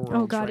either of their worlds.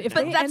 Oh God! right If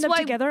now. But they that's end up why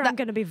together, that- I'm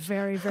going to be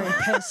very, very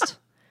pissed.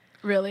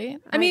 Really?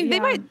 I mean, they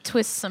yeah. might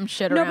twist some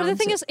shit No, around. but the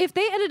thing to- is, if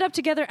they ended up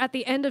together at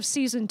the end of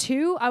season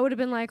 2, I would have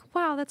been like,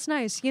 wow, that's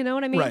nice. You know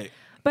what I mean? Right.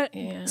 But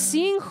Yeah.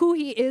 seeing who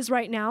he is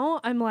right now,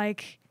 I'm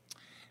like,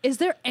 is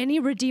there any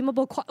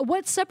redeemable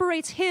what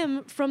separates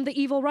him from the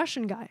evil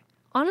Russian guy?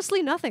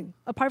 Honestly, nothing.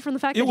 Apart from the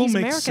fact It that will he's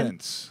make American.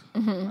 sense.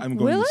 I'm going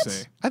Will to it?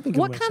 say. I think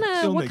What kind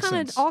It'll of make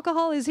sense.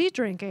 alcohol is he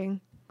drinking?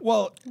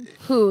 Well,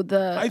 who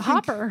the I think-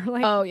 Hopper,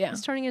 like, Oh, yeah.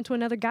 he's turning into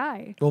another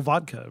guy. Well,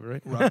 vodka,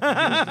 right?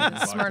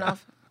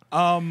 Smirnoff.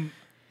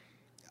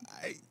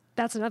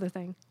 That's another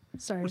thing.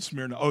 Sorry.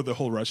 Smirnoff. Oh, the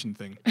whole Russian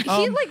thing.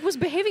 He like was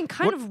behaving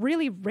kind of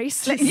really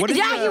racist. What is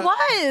Yeah, he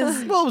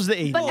was. Well, it was the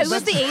 80s. But it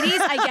was the 80s.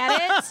 I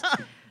get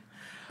it.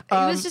 It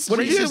was just what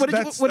did you- racist. what did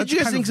That's- what did you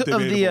that's guys kind think of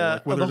the, debatable, of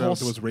like, whether the whole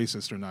that was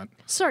racist or not?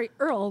 Sorry,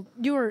 Earl,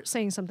 you were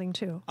saying something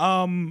too.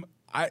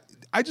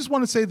 I just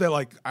want to say that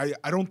like I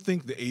don't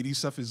think the 80s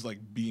stuff is like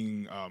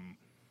being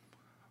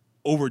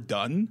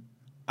overdone.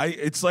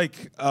 It's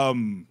like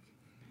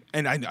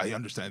and I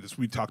understand this.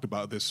 We talked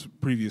about this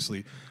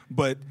previously,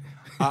 but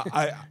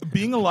I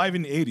being alive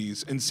in the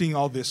 80s and seeing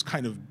all this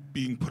kind of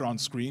being put on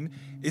screen,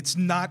 it's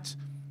not.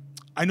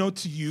 I know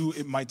to you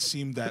it might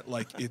seem that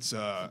like it's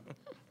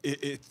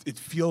it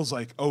feels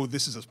like, oh,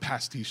 this is a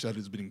pastiche that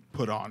is being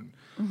put on.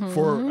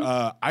 For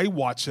I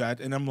watch that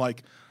and I'm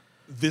like,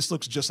 this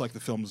looks just like the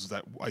films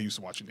that I used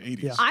to watch in the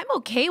 80s. Yeah. I'm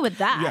okay with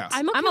that. Yeah.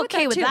 I'm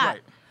okay with with that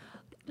that.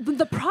 too. But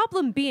the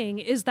problem being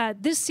is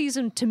that this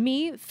season, to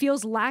me,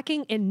 feels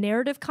lacking in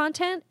narrative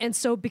content, and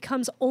so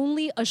becomes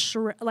only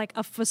like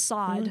a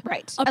facade,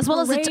 Right. A As well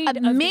as parade a of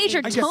the major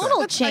 80s. get that.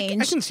 tonal I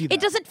change. can see It that.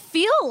 doesn't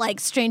feel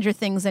like Stranger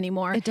Things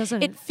anymore. It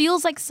doesn't. It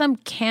feels like some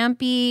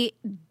campy,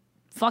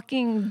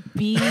 fucking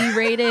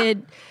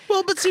B-rated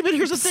Well, but see, but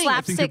here's the thing. I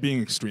think you're slapstick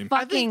being extreme.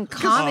 fucking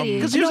comedy.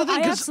 Because here's No, the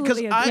thing. I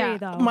absolutely agree,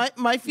 though.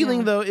 my feeling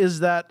Yeah. though is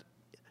that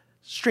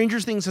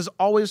Stranger Things has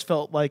always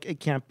felt like it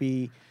can't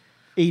be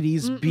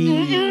 80s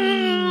B,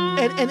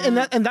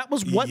 and that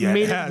was what Yeah,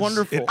 made it it has.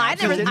 wonderful. It I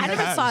never absolutely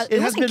never has. saw It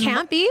it. has Wasn't been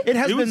campy. It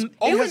has It was been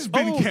always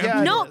been campy.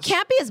 yeah, No, it is.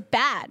 campy is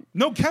bad.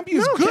 No, campy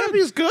is No, good. campy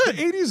is good.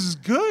 The 80s is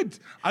good.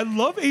 I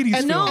love 80s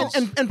And,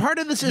 films. and part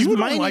of this is You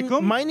don't like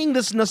 'em? mining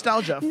this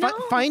nostalgia,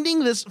 finding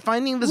this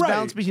Right.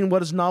 balance between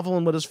what is novel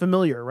and what is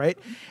familiar, right?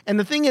 And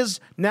the thing is,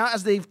 now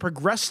as they've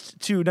progressed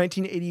to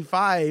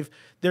 1985,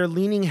 they're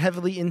leaning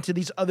heavily into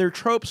these other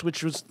tropes,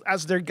 which was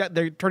as they're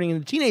turning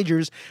into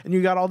teenagers, and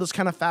you got all this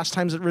kind of Fast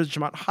Times at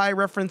Ridgemont High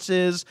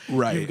references.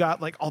 Right. You've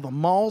got like all the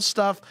mall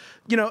stuff,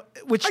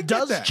 which I get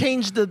does that.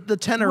 change the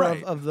tenor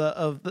Right. of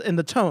the in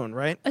the tone,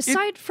 right?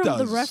 Aside from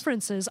the does.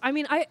 references, I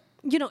mean,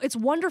 it's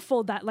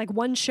wonderful that like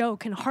one show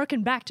can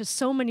harken back to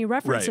so many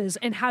references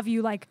and have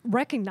you like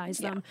recognize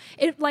them.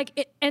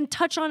 And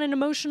touch on an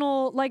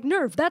emotional like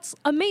nerve. That's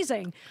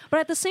amazing. But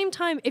at the same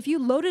time, if you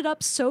load it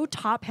up so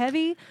top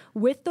heavy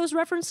with those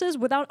references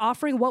without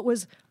offering what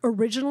was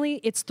originally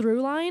its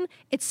through line,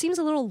 it seems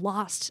a little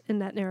lost in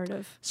that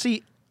narrative.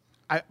 See,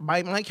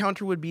 my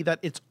counter would be that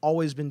it's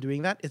always been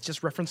doing that. It's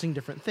just referencing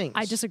different things.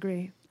 I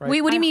disagree. Right?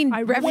 Wait, what do you mean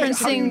I- referencing Wait,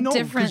 how do you know?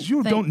 different Because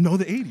you things? don't know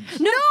the 80s.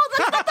 No,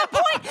 that's not the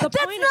point. That's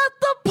point- not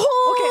the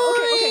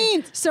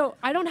point. Okay. So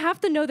I don't have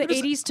to know the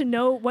 80s to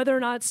know whether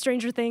or not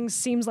Stranger Things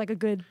seems like a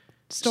good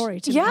story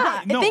to me. Yeah,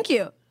 Right, no. thank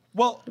you.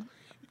 Well,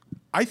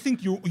 I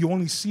think you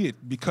only see it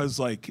because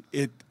like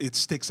it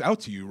sticks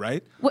out to you,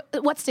 right?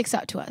 What sticks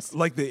out to us?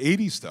 Like the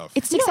 80s stuff.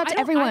 It sticks No, out to I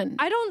don't- everyone.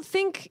 I don't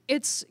think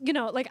it's,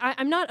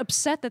 I'm not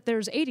upset that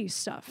there's 80s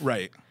stuff.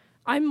 right.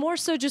 I'm more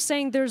so just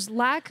saying there's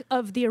lack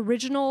of the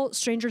original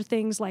Stranger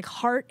Things like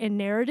heart and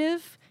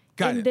narrative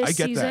Got in it. this I get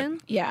that.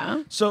 season.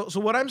 Yeah. So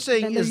what I'm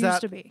saying Than there is used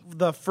that to be.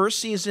 the first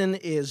season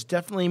is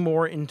definitely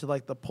more into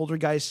like the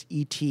poltergeist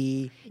ET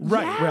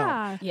Right. Yeah.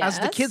 realm. As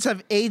the Yes. kids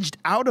have aged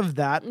out of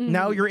that,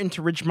 now you're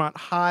into Ridgemont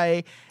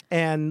High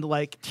and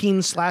like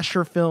teen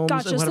slasher films.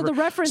 Gotcha, And so whatever. the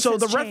reference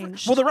has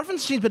changed. Well, the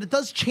reference changed, but it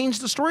does change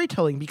the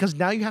storytelling because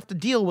now you have to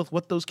deal with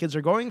what those kids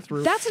are going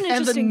through. That's an and the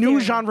interesting new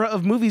theory. genre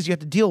of movies you have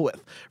to deal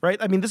with, right?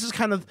 I mean, this is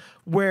kind of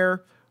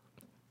where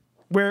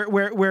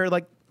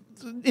like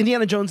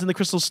Indiana Jones and the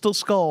Crystal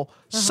Skull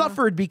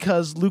suffered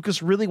because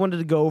Lucas really wanted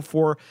to go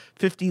for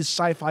 50s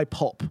sci-fi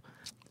pulp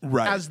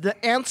Right. as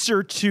the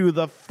answer to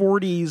the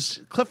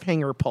 40s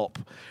cliffhanger pulp,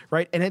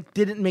 right? And it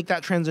didn't make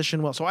that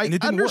transition well. So I And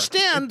it didn't work.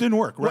 understand It didn't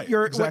work, what right,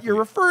 you're exactly.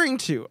 referring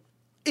to.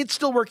 It's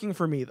still working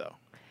for me though.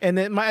 And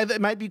it might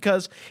be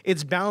because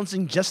it's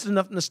balancing just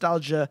enough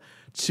nostalgia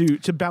to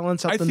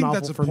balance out I the think novel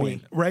that's a for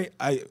point, me. right?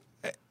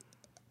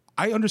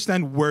 I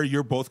understand where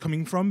you're both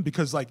coming from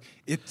because like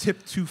it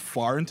tipped too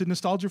far into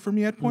nostalgia for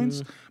me at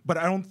points, but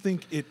I don't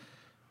think it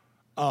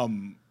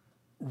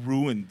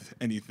ruined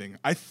anything.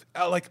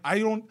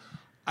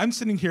 I'm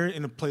sitting here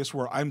in a place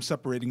where I'm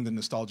separating the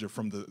nostalgia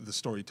from the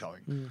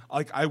storytelling.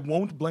 Like I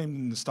won't blame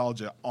the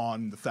nostalgia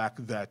on the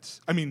fact that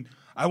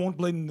I won't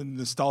blame the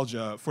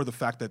nostalgia for the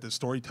fact that the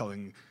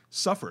storytelling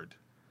suffered.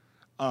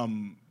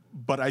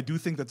 But I do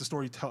think that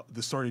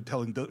the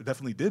storytelling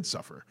definitely did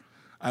suffer.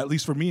 At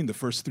least for me in the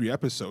first 3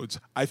 episodes.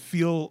 I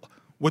feel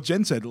what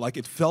Jen said, like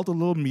it felt a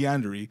little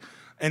meandery.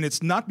 And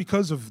it's not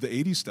because of the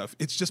 80s stuff.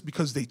 It's just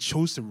because they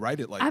chose to write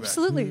it like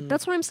Absolutely.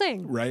 That's what I'm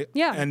saying. that. Right?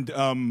 Yeah.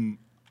 And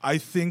I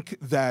think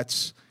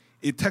that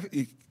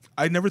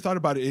I never thought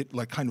about it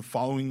like kind of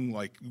falling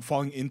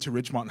into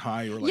Ridgemont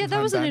High or like Yeah, that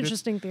Time was an Bandits.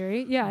 interesting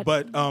theory. Yeah.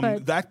 But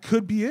that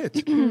could be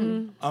it.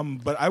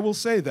 But I will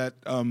say that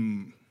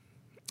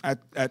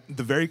at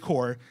the very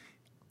core,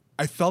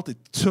 I felt it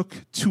took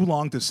too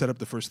long to set up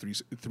the first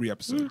three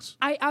episodes.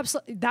 I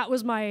absolutely, that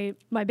was my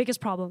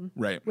biggest problem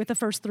Right. with the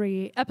first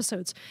 3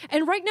 episodes.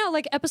 And right now,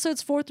 like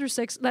episodes 4 through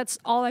 6, that's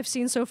all I've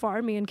seen so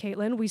far, me and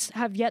Caitlin. We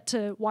have yet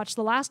to watch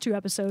the last 2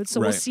 episodes, so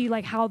we'll Right. see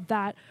like how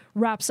that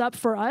wraps up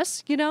for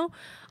us,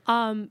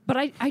 But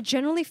I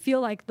generally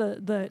feel like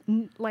the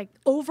like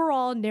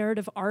overall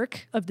narrative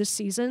arc of this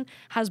season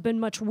has been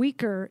much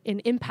weaker in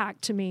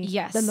impact to me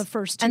Yes. than the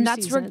first 2 and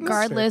that's seasons.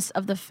 regardless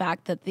of the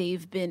fact that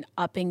they've been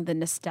upping the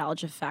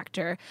nostalgia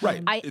factor.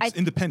 Right. I It's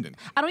independent.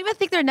 don't even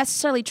think they're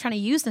necessarily trying to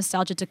use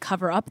nostalgia to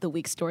cover up the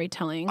weak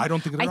storytelling. I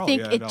don't think it at I all.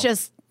 think Yeah, it no.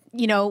 just,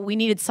 we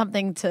needed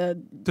something to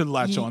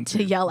latch on to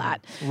to. yell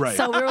at. Right.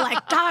 So we were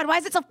like, God, why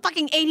is it so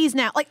fucking 80s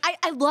now? Like,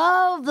 I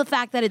love the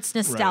fact that it's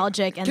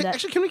nostalgic and that.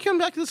 Actually, can we come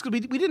back to this because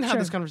we didn't have Sure.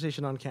 this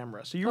conversation on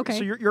camera. So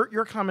Okay.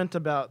 your comment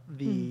about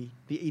the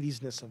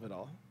 80s-ness of it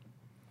all.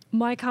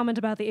 My comment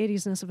about the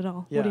 80s-ness of it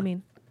all. What do Yeah. you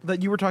mean?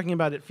 That you were talking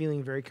about it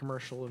feeling very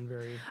commercial and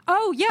very.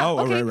 Oh yeah. Oh,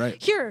 okay.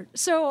 right. Here,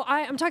 so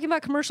I'm talking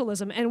about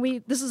commercialism, and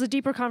this is a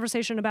deeper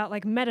conversation about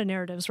like meta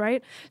narratives,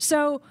 right?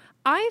 So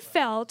I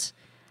felt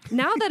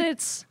now that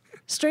it's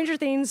Stranger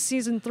Things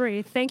season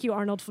 3. Thank you,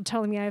 Arnold, for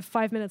telling me I have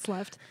 5 minutes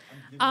left.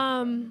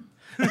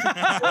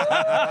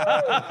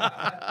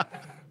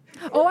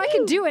 Oh, I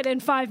can do it in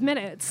 5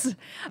 minutes.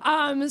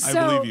 I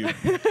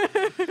believe you.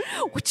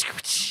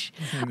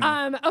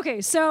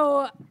 Okay,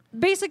 so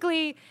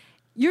basically,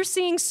 you're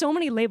seeing so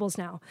many labels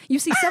now. You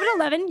see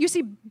 7-Eleven, you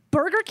see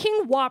Burger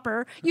King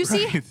Whopper, you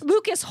see Right.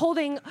 Lucas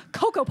holding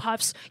Cocoa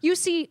Puffs, you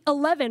see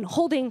 11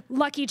 holding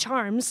Lucky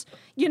Charms.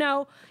 You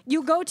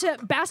go to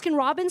Baskin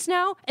Robbins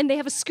now, and they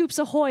have a Scoops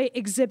Ahoy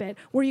exhibit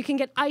where you can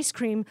get ice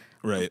cream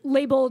Right.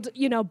 labeled,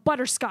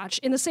 butterscotch,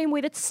 in the same way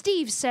that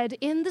Steve said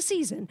in the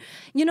season.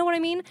 You know what I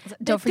mean?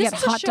 Don't forget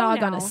This is a hot show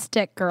dog on now- a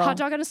stick, girl. Hot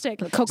dog on a stick.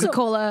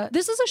 Coca-Cola. So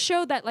this is a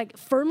show that like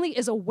firmly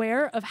is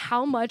aware of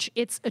how much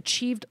it's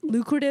achieved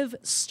lucrative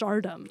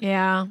stardom.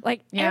 Yeah.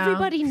 Like Yeah.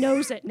 everybody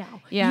knows it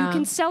now. Yeah. You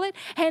can sell it.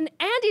 And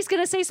Andy's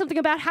going to say something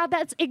about how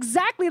that's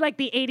exactly like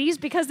the 80s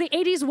because the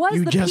 80s was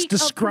You the just peak of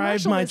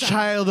described my commercialism.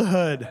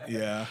 childhood.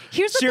 Yeah.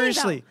 Here's the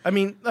Seriously,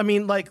 thing, I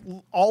mean, like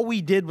all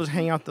we did was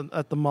hang out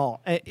at the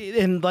mall,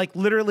 and like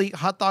literally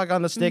hot dog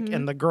on the stick, Mm-hmm.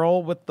 and the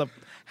girl with the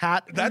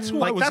hat. That's who I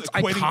like was that's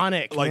equating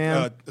iconic. like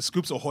man.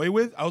 Scoops Ahoy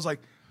with. I was like,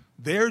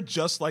 they're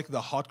just like the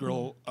hot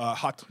girl,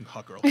 hot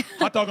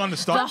dog on the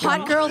stick. The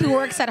hot girl who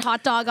works at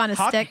Hot Dog on a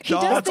Hot Stick.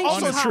 does dogs think on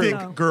she's a hot, stick,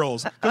 though.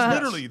 girls. Because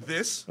literally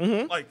this,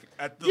 like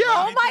at the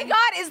Oh my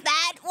God, is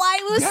that why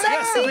it was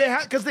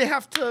sexy? because they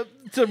have to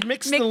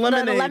mix Make the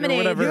lemonade, or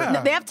whatever.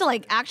 Yeah. They have to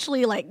like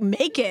actually like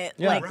make it,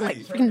 Yeah. like Right.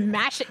 freaking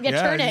mash it,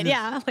 Yeah, turn you it, just-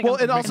 yeah. Like Well, a-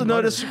 and also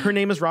notice her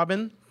name is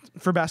Robin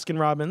for Baskin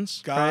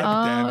Robbins. God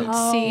right? damn it.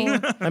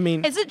 See, I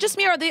mean, is it just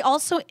me, or are they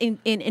also in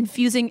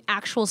infusing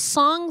actual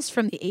songs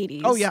from the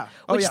 80s? Oh, yeah.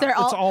 Oh, which yeah. they're It's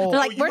all- they're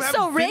like, Oh, you we're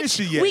so haven't finished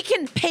rich, it yet. we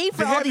can pay for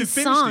They all haven't these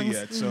finished songs. it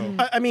yet, so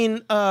I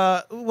mean,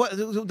 what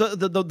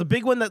the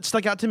big one that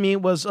stuck out to me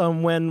was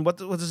when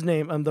what's his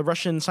name? The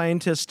Russian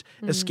scientist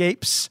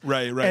escapes.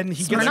 Right. And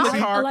he gets in Smirnoff? the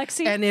car,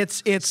 Alexei? and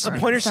it's the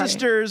Pointer Sorry.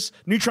 Sisters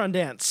Neutron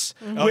Dance,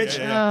 Oh, which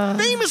yeah.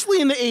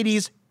 famously in the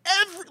 80s.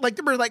 There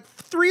were like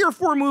 3 or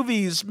 4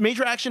 movies,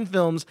 major action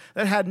films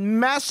that had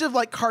massive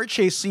like car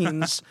chase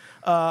scenes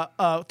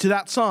to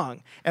that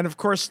song, and of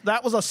course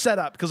that was a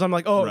setup because I'm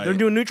like, oh, Right. they're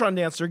doing Neutron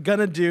Dance, they're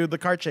gonna do the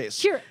car chase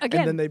Here,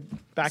 again- and then they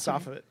backed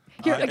off of it.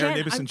 Here, Aaron again,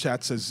 Davis I'm- in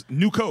chat says,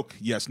 New Coke.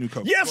 Yes, New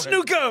Coke. Yes, Go ahead.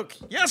 New Coke.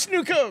 Yes,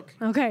 New Coke.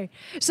 Okay,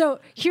 so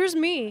here's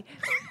me,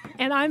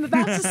 and I'm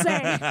about to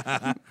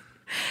say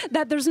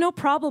that there's no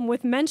problem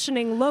with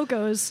mentioning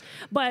logos,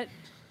 but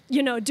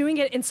doing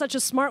it in such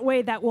a smart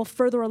way that will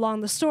further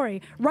along the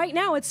story. Right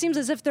now, it seems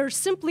as if they're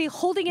simply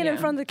holding it in Yeah.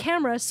 front of the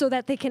camera so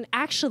that they can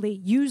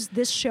actually use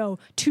this show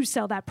to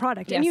sell that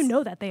product, and Yes. you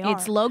know that they are.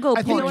 It's logo I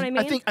porn. think, know what I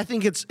mean? I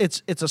think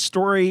it's a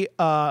story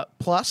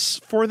plus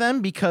for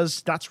them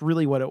because that's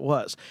really what it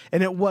was,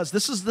 and it was.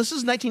 This is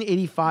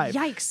 1985.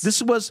 Yikes.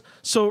 This was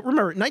so.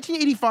 Remember,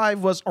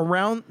 1985 was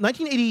around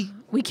 1980.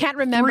 We can't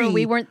remember.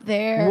 We weren't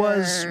there.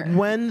 Was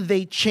when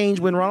they changed,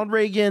 when Ronald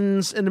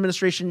Reagan's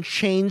administration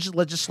changed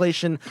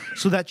legislation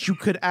so that you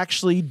could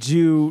actually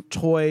do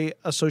toy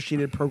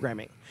associated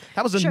programming.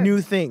 That was a Sure.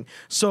 new thing.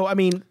 So I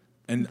mean,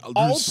 And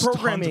all there's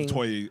programming. tons of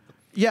toy.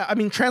 Yeah, I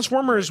mean,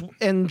 Transformers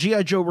and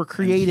G.I. Joe were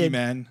created,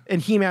 He-Man. and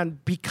He-Man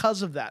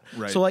because of that.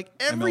 Right. So like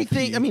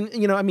everything,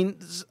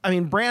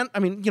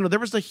 MLP. there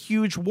was a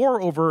huge war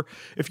over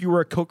if you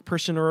were a Coke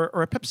person or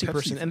a Pepsi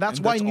person, and that's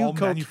why New all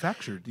Coke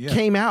manufactured. Yeah.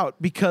 came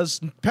out because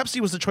Pepsi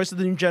was the choice of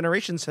the new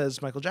generation,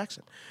 says Michael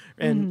Jackson,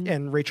 and Mm-hmm.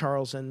 and Ray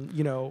Charles and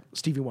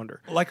Stevie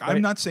Wonder. Like, right?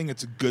 I'm not saying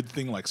it's a good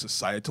thing, like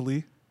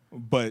societally,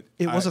 but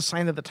It was a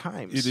sign of the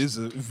times. It is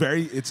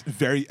it's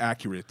very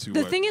accurate to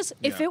The what- thing is,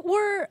 if yeah. it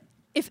were,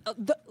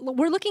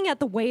 we're looking at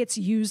the way it's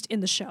used in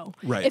the show.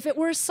 Right. If it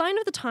were a sign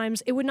of the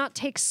times, it would not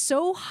take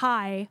so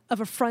high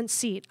of a front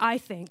seat, I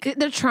think.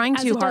 They're trying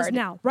as too it does hard.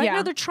 now. Right Yeah.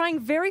 now, they're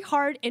trying very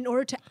hard in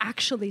order to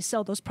actually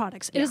sell those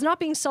products. It is not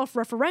being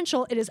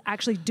self-referential. It is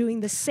actually doing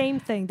the same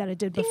thing that it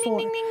did before,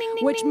 ding, ding,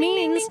 ding, which ding, ding,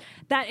 ding, means ding.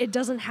 that it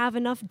doesn't have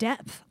enough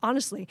depth.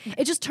 Honestly,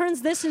 it just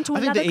turns this into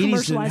I think another the 80s didn't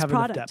commercialized have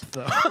product. enough depth,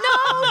 though.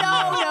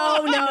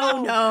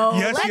 No.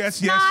 Yes, Let's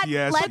yes,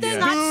 yes. Let's yes.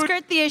 not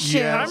skirt the issue.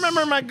 Yes. I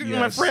remember my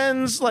Yes.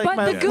 friends, like But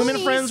my the women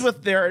Goonies- friends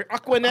with their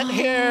Aquanet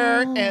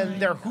hair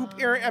and their hoop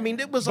earring. I mean,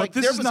 it was like But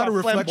this there is was not a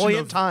reflection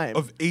flamboyant time.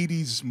 of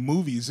 80s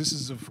movies. This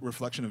is a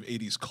reflection of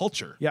 80s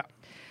culture. Yeah,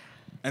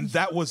 And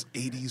that was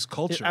 80s it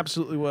culture.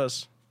 absolutely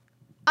was.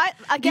 I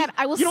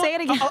will You know say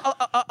it what?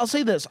 again. I'll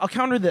say this. I'll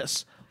counter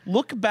this.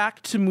 Look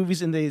back to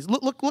movies in the 80s.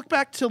 Look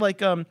back to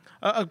like a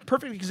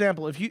perfect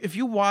example. If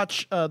you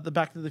watch the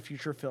Back to the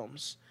Future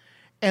films,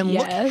 and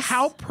look Yes.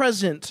 how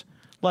present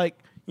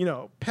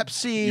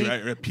Pepsi, You're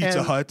right, Pizza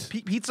and Hut.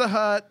 Pizza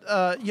Hut.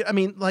 I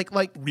mean, like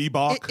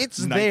Reebok, It's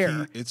Nike,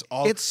 there. it's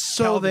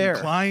so Calvin there.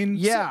 Klein.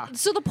 Yeah.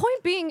 So the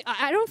point being,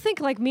 I don't think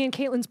like me and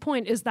Caitlin's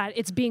point is that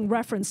it's being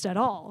referenced at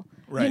all.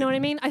 You Right. know what I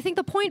mean? I think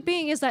the point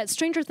being is that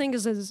Stranger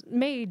Things is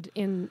made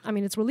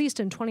it's released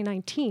in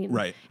 2019.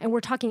 Right. And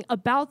we're talking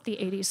about the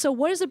 80s. So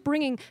what is it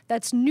bringing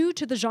that's new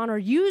to the genre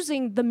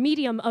using the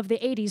medium of the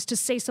 80s to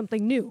say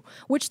something new,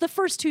 which the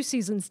first 2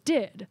 seasons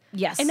did.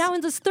 Yes. And now in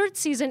this 3rd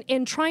season,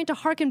 in trying to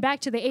harken back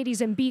to the 80s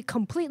and be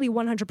completely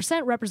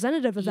 100%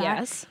 representative of that,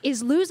 Yes.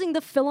 is losing the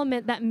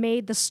filament that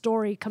made the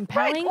story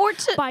compelling or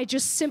to- by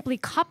just simply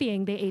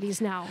copying the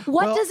 80s now.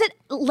 What does it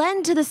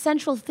lend to the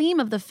central theme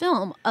of the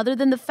film, other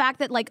than the fact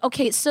that, like,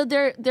 okay, so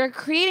they're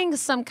creating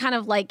some kind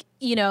of like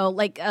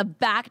a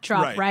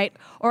backdrop, right?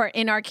 Or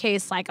in our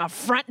case, like a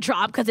front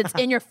drop because it's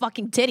in your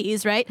fucking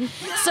titties, right?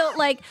 So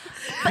like,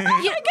 but, oh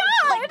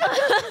my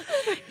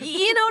god,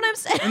 you know what I'm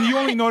saying? And you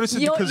only notice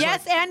it because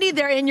yes, Andy,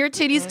 they're in your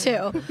titties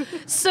too.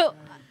 So.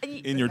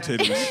 in your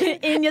titties.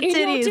 in your In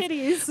your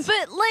titties.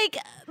 titties.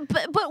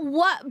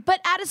 But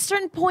at a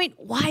certain point,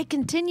 why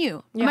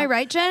continue? Am I Yeah.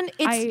 right, Jen?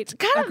 It's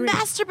kind agree. of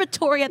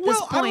masturbatory at this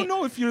Well, point. I don't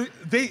know if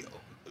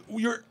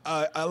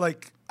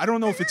I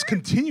don't know if it's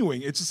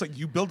continuing. It's just like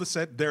you build a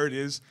set, there it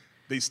is.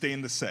 They stay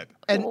in the set.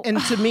 And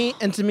to me,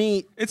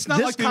 It's not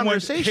this like they went,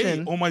 conversation.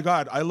 hey, oh my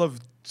God, I love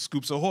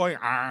Scoops Ahoy,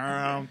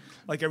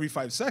 like every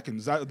 5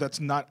 seconds. That's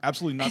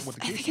absolutely not what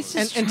the case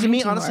was. And to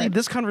me, honestly,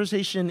 this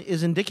conversation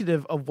is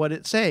indicative of what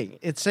it's saying.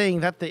 It's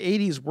saying that the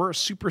 80s were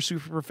super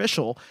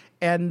superficial,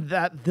 and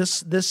that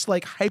this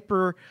like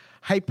hyper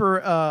hyper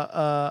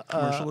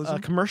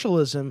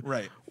commercialism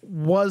Right.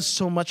 was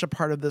so much a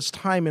part of this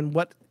time, and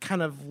what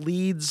kind of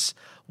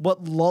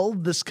what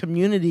lulled this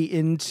community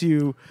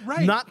into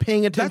Right. not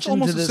paying attention That's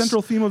almost to the this.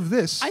 central theme of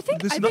this. I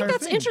think entire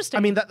that's thing. interesting.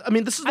 I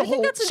mean, this is the I think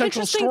whole that's an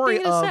central interesting story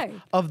thing to say.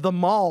 of the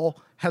mall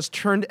has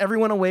turned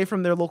everyone away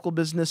from their local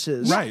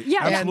businesses. Right.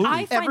 Yeah, And absolutely.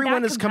 I find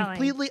everyone that is compelling.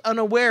 completely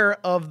unaware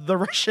of the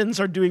Russians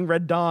are doing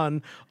Red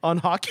Dawn on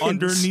Hawkins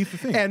Underneath the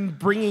thing. and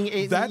bringing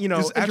a That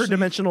is actually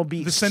interdimensional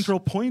beast. the central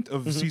point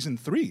of season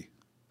 3.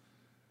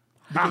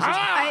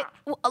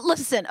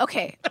 Listen,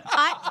 okay.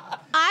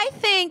 I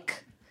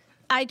think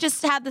I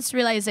just had this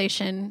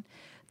realization.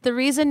 The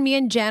reason me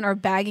and Jen are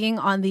bagging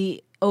on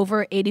the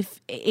over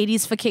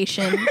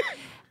 80s-fication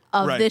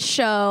of Right. this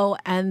show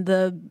and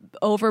the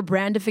over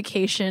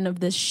brandification of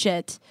this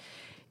shit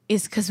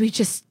is because we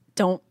just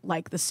don't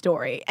like the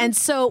story. And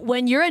so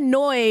when you're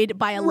annoyed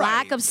by a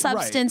lack Right, of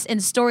substance in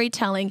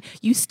storytelling,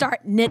 you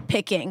start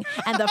nitpicking.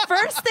 And the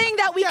first thing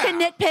that we can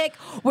nitpick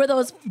were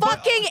those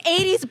fucking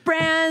 80s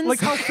brands Like,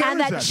 how fair and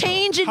is that that,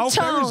 change though? in How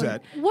tone. fair is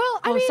that? Well,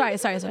 I mean,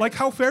 sorry. Like,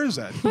 how fair is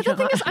that? But the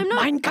thing is, I'm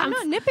Mein not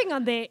Kampf. nipping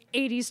on the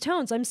 80s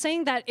tones. I'm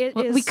saying that it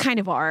is. We kind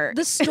of are.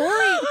 The story.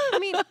 I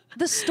mean,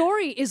 the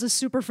story is a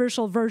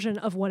superficial version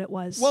of what it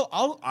was. Well,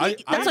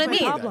 That's what I agree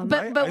mean. with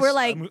that. But we're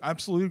like- I'm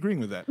absolutely agreeing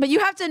with that. But you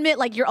have to admit,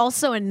 like, you're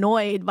also annoyed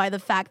by the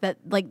fact that,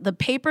 like, the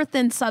paper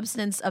thin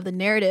substance of the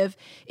narrative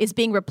is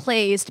being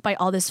replaced by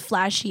all this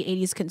flashy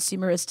 80s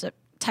consumerist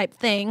type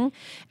thing.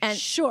 And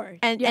Sure,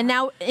 And yeah. and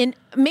now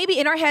maybe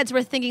in our heads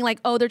we're thinking like,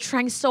 oh, they're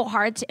trying so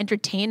hard to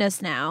entertain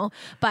us now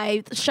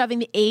by shoving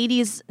the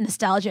 80s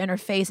nostalgia in our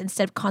face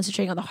instead of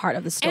concentrating on the heart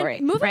of the story.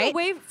 And moving right?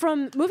 away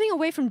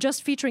from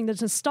just featuring the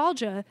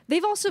nostalgia,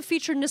 they've also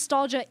featured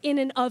nostalgia in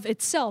and of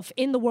itself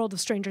in the world of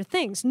Stranger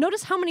Things.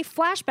 Notice how many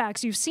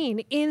flashbacks you've seen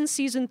in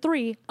season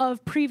 3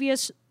 of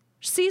previous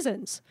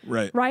seasons.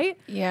 Right. Right?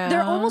 Yeah.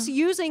 They're almost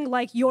using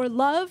like your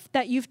love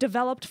that you've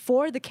developed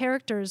for the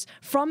characters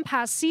from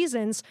past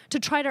seasons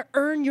to try to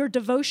earn your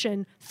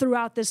devotion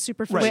throughout this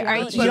superficial.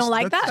 Wait, you don't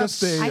like that?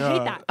 Just a, I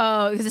hate that.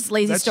 Oh, because it's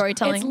lazy That's-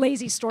 storytelling. It's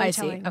lazy I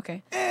storytelling. see.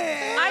 Okay.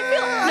 I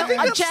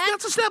feel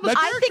that's established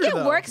I think character,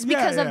 it though. works Yeah,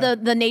 because yeah.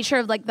 of the nature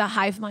of like the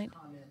hive mind.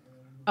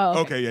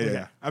 Oh, Okay,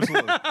 yeah.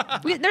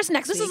 Absolutely. There's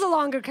next This week. is a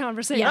longer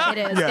conversation. Yeah, it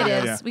is. Yeah, it yeah,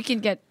 is. yeah. We can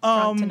get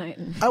drunk tonight.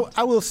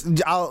 I will.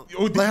 I'll.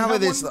 Oh, did you how have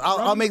about this? one, I'll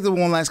Robbie? make the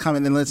one last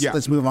comment, then Yeah.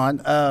 let's move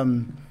on.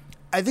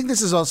 I think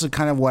this is also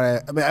kind of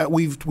what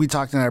we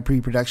talked in our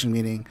pre-production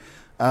meeting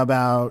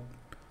about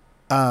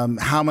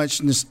how much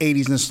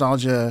 80s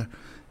nostalgia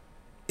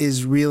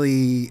is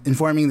really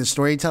informing the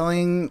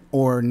storytelling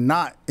or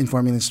not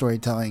informing the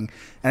storytelling.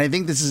 And I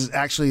think this is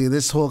actually,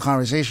 this whole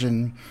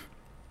conversation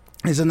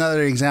is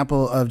another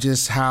example of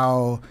just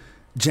how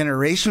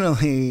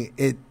generationally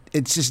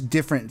it's just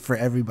different for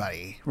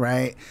everybody,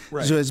 right?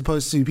 Right. So as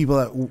opposed to people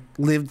that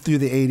lived through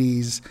the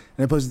 80s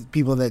and opposed to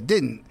people that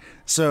didn't.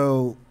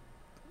 So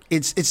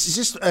it's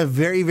just a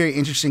very, very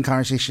interesting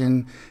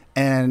conversation.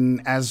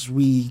 And as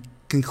we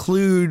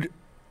conclude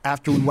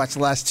after we watch the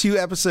last 2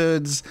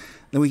 episodes,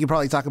 then we can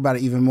probably talk about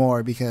it even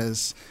more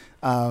because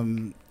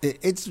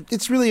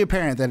it's really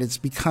apparent that it's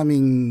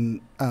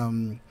becoming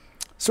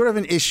sort of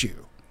an issue,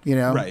 you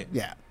know? Right.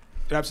 Yeah.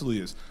 It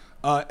absolutely is.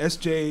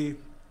 SJ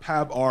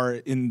Pab R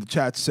in the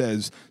chat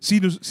says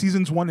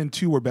seasons 1 and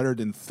 2 were better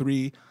than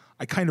 3.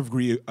 I kind of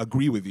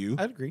agree with you.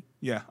 I'd agree.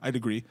 Yeah, I'd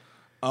agree.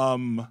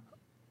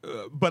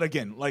 But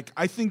again, like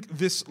I think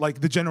this,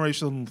 like the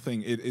generational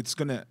thing, it's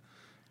gonna.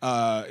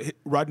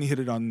 Rodney hit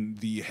it on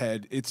the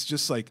head. It's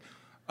just like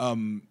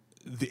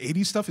the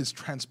 80s stuff is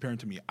transparent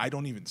to me. I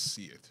don't even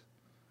see it.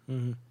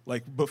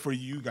 Like, but for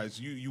you guys,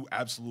 you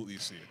absolutely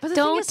see it. But the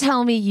thing Don't is,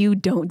 tell me you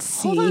don't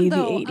see hold on the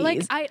though. 80s.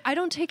 Like I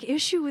don't take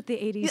issue with the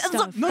 80s Yeah, stuff.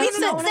 look, That's it's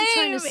not the what I'm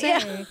trying to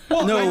same, say.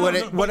 yeah.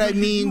 No, what I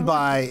mean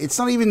by it's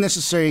not even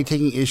necessarily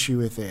taking issue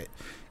with it.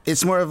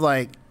 It's more of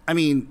like, I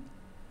mean,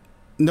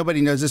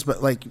 nobody knows this,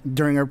 but like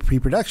during our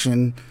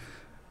pre-production,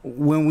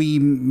 when we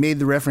made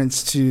the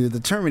reference to the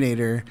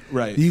Terminator,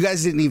 Right. you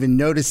guys didn't even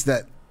notice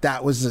that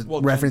was a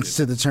Well, reference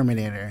Jen to the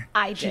Terminator.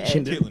 I did.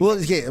 Caitlin. Well,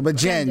 yeah, but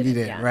Jen, you did,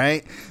 did, yeah.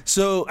 right?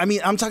 So, I mean,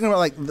 I'm talking about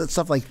like the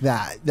stuff like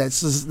that. That's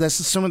just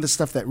some of the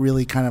stuff that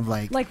really kind of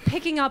Like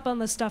picking up on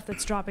the stuff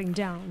that's dropping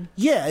down.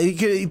 yeah,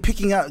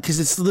 picking out because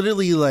it's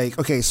literally like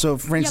okay. So,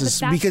 for instance,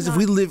 that's because if not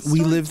we live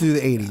through the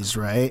storytelling. '80s,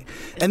 right?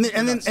 And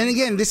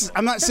again, this is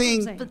I'm not That's what I'm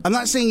saying saying. I'm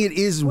not saying it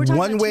is We're talking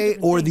one about two way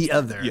different or things. the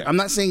other. Yeah. I'm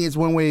not saying it's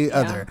one way or the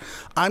other.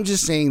 I'm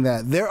just saying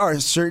that there are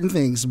certain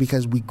things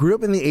because we grew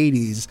up in the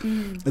 '80s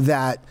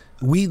that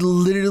we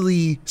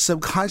literally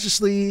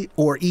subconsciously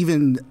or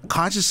even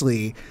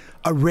consciously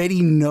already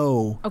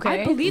know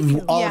Okay. I believe you.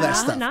 all Yeah. that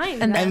stuff.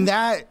 Denying And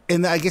that.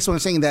 And I guess what I'm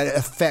saying that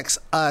affects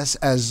us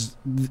as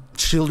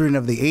children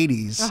of the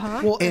 80s.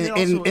 Uh-huh. Well, and it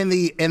also- in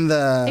the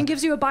and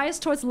gives you a bias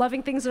towards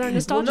loving things that are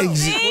nostalgic.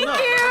 Thank you.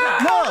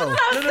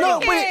 no,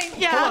 wait,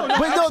 Yeah.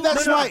 but no,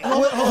 that's why.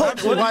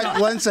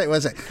 One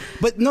sec.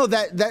 But no,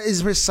 that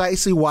is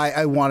precisely why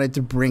I wanted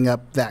to bring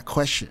up that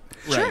question.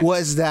 Right.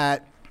 Was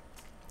that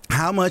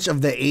how much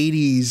of the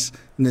 80s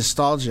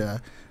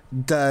nostalgia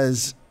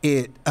does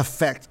it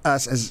affect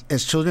us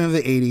as children of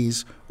the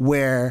 80s,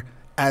 where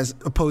as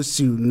opposed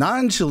to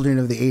non-children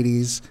of the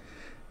 80s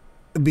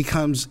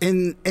becomes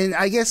and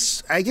I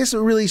guess it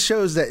really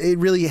shows that it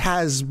really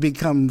has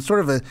become sort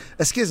of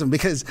a schism,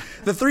 because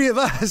the three of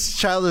us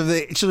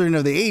children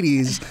of the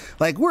 80s,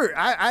 like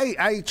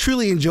I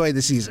truly enjoyed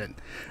the season,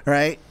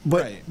 right?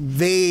 But Right.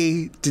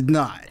 they did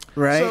not,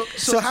 right?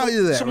 So how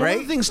do that, so right?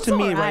 one of the things to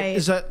me, right, alright.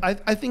 is that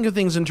I think of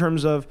things in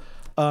terms of,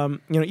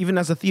 even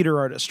as a theater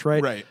artist,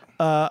 right? Right.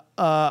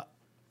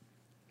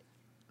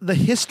 The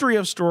history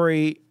of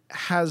story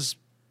has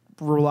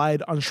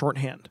relied on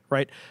shorthand,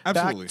 right?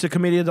 Absolutely. Back to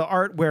Commedia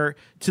dell'arte, where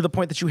to the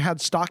point that you had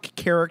stock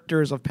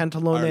characters of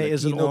Pantalone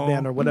is an old Arlecchino.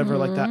 man or whatever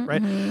like that,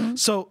 right?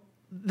 So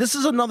this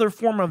is another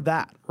form of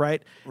that,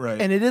 right? Right.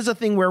 And it is a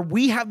thing where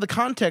we have the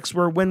context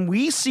where when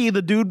we see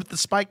the dude with the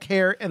spiked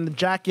hair and the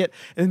jacket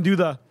and do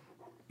the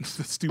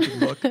Stupid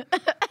look.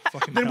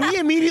 Fucking then hell. we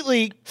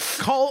immediately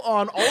call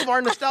on all of our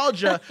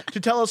nostalgia to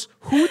tell us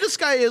who this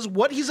guy is,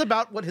 what he's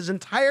about, what his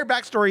entire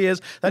backstory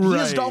is, that he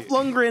is Right. Dolph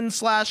Lundgren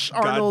 /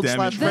 Arnold damn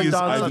it, / he is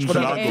Rendon Ivan /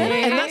 whatever. Drago.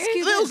 And that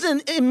Excuse fills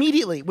in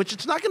immediately, which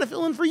it's not going to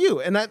fill in for you.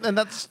 And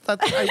that's I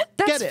That's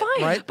get it,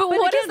 fine. right? But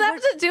what does again, that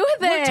have to do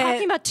with We're it?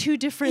 talking about two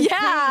different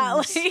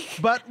yeah,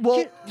 things. like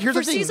But here's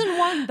For the thing. season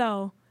 1,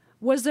 though,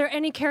 was there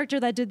any character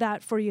that did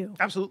that for you?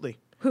 Absolutely.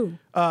 Who?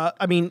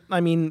 I mean,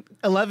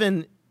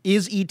 11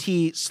 is ET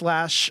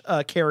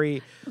 /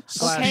 Carrie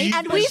 / Okay.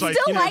 and we It's like,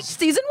 still you know, liked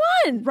season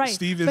 1. Right.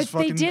 Steve is but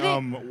fucking they did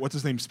it. what's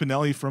his name?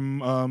 Spinelli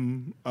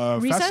from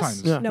Recess? Fast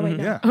Times. Yeah. No, wait,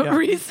 no. Yeah.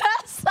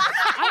 Recess.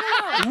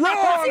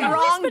 Wrong.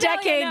 Wrong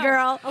decade, No.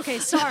 girl. Okay,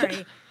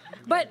 sorry.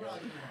 But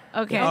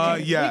Okay.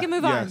 Yeah. we can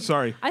move yeah, on.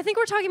 Sorry. I think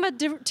we're talking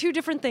about two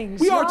different things.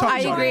 We are You're talking I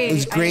about agree. It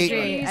was great.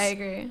 I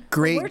agree.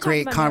 Great We're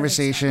talking about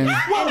conversation.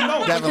 Well, no,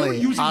 but Definitely.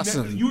 You were using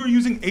Awesome. You were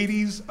using the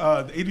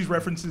 80s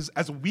references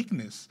as a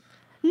weakness.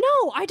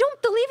 No, I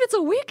don't believe it's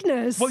a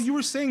weakness. Well, you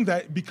were saying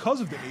that because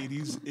of the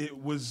 80s, it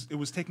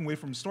was taken away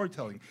from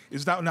storytelling.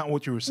 Is that not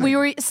what you were saying? We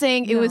were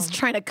saying it was No.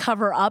 trying to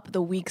cover up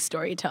the weak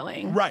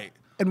storytelling. right.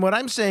 And what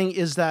I'm saying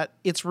is that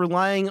it's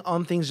relying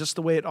on things just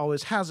the way it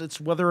always has. It's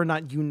whether or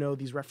not you know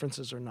these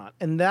references or not,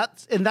 and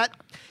that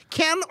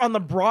can, on the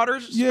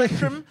broader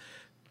spectrum,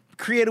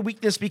 create a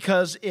weakness,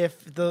 because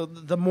if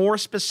the more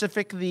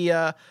specific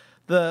the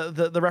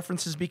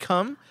references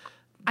become,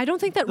 I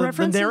don't think that the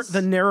references.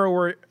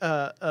 narrower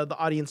the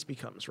audience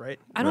becomes. Right.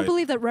 I don't Right.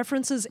 believe that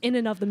references in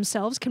and of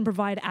themselves can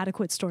provide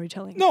adequate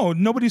storytelling. No,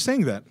 nobody's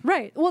saying that.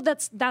 Right. Well,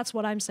 that's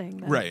what I'm saying.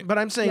 Then. Right. But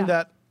I'm saying Yeah.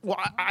 that. Well,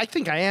 I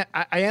think I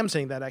am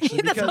saying that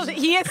actually That's because what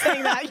he is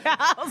saying that. Yeah,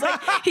 I was like,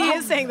 he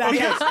is saying that.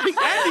 Yeah.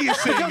 Andy is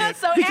saying it.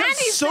 So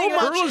Andy's so saying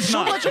much, Earl is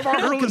so not. much of our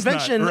Earl is not.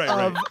 convention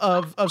Right.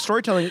 of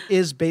storytelling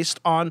is based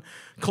on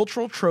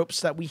cultural tropes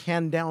that we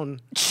hand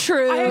down.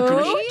 True. I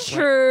agree.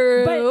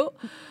 True.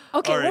 But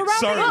okay, All right, we're wrapping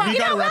sorry, it up. we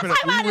gotta wrap it up.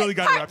 We really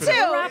gotta wrap it up.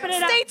 Two. Wrapping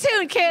it up. Stay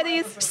tuned,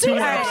 kiddies. Two more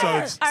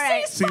episodes. All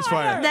right.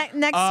 Ceasefire. Next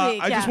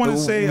week. I just yeah. want to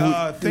say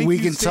thank We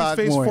you, can talk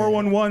Space more.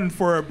 411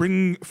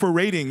 for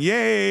rating.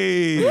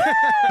 Yay!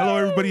 Hello,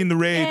 everybody in the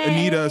raid.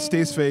 Anita,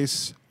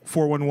 Staceface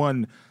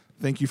 411.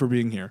 Thank you for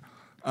being here.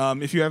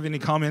 If you have any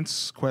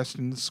comments,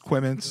 questions,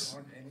 comments,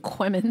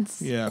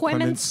 Quemmons. yeah,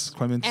 Quemments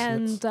comments,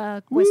 and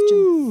questions.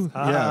 Woo!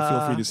 Yeah,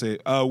 feel free to say.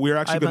 We're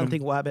I actually don't going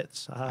think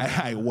wabbits.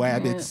 I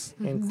wabbits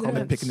and and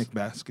comments. picnic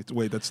baskets.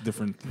 Wait, that's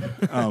different.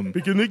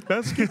 Picnic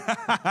basket.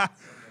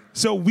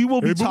 So we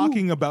will be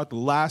talking about the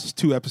last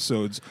 2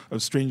 episodes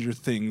of Stranger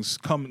Things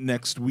come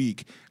next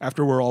week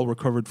after we're all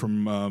recovered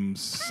from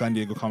San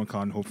Diego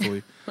Comic-Con,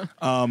 hopefully.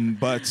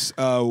 But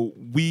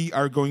we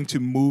are going to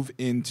move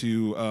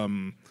into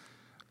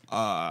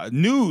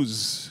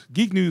news,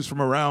 geek news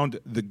from around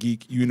the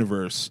geek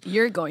universe.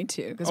 You're going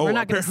to, because Oh, we're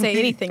not going to say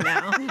apparently.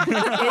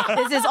 anything now.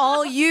 This is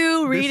all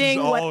you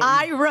reading what all-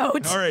 I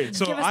wrote. All right,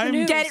 so Give us the I'm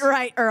news. Get it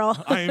right,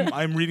 Earl.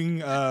 I'm reading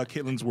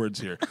Caitlin's words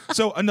here.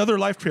 So another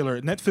life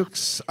trailer,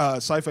 Netflix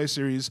sci-fi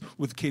series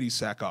with Katie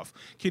Sackhoff.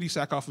 Katie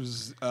Sackhoff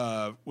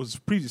was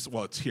previous.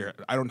 Well, it's here.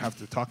 I don't have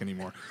to talk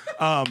anymore.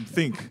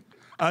 Think.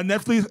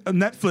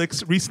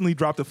 Netflix recently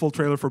dropped a full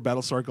trailer for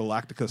Battlestar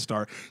Galactica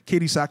star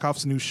Katie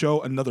Sackhoff's new show,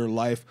 Another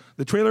Life.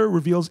 The trailer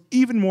reveals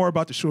even more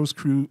about the show's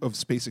crew of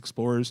space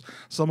explorers.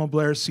 Selma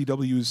Blair,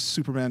 CW's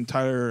Superman,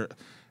 Tyler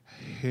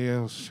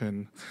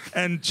Hailshin,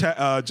 and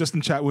Justin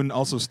Chatwin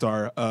also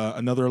star.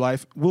 Another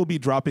Life will be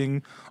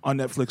dropping on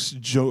Netflix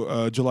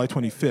July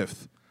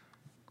 25th.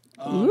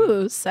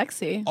 Ooh,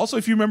 sexy. Also,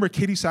 if you remember,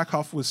 Katie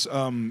Sackhoff was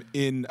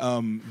in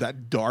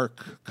that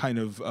dark kind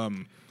of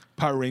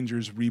Power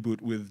Rangers reboot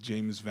with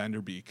James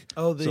Vanderbeek.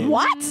 Oh, the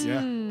What?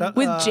 Yeah. that,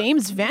 With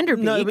James Vanderbeek?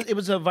 No, it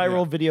was a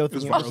viral video thing.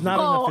 was It was viral not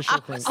video. an official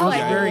Oh, thing. I It was was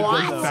like, very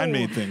what? good though.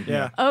 Fan-made thing.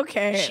 Yeah.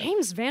 Okay.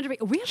 James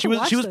Vanderbeek. We have She to was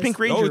watch Pink this.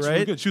 Ranger, Oh, it's right?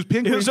 really good. She was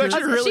Pink It was Ranger.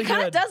 actually really She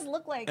kind of good. does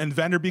look like. And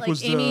Vanderbeek Like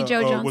was Amy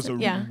Jo was a Johnson,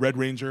 yeah. Red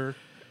Ranger,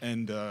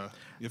 and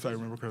if I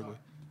remember correctly.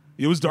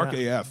 It was dark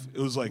Yeah. AF. It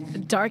was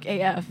like Dark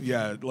AF.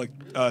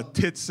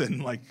 tits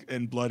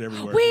and blood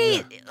everywhere.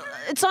 Wait, Yeah.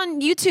 it's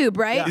on YouTube,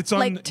 right? It's on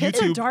like, Tits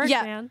are YouTube. dark,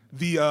 Yeah. man.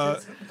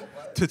 The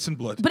tits and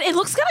blood. But it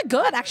looks kind of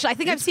good, actually. I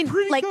think I've It's seen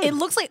pretty like good. it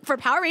looks like for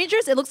Power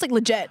Rangers, it looks like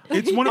legit.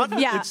 It's one of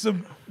Yeah.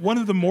 one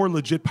of the more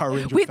legit Power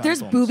Ranger. Wait, fan there's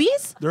films.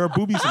 boobies? There are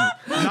boobies in it.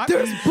 Not,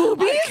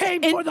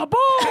 Boobies For the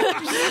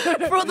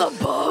boobs. for the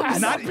boobs.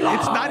 it's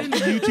not in the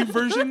YouTube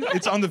version.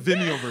 It's on the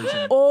Vimeo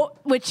version. Oh,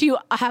 which you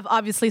have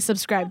obviously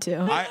subscribed to.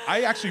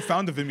 I actually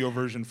found the Vimeo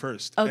version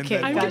first. and Okay,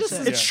 then- I'm gotcha.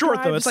 gonna It's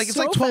short though. It's like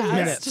so 12 fast.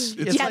 minutes.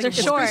 It's Yeah, like- they're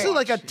It's short. basically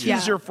like a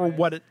teaser Yeah. for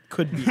what it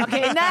could be.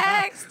 Okay,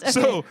 next. Okay.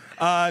 So,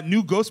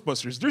 new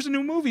Ghostbusters. There's a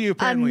new movie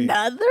apparently.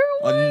 Another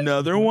one?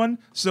 Another one.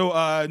 So,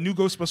 new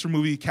Ghostbuster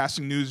movie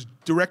casting news.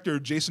 Director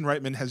Jason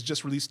Reitman has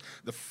just released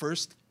the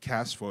first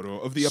cast photo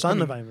of the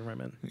Son upcoming. of Ivan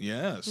Reitman.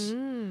 Yes.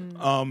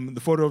 The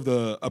photo of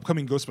the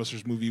upcoming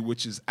Ghostbusters movie,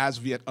 which is as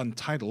of yet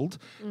untitled,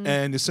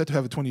 and is set to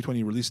have a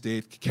 2020 release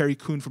date. Carrie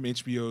Coon from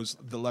HBO's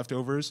The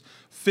Leftovers,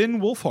 Finn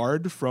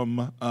Wolfhard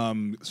from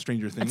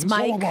Stranger Things. It's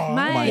Mike.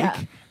 Mike. Yeah.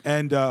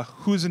 And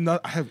who's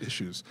another? I have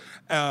issues.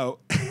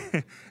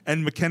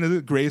 And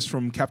McKenna Grace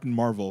from Captain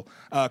Marvel.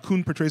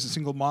 Coon portrays a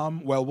single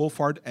mom, while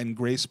Wolfhard and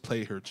Grace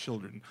play her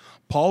children.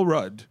 Paul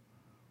Rudd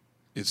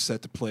is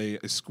set to play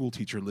a school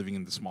teacher living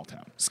in the small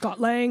town. Scott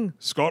Lang.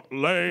 Scott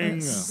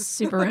Lang.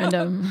 Super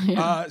random.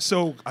 Yeah.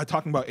 So,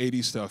 talking about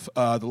 80s stuff,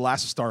 The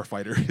Last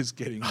Starfighter is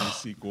getting a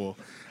sequel.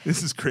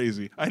 This is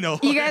crazy. I know.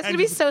 You guys are gonna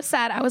be so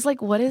sad. I was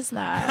like, "What is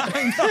that?" I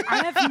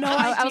have no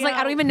idea. I was like,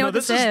 "I don't even know what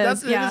this is."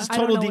 That's Yeah. it is I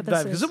don't total know deep what this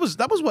dive because is.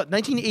 that was what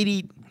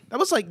 1980. That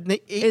was like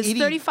It's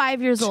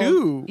 35 years old.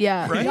 82,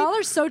 Yeah. right? Y'all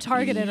are so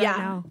targeted Yeah.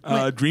 right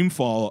now.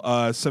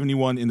 Dreamfall,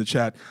 71 in the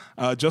chat.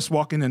 Just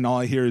walk in and all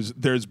I hear is,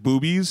 there's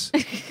boobies.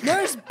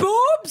 There's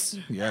boobs.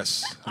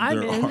 Yes, I'm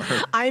there in.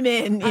 are. I'm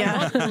in.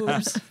 Yeah.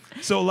 Boobs.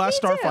 So,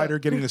 Last Me too.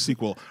 Starfighter getting a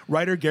sequel.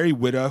 Writer Gary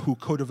Whitta, who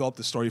co-developed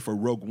the story for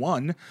Rogue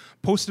One,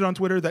 posted on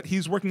Twitter that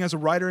he's working as a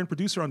writer and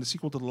producer on the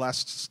sequel to The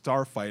Last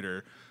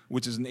Starfighter,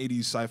 which is an 80s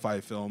sci-fi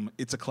film.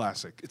 It's a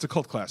classic. It's a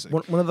cult classic.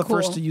 one of the Cool.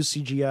 first to use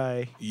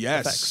CGI.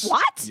 Yes. effects.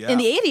 What? Yeah. In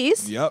the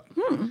 80s? Yep.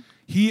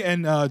 He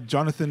and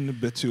Jonathan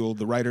Betul,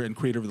 the writer and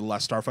creator of The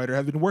Last Starfighter,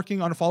 have been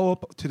working on a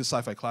follow-up to the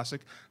sci-fi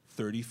classic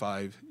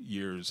 35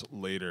 years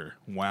later.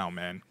 Wow,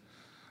 man.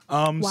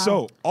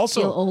 So, Feel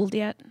also, old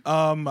yet?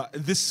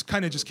 this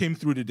kind of just came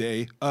through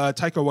today.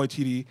 Taika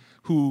Waititi,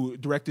 who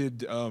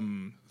directed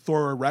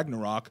Thor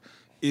Ragnarok,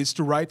 is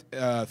to write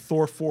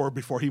Thor 4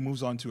 before he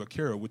moves on to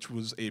Akira, which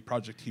was a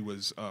project he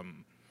was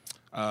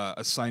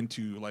assigned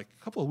to like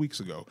a couple of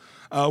weeks ago.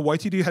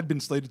 Waititi had been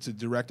slated to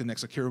direct the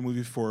next Akira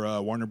movie for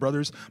Warner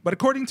Brothers, but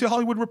according to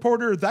Hollywood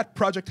Reporter, that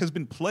project has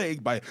been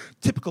plagued by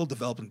typical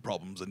development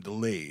problems and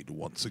delayed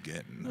once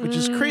again. Which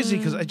is crazy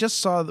because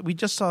we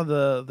just saw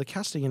the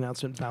casting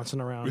announcement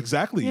bouncing around.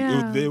 Exactly.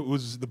 Yeah. It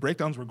was the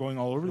breakdowns were going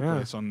all over the Yeah.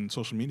 place on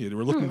social media. They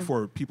were looking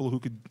for people who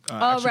could Oh,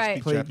 actually right.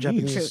 speak Play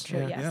Japanese. Japanese. True,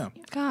 Yeah. yes.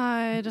 Yeah.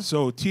 God.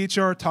 So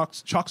THR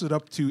chalks it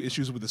up to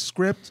issues with the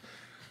script.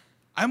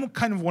 I'm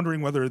kind of wondering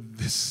whether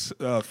this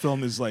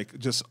film is like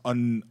just I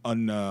mean,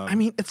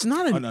 it's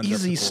not an unadaptable.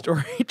 easy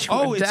story to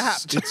Oh,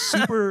 adapt. it's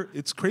super.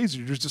 It's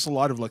crazy. There's just a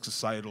lot of like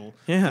societal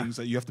Yeah. things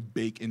that you have to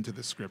bake into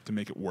the script to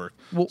make it work.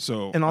 Well,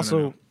 so and I don't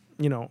also,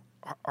 know.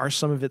 are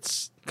some of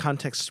its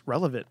contexts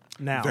relevant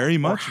now? Very Or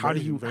much, how do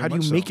very- you very how do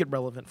much you make so. it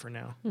relevant for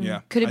now?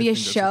 Yeah, Could it I be a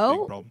think that's big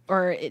show problem.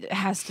 or it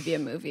has to be a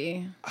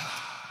movie?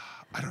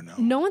 I don't know.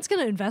 No one's going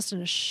to invest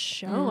in a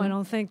show, I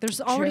don't think. There's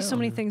already so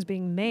many things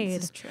being made.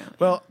 This is true.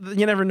 Well,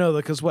 you never know though,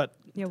 because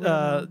Yeah, we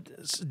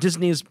don't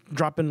Disney is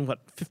dropping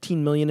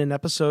 15 million an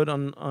episode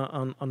on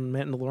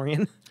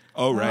Mandalorian.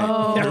 Oh right,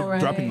 Oh, they're right,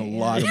 dropping a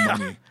lot yeah. of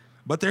money,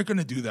 but they're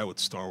gonna do that with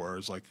Star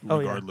Wars, like Oh,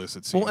 yeah. regardless.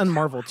 It seems. Well, and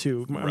Marvel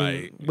too. I mean,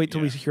 Right, wait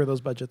till we yeah. hear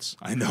those budgets.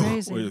 I know.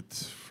 Crazy.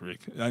 It's freak.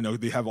 I know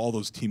they have all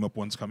those team up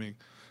ones coming.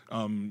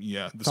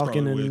 Yeah, the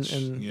Falcon Scarlet and- Witch,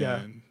 and, yeah.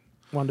 and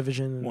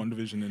WandaVision.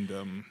 WandaVision, and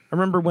I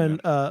remember when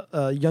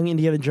young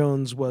Indiana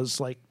Jones was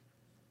like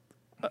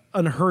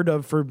unheard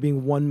of for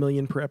being 1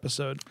 million per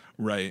episode,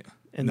 right.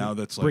 and now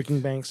that's like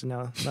breaking banks, and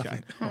now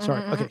nothing. Yeah,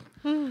 Sorry. Okay,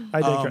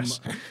 I digress.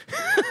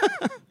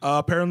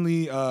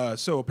 apparently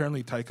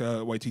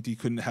Taika Waititi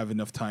couldn't have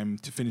enough time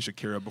to finish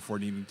Akira before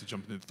needing to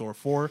jump into Thor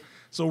 4.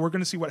 So we're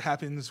going to see what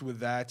happens with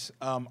that.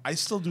 I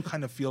still do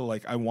kind of feel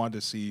like I want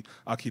to see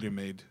Akira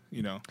made,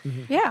 Yeah.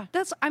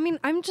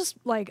 I'm just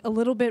like a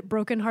little bit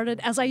brokenhearted,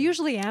 as I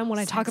usually am when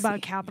I talk about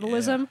Sexy.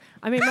 capitalism.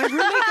 I mean, my roommate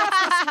gets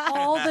this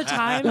all the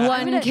time.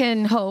 One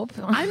can hope.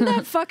 I'm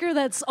that fucker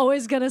that's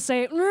always gonna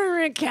say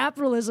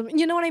capitalism.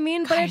 You know what I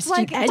mean? But it's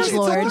Christ, like you does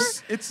edgelord.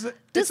 Thor-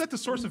 It's at the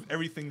source of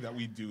everything that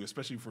we do,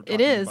 especially if we're It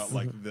talking is. about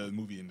like the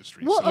movie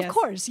industry. Well, So- of Yes.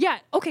 course, yeah.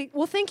 Okay.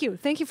 Well, thank you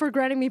for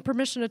granting me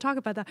permission to talk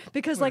about that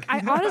because, like, I I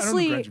don't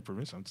honestly grant you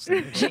permission. I'm just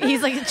saying.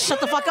 He's like, shut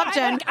the fuck up,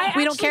 Jen. I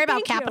We don't care actually about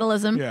thank you.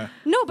 capitalism. Yeah.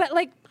 no, but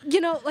like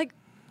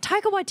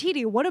Taika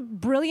Waititi, what a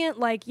brilliant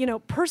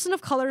person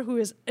of color who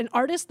is an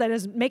artist that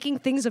is making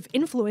things of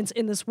influence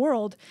in this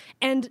world,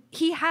 and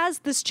he has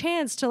this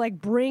chance to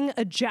like bring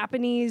a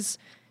Japanese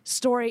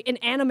story in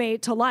anime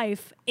to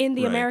life in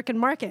the Right. American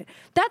market.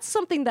 That's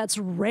something that's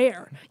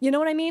rare. You know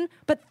what I mean?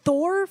 But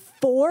Thor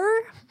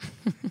 4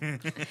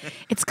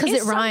 It's because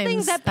is it rhymes.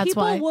 something that That's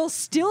people why. will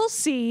still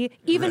see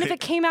even if Right. it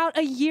came out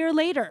a year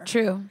later.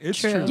 True. It's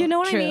true. true. You know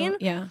what True. I mean?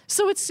 Yeah.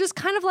 So it's just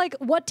kind of like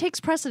what takes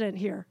precedent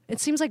here? It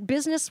seems like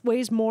business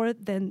weighs more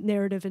than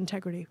narrative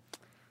integrity.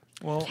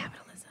 Well,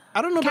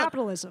 I don't know about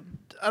Capitalism.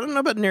 I don't know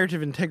about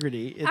narrative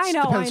integrity. It I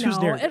know. depends whose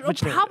narrative. It'll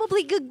which narrative.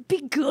 probably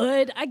be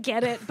good. I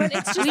get it, but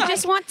it's just We like,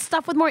 just want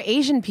stuff with more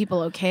Asian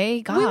people,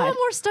 okay? God. we want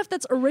more stuff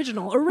that's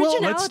original. well,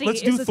 Originality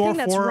let's is do a Thor thing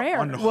that's 4 rare.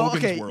 on Well,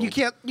 Hogan's okay, World.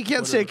 you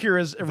can't say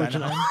Akira's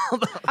original.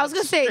 I was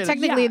gonna say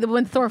technically, Yeah.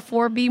 wouldn't Thor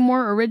 4 be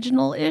more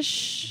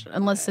original-ish,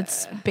 unless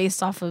it's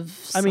based off of.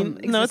 I mean,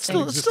 some no, it's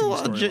still existing-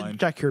 storyline.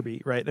 Jack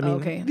Kirby, right? I mean,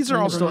 Okay, these are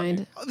then all never still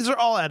mind. these are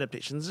all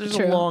adaptations. There's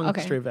True, a long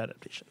okay. history of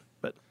adaptation,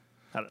 but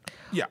I don't know.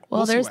 Yeah. Well,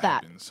 we'll see there's what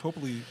that. happens.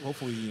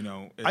 Hopefully, you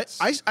know. I, It's,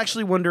 I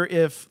actually wonder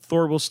if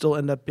Thor will still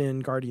end up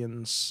in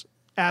Guardians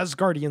as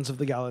Guardians of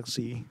the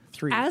Galaxy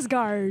 3.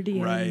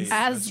 Asgardians. Right. As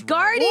That's right.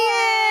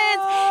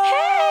 Guardians.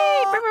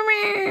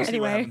 Hey. We'll see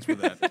what Anyway. happens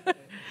with that.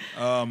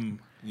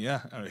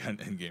 Yeah. All right,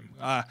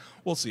 Endgame.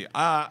 We'll see.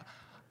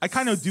 I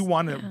kind of do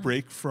want to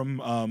break from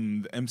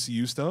the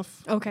MCU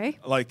stuff. Okay.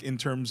 Like in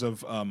terms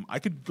of, I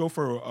could go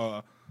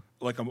for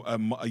like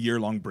a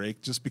year-long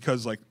break just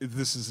because like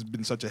this has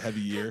been such a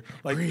heavy year,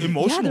 like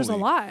emotionally. Yeah, there's a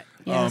lot.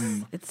 Yes,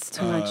 it's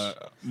too much.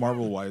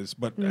 Marvel-wise,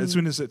 but as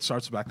soon as it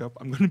starts back up,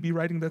 I'm going to be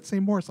writing that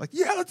same more. It's like,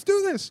 yeah, let's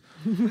do this.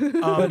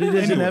 but it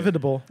is anyway.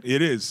 inevitable.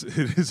 It is.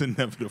 It is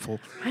inevitable.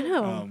 I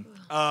know.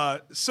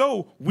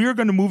 So we're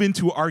going to move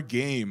into our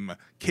game.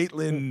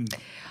 Caitlin,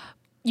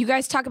 You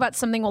guys talk about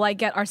something while I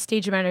get our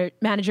stage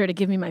manager to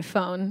give me my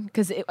phone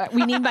because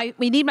we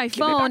need my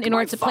phone in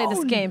order to play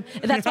this game.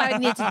 That's why I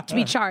need it to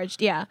be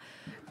charged. Yeah.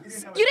 You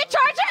didn't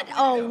charge it?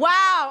 Oh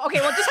wow. Okay,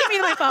 well just give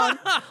me my phone.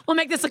 We'll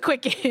make this a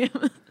quick game.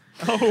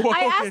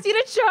 I asked you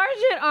to charge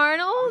it,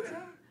 Arnold.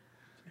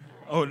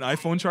 oh, an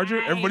iPhone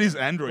charger? Everybody's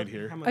Android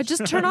here.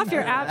 Just turn off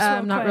your apps. I'm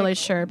real not quick. really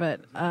sure,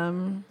 but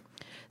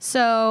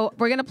so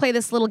we're gonna play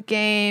this little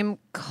game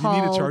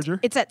called. charger?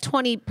 It's at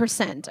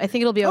 20%. I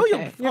think it'll be Oh, okay. you'll-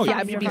 you're yeah, fine,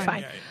 it'll you're be fine.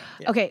 fine.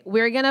 Yeah, Okay,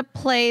 we're gonna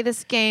play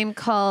this game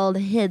called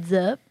Heads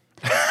Up.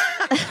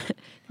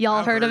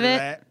 Y'all heard of it?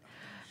 that.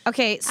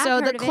 Okay, so I've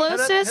the heard of it.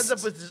 closest. Heads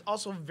Up is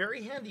also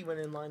very handy when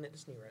in line at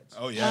Disney Rides.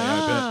 Oh, yeah,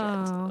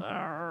 I Oh.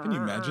 bet. Can you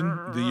imagine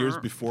the years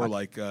before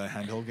like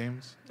handheld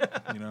games?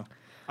 You know?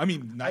 I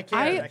mean, not,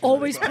 can't. I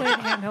always played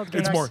handheld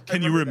games. it's more,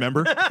 can you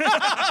remember?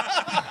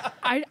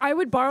 I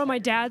would borrow my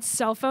dad's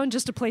cell phone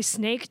just to play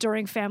Snake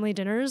during family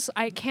dinners.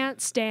 I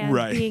can't stand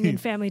Right. being in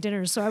family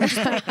dinners, so I would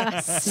just play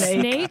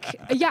Snake.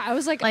 Yeah, I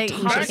was like, Like,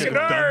 tired. Back Back in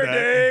our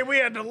day, we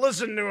had to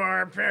listen to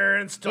our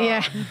parents talk.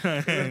 Yeah.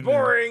 It was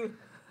boring,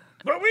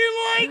 but we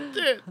liked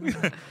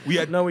it. We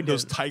had No, we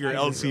those didn't. Tiger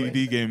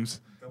LCD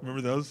games.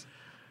 Remember those?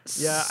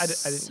 Yeah, I didn't.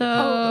 So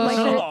like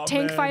the Oh,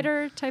 tank man.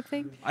 fighter type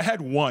thing. I had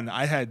one.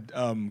 I had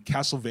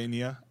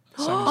Castlevania,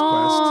 Simon's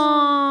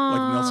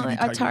Quest, like an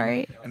LCD Tiger,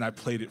 Atari. and I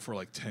played it for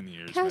like 10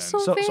 years.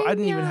 Castle- Man. So I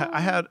didn't even have. I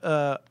had.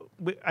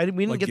 We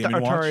didn't Like get the Game &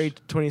 Atari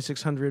Watch?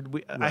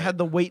 2600. I Right. had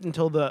to wait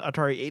until the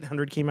Atari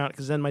 800 came out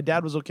because then my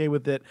dad was okay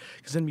with it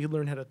because then we could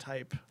learn how to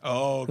type.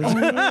 Oh,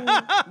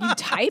 you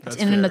typed That's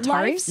in an fair.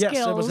 Atari? Life Yes,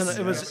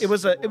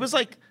 skills. it was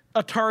like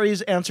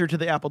Atari's answer to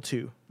the Apple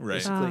II. right.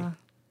 Basically.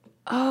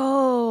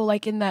 Oh,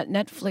 like in that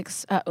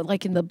Netflix,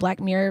 like in the Black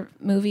Mirror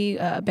movie,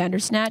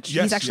 Bandersnatch.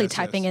 Yes, He's actually yes,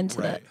 typing yes, into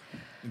right.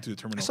 Into the I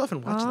terminal. still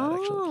haven't watched that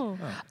actually. Oh.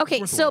 the. Okay,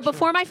 worth a so watch.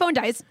 before my phone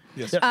dies,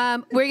 Yes.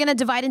 we're gonna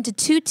divide into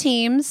 2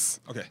 teams.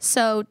 Okay.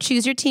 So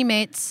choose your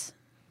teammates.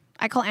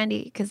 I call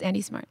Andy because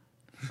Andy's smart.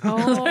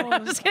 Oh.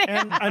 Just kidding.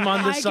 And I'm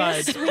on this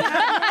I side. guess,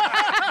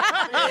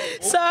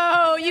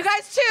 So you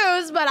guys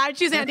choose, but I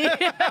choose Andy.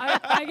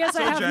 I guess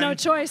I have Jen. no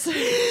choice.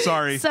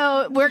 Sorry.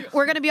 So we're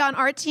going to be on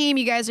our team.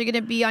 You guys are going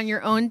to be on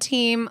your own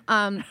team.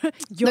 Your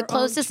The own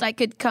closest I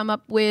could come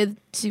up with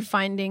to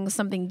finding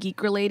something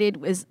geek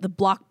related is the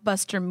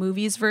Blockbuster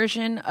Movies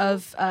version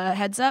of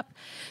Heads Up.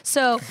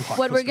 So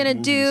what we're Blockbuster going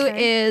to do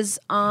Movies. is,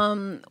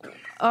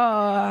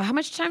 how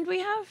much time do we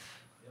have?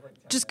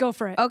 Just go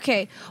for it.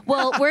 Okay.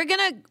 Well, we're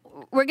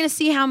gonna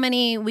see how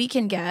many we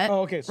can get.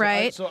 Oh, okay. So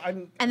right.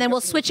 And then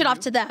we'll switch it off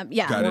to them.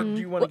 Yeah. Got Or it.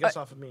 do you want to guess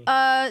off of me?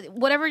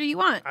 Whatever you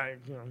want.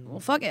 You know, Well,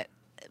 fuck it.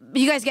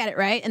 You guys get it,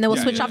 right? And then we'll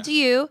Yeah, switch yeah, off to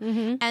you.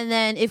 And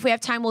then if we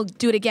have time, we'll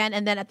do it again.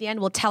 And then at the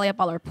end, we'll tally up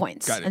all our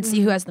points Got it. and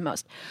see who has the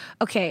most.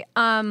 Okay.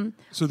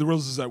 So the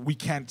rules is that we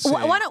can't say.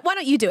 Why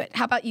don't you do it?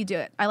 How about you do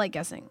it? I like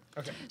guessing.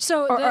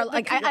 So Or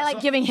like I like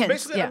giving hints.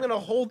 Basically, yeah.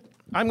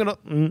 I'm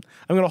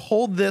gonna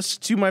hold this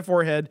to my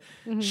forehead.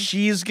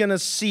 She's gonna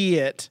see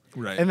it,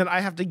 Right. and then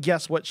I have to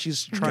guess what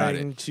she's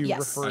trying to Yes.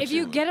 refer if to.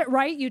 you get it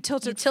right, you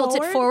tilt it tilt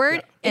forward. it forward.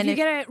 If And you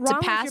get it to wrong,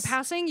 if pass, you're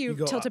passing, you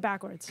go tilt up. it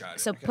backwards. Got it.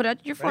 So put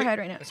out your forehead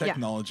right now. Yeah.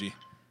 Technology.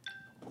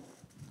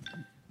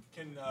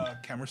 Can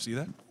camera see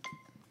that?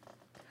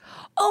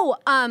 Oh,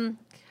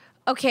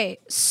 okay.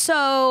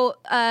 So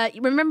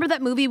remember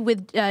that movie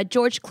with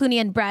George Clooney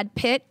and Brad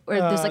Pitt, where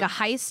there's like a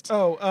heist?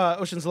 Oh,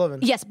 Ocean's 11.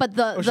 Yes, but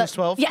the Ocean's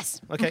 12.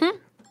 Yes. Okay.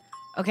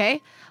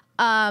 Okay.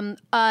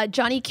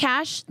 Johnny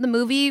Cash, the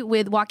movie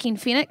with Joaquin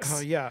Phoenix. Oh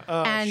yeah.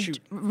 And Shoot.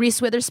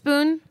 Reese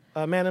Witherspoon.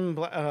 Man in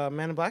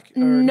Black. Or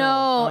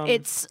No,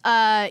 it's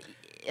the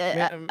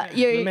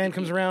man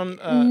comes around.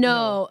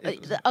 no.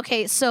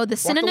 Okay, so the the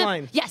synonym.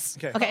 Line. Yes.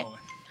 Okay. Okay.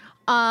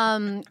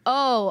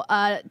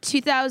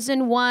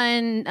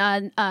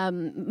 2001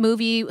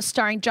 movie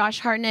starring Josh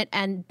Hartnett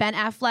and Ben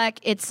Affleck.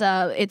 It's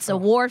a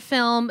war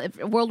film,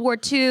 World War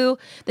II.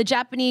 The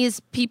Japanese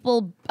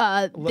people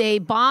they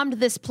bombed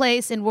this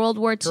place in World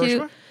War II.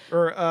 Hiroshima?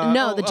 Or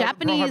No, the Pearl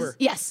Japanese. Harbor.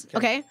 Yes.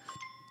 Okay.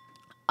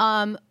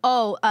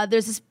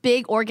 There's this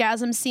big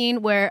orgasm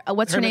scene where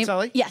what's her Herman name?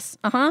 Sally? Yes.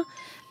 I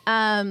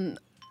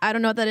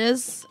don't know what that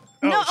is.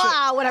 No,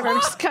 shit. whatever. I'm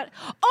just cut.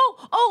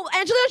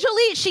 Angelina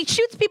Jolie. She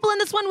shoots people in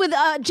this one with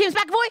James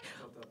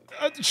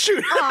McAvoy.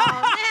 Shoot.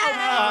 Oh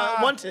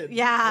man. Wanted.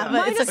 Yeah,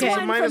 but it's okay.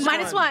 Minus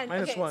Minus one. one.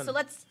 Minus Okay, one. so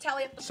let's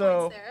tally up the So-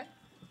 points there.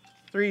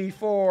 3,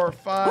 4,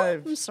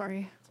 5. I'm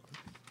sorry.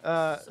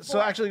 So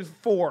actually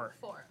 4.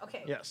 4.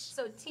 Okay. Yes.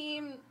 So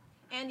team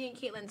Andy and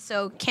Caitlin.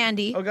 So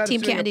Candy. Oh God,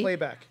 Team it's doing Candy. a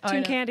playback. Oh, I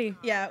Team know. Candy.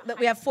 Yeah,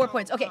 we have 4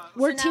 points. Okay,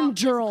 We're so Team now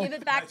Jurl. Give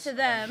it back to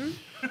them.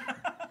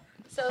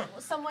 So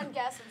someone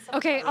guess. And someone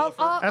Okay, I'll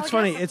That's I'll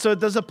funny. guess. And so it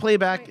does a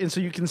playback, and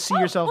so you can see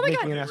yourself oh my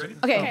making God. an ass. Ready?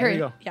 Okay, Oh, hurry. Here you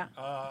go. Yeah.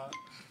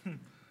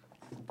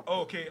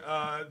 Okay,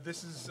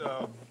 this is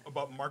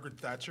about Margaret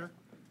Thatcher.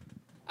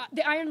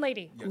 The Iron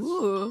Lady. Yes.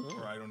 Ooh.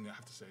 Or I don't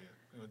have to say it.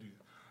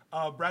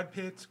 I'll do it. Brad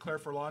Pitt, Claire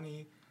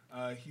Forlani.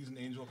 He's an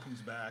angel, comes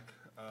back.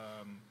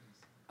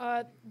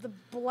 The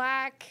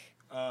black.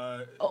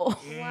 Oh.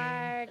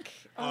 Black.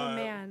 Oh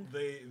man.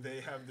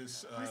 They have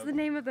this. What's the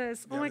name of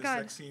this? they Oh my have this God.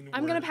 sex scene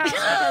I'm where gonna pass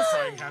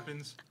crying because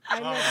happens. I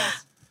know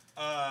this.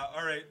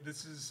 All right,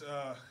 this is.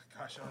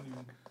 Gosh, I don't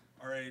even.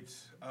 All right.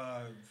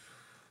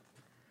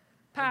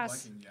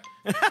 Pass. I'm blanking,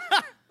 yeah.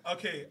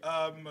 Okay.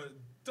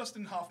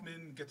 Dustin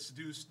Hoffman gets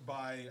seduced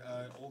by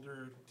an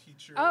older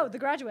teacher. Oh, The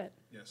Graduate.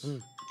 Yes.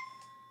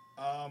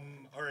 All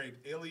right.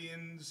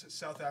 Aliens,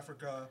 South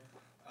Africa.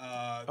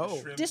 The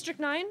Shrimp. District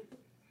 9.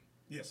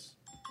 Yes.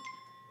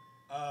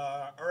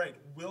 All right.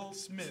 Will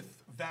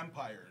Smith,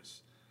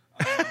 Vampires.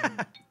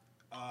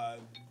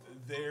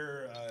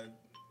 They're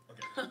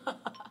okay.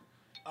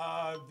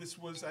 This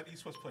was at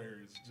East West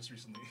Players just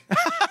recently.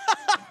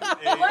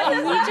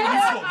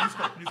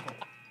 Musical.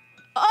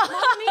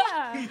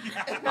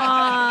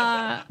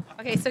 Mia.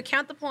 Okay, so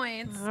count the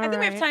points. I think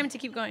we have right. time to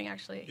keep going,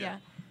 actually. Yeah.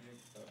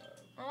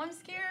 Oh, I'm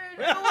scared.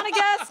 I don't want to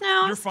guess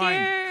now. You're I'm fine.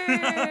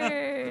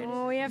 scared.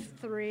 Oh, we have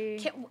 3.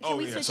 Can Oh,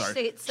 we yeah, switch sorry.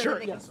 states so Sure, that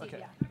they can yes, see? okay.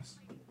 Yeah.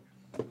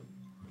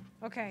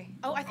 Okay.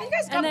 Oh, I think you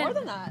guys got And then- more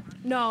than that.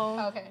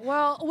 No. Okay.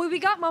 Well, we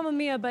got Mamma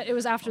Mia, but it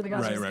was after the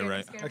Gosh, Graduate. Right, I'm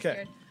right, scared, right. I'm scared,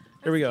 Okay. I'm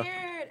Here we go.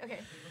 scared. Okay.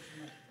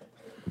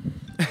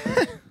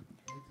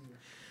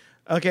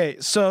 Okay,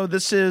 so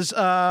this is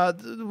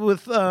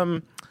with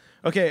World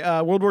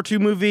War II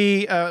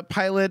movie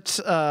pilot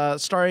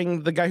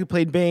starring the guy who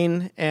played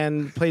Bane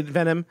and played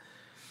Venom,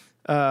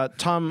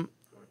 Tom.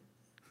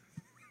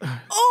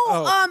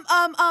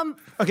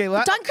 Okay,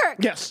 Dunkirk.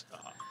 Yes.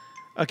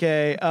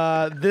 Okay,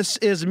 this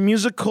is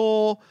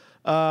musical.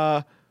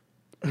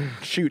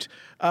 Shoot.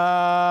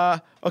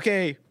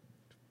 Okay.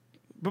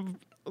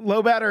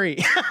 Low battery.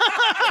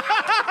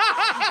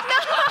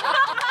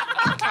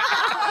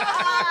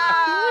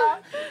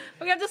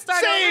 We have to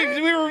start Saved.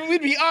 over.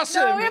 We'd be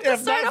awesome No, we have to if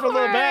start not for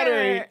low over.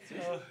 battery.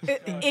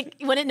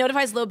 When it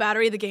notifies low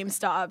battery, the game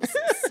stops.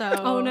 So.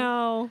 Oh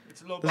no.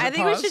 It's a little I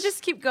think we pause? should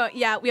just keep going.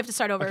 Yeah, we have to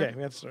start over. Okay,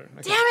 we have to start.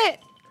 Okay. Damn it.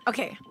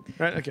 Okay.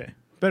 Right. Okay.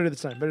 Better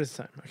this time. Better this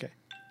time. Okay.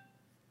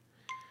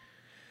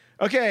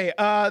 Okay.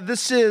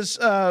 This is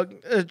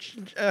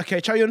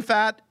okay. Chow Yun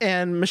Fat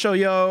and Michelle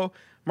Yeoh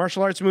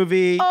martial arts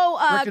movie.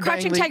 Oh, Rick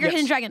Crouching Dangley. Tiger, Yes.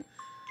 Hidden Dragon.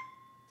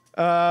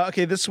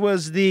 Okay. This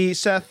was the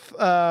Seth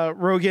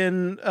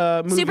Rogen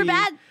movie.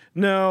 Superbad?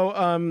 No.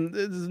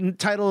 The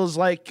title is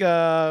like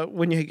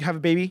when you have a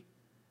baby,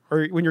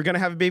 or when you're gonna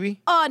have a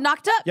baby.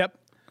 Knocked Up. Yep.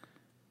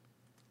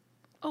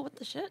 Oh, what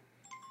the shit?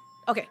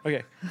 Okay.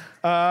 Okay.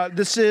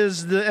 This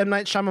is the M.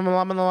 Night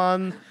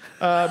Shyamalan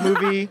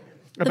movie.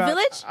 About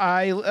Village?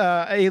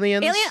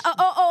 aliens.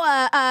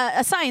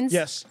 Alien? Signs.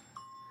 Yes.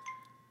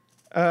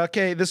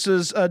 Okay, this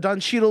is Don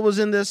Cheadle was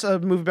in this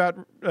movie about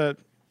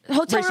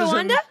Hotel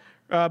racism. Rwanda?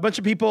 A bunch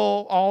of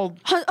people all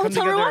come Hotel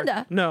together.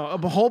 Rwanda? No, a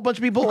whole bunch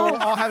of people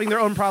all having their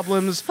own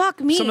problems.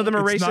 Fuck me. Some of them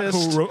are It's not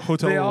racist.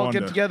 Hotel they all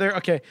get Rwanda. together.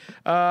 Okay.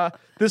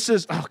 This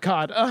is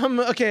God.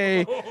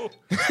 Okay.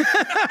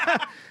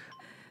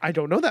 I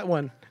don't know that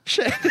one.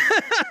 Shit.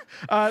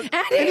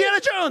 Indiana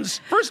Jones,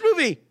 first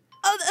movie.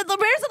 The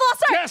Raiders of the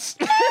Lost Ark. Yes.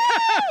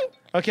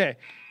 Okay. Okay.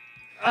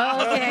 All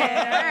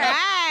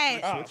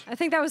right. I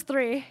think that was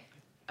 3.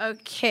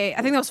 Okay.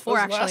 I think that was 4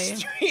 actually.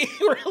 Last three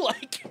were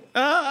like.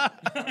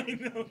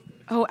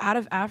 Oh, Out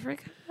of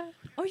Africa.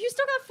 Oh, you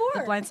still got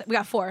 4. Blind. We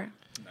got 4.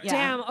 Yeah.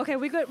 Damn. Okay,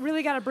 we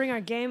really got to bring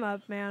our game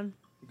up, man.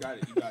 You got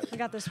it. You got it. We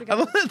got this. We I got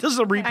love this. that this is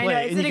a replay, I know.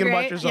 and Isn't you it can great?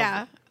 watch yourself.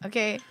 Yeah.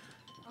 Okay.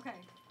 Okay.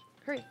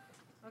 Hurry.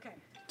 Okay.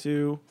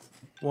 2,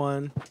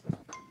 1.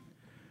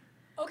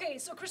 Okay,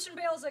 so Christian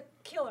Bale is a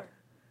killer.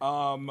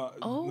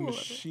 The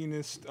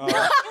Machinist.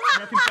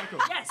 American Psycho.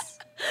 Yes.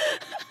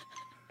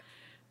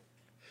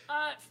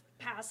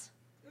 Pass.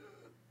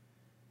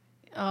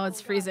 Oh,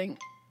 it's freezing.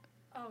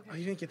 Oh, okay. Oh,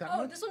 you didn't get that Oh,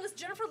 one? this one is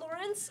Jennifer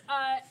Lawrence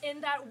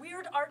in that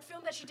weird art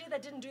film that she did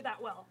that didn't do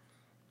that well.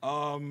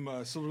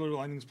 Silver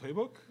Linings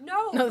Playbook.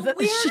 No, No, the that-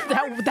 weird that-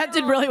 art that did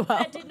film really well.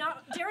 That did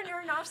not. Darren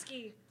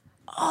Aronofsky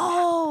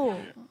Oh,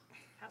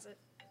 has it.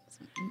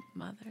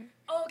 mother.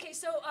 Oh, okay.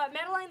 So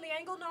Madeline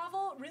L'Angle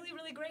novel, really,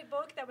 really great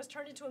book that was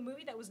turned into a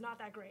movie that was not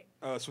that great.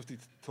 Swiftly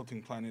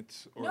Tilting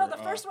Planet. Or, No, the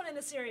first one in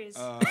the series.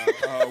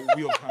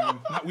 Wheel of Time.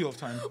 Not Wheel of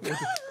Time.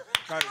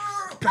 God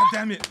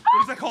damn it.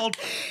 What is that called?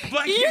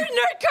 Blanking. Your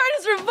nerd card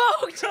is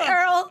revoked,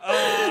 Earl.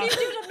 What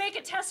do you do to make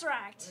a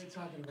tesseract?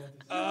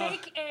 You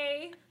make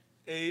a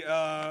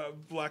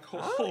black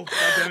hole.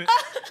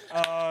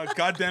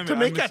 God damn it. To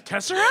make a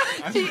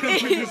tesseract?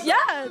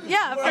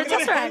 yeah, for I'm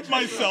gonna hate Tesseract.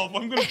 myself.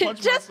 I'm gonna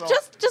punch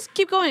myself. Just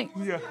keep going.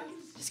 Yeah.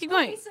 Just keep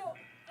going. Okay, so What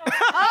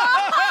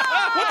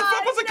the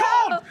fuck was it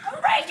called?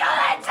 Wrinkle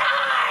in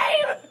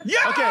Time.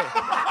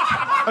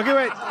 Yeah. Okay,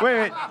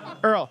 wait.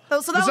 Earl.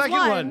 Oh, so the that was second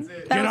one. one.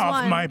 That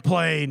was one.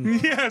 plane.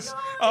 Yes.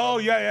 Oh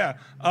yeah.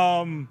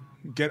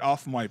 Get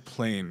off my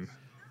plane.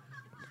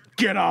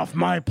 Get off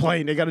my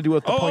plane. They got to do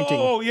with the pointing.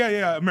 Oh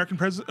yeah. American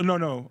President.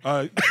 No.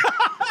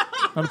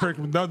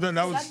 American. No,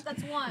 that was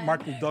That's one.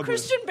 Michael Douglas.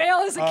 Christian Bale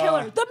is a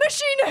killer. The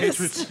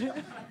Machinist.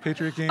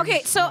 Patriot Games.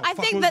 Okay, so I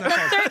think what that was the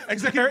called? third-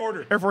 Executive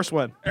Order. Air Force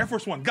One. Air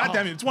Force One. God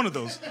damn it, it's one of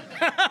those.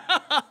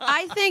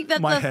 I think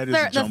that My head is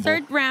a the jumble.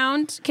 third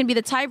round can be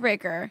the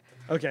tiebreaker.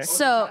 Okay.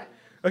 So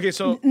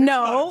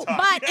no,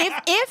 but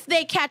if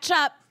they catch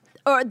up,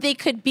 or they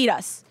could beat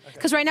us,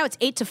 because right now it's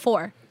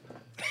 8-4.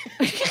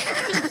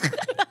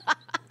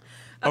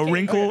 A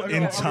Wrinkle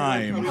in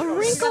Time. A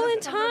Wrinkle in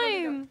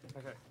Time.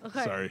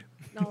 Okay. Sorry.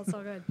 No, it's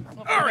all good.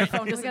 All right,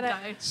 phone doesn't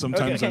die.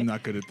 Sometimes Okay. I'm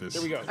not good at this.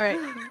 Here we go. All right.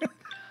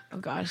 Oh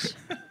gosh.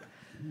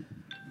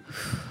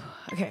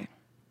 Okay.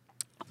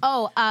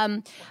 Oh,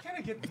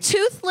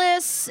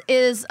 Toothless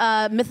is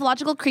a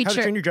mythological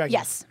creature. Train Your Dragon.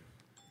 Yes.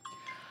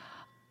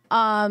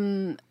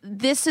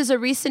 This is a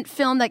recent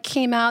film that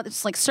came out.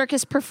 It's like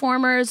circus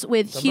performers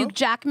with Hugh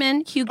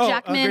Jackman Great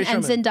and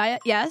Showman. Zendaya.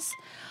 Yes.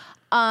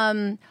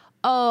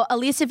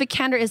 Alicia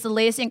Vikander is the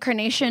latest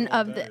incarnation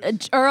of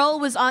the,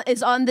 Earl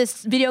is on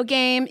this video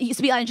game. He used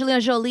to be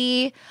Angelina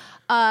Jolie.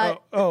 Tomb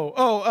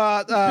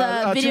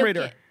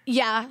Raider.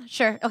 Yeah,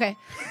 sure. Okay.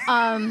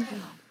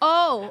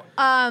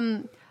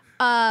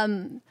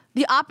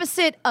 The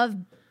opposite of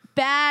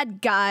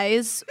bad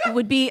guys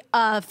would be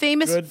a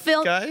famous Good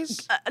film.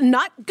 guys?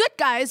 Not good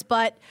guys,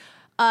 but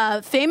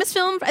famous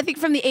film, I think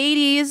from the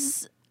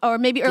 80s or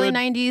maybe early Good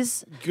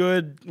 90s.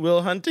 Good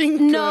Will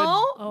Hunting.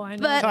 No. Oh, I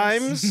know but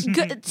Times.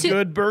 Good,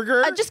 Good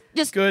Burger.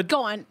 just Good.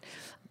 go on.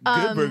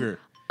 Good burger.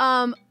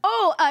 A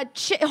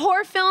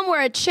horror film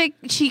where a chick,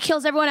 she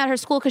kills everyone at her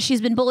school because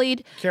she's been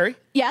bullied. Carrie.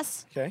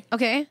 Yes. Okay.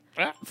 Okay.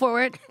 Ah.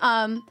 Forward.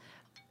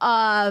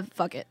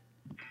 Fuck it.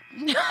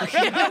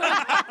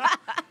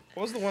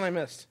 What was the one I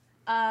missed?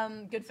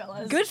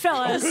 Goodfellas.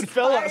 Goodfellas.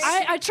 Goodfellas.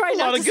 I tried A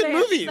not lot to of good say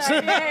movies.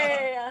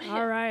 It.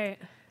 All right.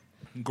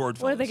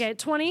 Gourdfellas. What did they get?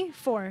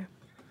 24.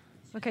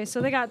 Okay, so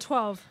they got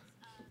 12.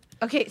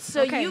 Okay,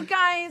 so Okay. you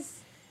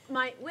guys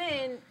might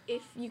win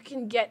if you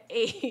can get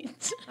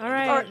 8. All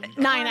right. Or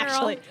 9 Earl.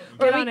 actually. Get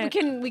Or on we it.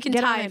 can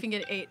Get on tie it. if you can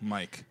get 8.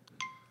 Mike.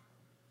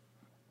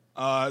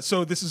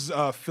 So this is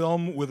a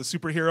film with a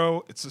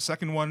superhero. It's the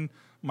second one.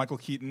 Michael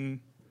Keaton.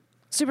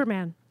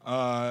 Superman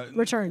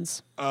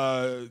returns.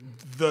 The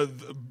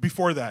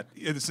before that,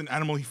 it's an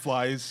animal. He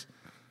flies.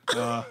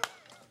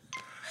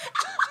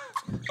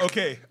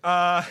 Okay.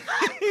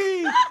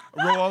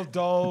 Roald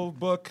Dahl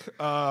book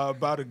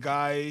about a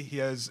guy. He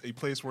has a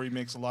place where he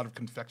makes a lot of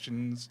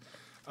confections.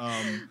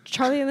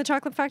 Charlie and the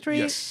Chocolate Factory.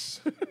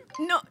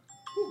 No.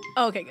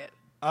 Oh, okay, good.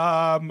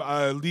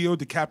 Leo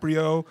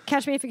DiCaprio.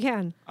 Catch Me If You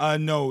Can.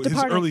 No, Departed.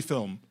 his early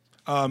film.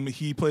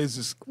 He plays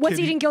this. What's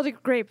kid. Eating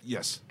Gilded Grape?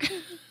 Yes.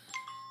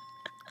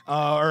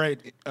 All right.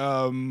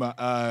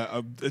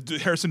 A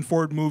Harrison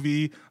Ford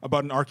movie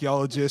about an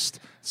archaeologist.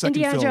 Second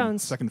Indiana film.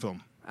 Jones. Second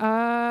film.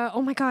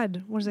 Oh my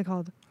God. What is it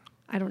called?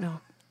 I don't know.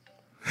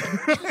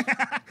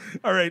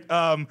 All right.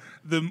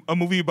 A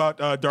movie about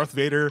Darth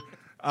Vader.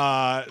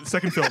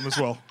 Second film as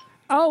well.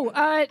 Oh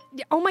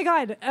my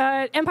God.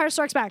 Empire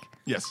Strikes Back.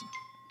 Yes.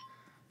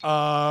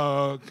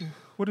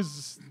 What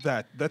is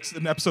that? That's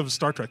an episode of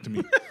Star Trek to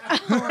me.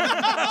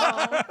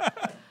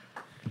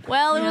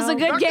 Well, it was a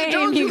good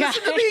game, you guys.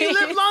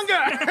 Live longer.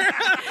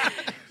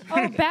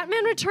 Oh,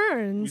 Batman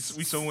Returns.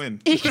 We so win.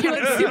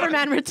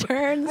 Superman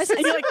Returns. I said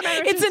And you're like,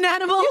 Superman it's an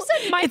animal. You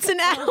said Michael. It's an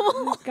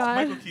animal. God.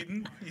 Michael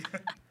Keaton. Yeah.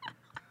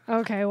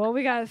 Okay, well,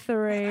 we got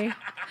 3.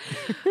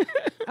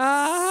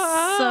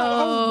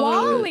 So-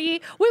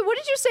 Wally. Wait, what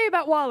did you say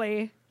about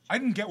Wally? I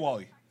didn't get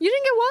Wally. You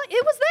didn't get Wally?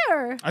 It was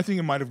there. I think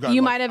it might have gotten.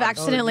 You like, might have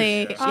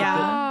accidentally,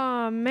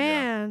 yeah. Oh,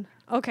 man.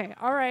 Okay,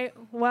 all right.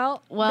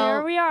 Well, Well,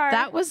 there we are.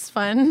 That was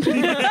fun. So me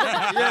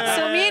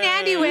and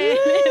Andy win.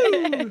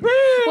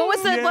 What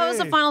was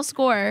the final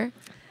score?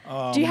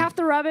 Do you have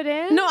to rub it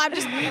in? No, I'm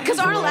just because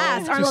Arnold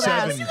asked. Arnold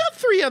asked. You got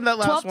 3 on that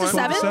last 12 one. to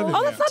 7? 12 to 7,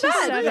 Oh, that's not bad.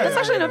 seven. That's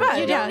actually not bad.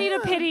 You yeah. don't need a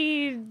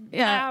pity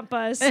Yeah. app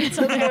us. It's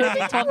okay.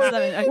 12 to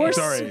 7. Okay.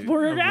 Sorry,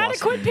 We're I've lost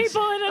adequate games.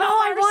 people in it.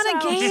 Oh, I won a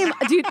game.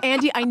 Dude,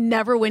 Andy, I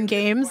never win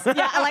games. Yeah,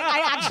 like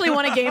I actually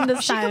won a game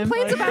this time.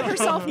 Complains about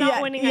herself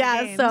not winning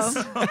at games. so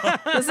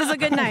this is a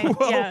good night.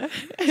 Yeah.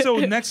 So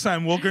next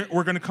time we're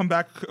going to come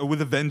back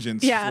with a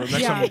vengeance. Yeah. So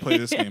next time we'll play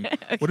this game.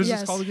 What is this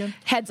Yes. called again?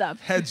 Heads up.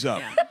 Heads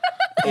up.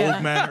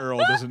 Old man Earl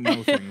doesn't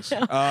know things. So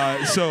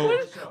What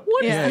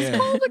is Yeah. this Yeah.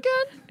 called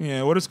again?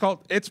 yeah, what is it called?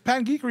 It's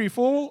Pangeekery,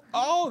 fool.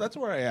 Oh, that's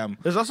where I am.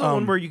 There's also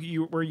one where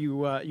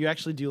you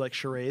actually do like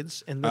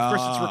charades, and of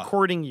course it's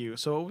recording you,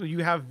 so you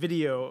have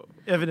video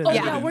evidence. Oh,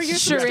 Yeah. yeah, where you're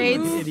Charades. supposed to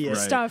move Idiot.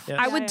 stuff. Right.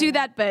 I would do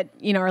that, but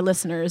our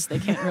listeners, they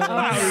can't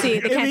really see.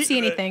 They can't see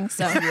anything.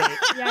 So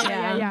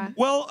Yeah.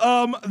 Well,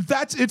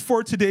 that's it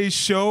for today's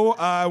show.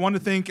 I want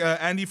to thank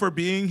Andy for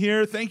being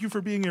here. Thank you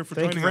for being here.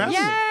 Thank you joining for us.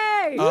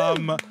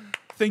 having me. Yay!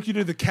 Thank you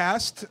to the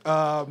cast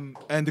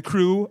and the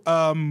crew.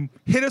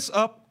 Hit us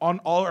up on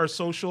all our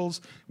socials.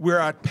 We're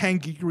at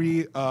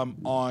Pangeekery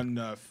on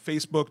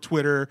Facebook,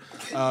 Twitter,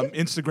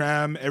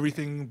 Instagram,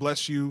 everything.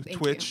 Bless you,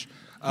 Twitch.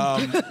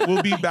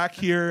 We'll be back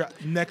here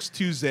next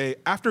Tuesday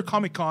after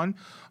Comic-Con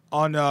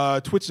on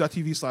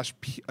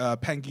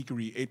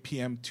twitch.tv/Pangeekery, 8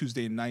 p.m.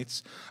 Tuesday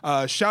nights.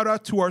 Shout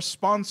out to our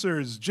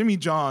sponsors, Jimmy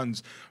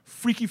John's.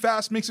 Freaky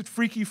Fast makes it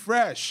freaky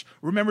fresh.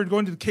 Remember to go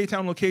into the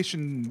K-Town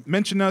location,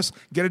 mention us,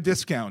 get a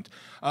discount.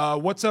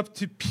 What's up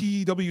to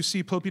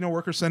PWC, Filipino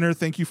Worker Center?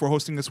 Thank you for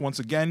hosting us once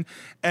again.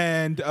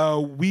 And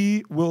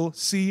we will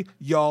see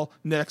y'all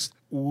next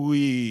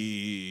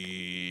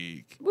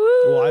week.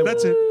 Well,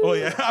 That's it. Oh,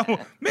 yeah.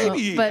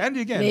 Maybe but Andy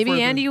again. maybe for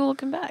the- Andy will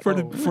come back. for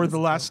the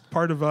last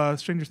part of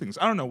Stranger Things.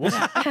 I don't know. We'll see.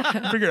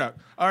 Figure it out.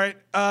 All right.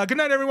 Good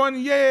night, everyone.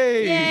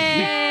 Yay!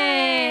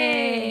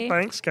 Yay!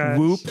 Thanks, guys.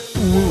 Whoop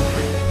whoop.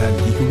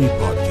 Pangeekery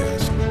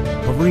Podcast,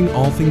 covering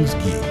all things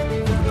geek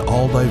from an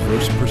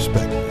all-diverse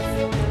perspective.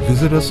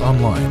 Visit us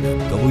online at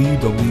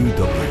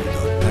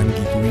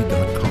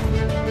www.pangeekery.com.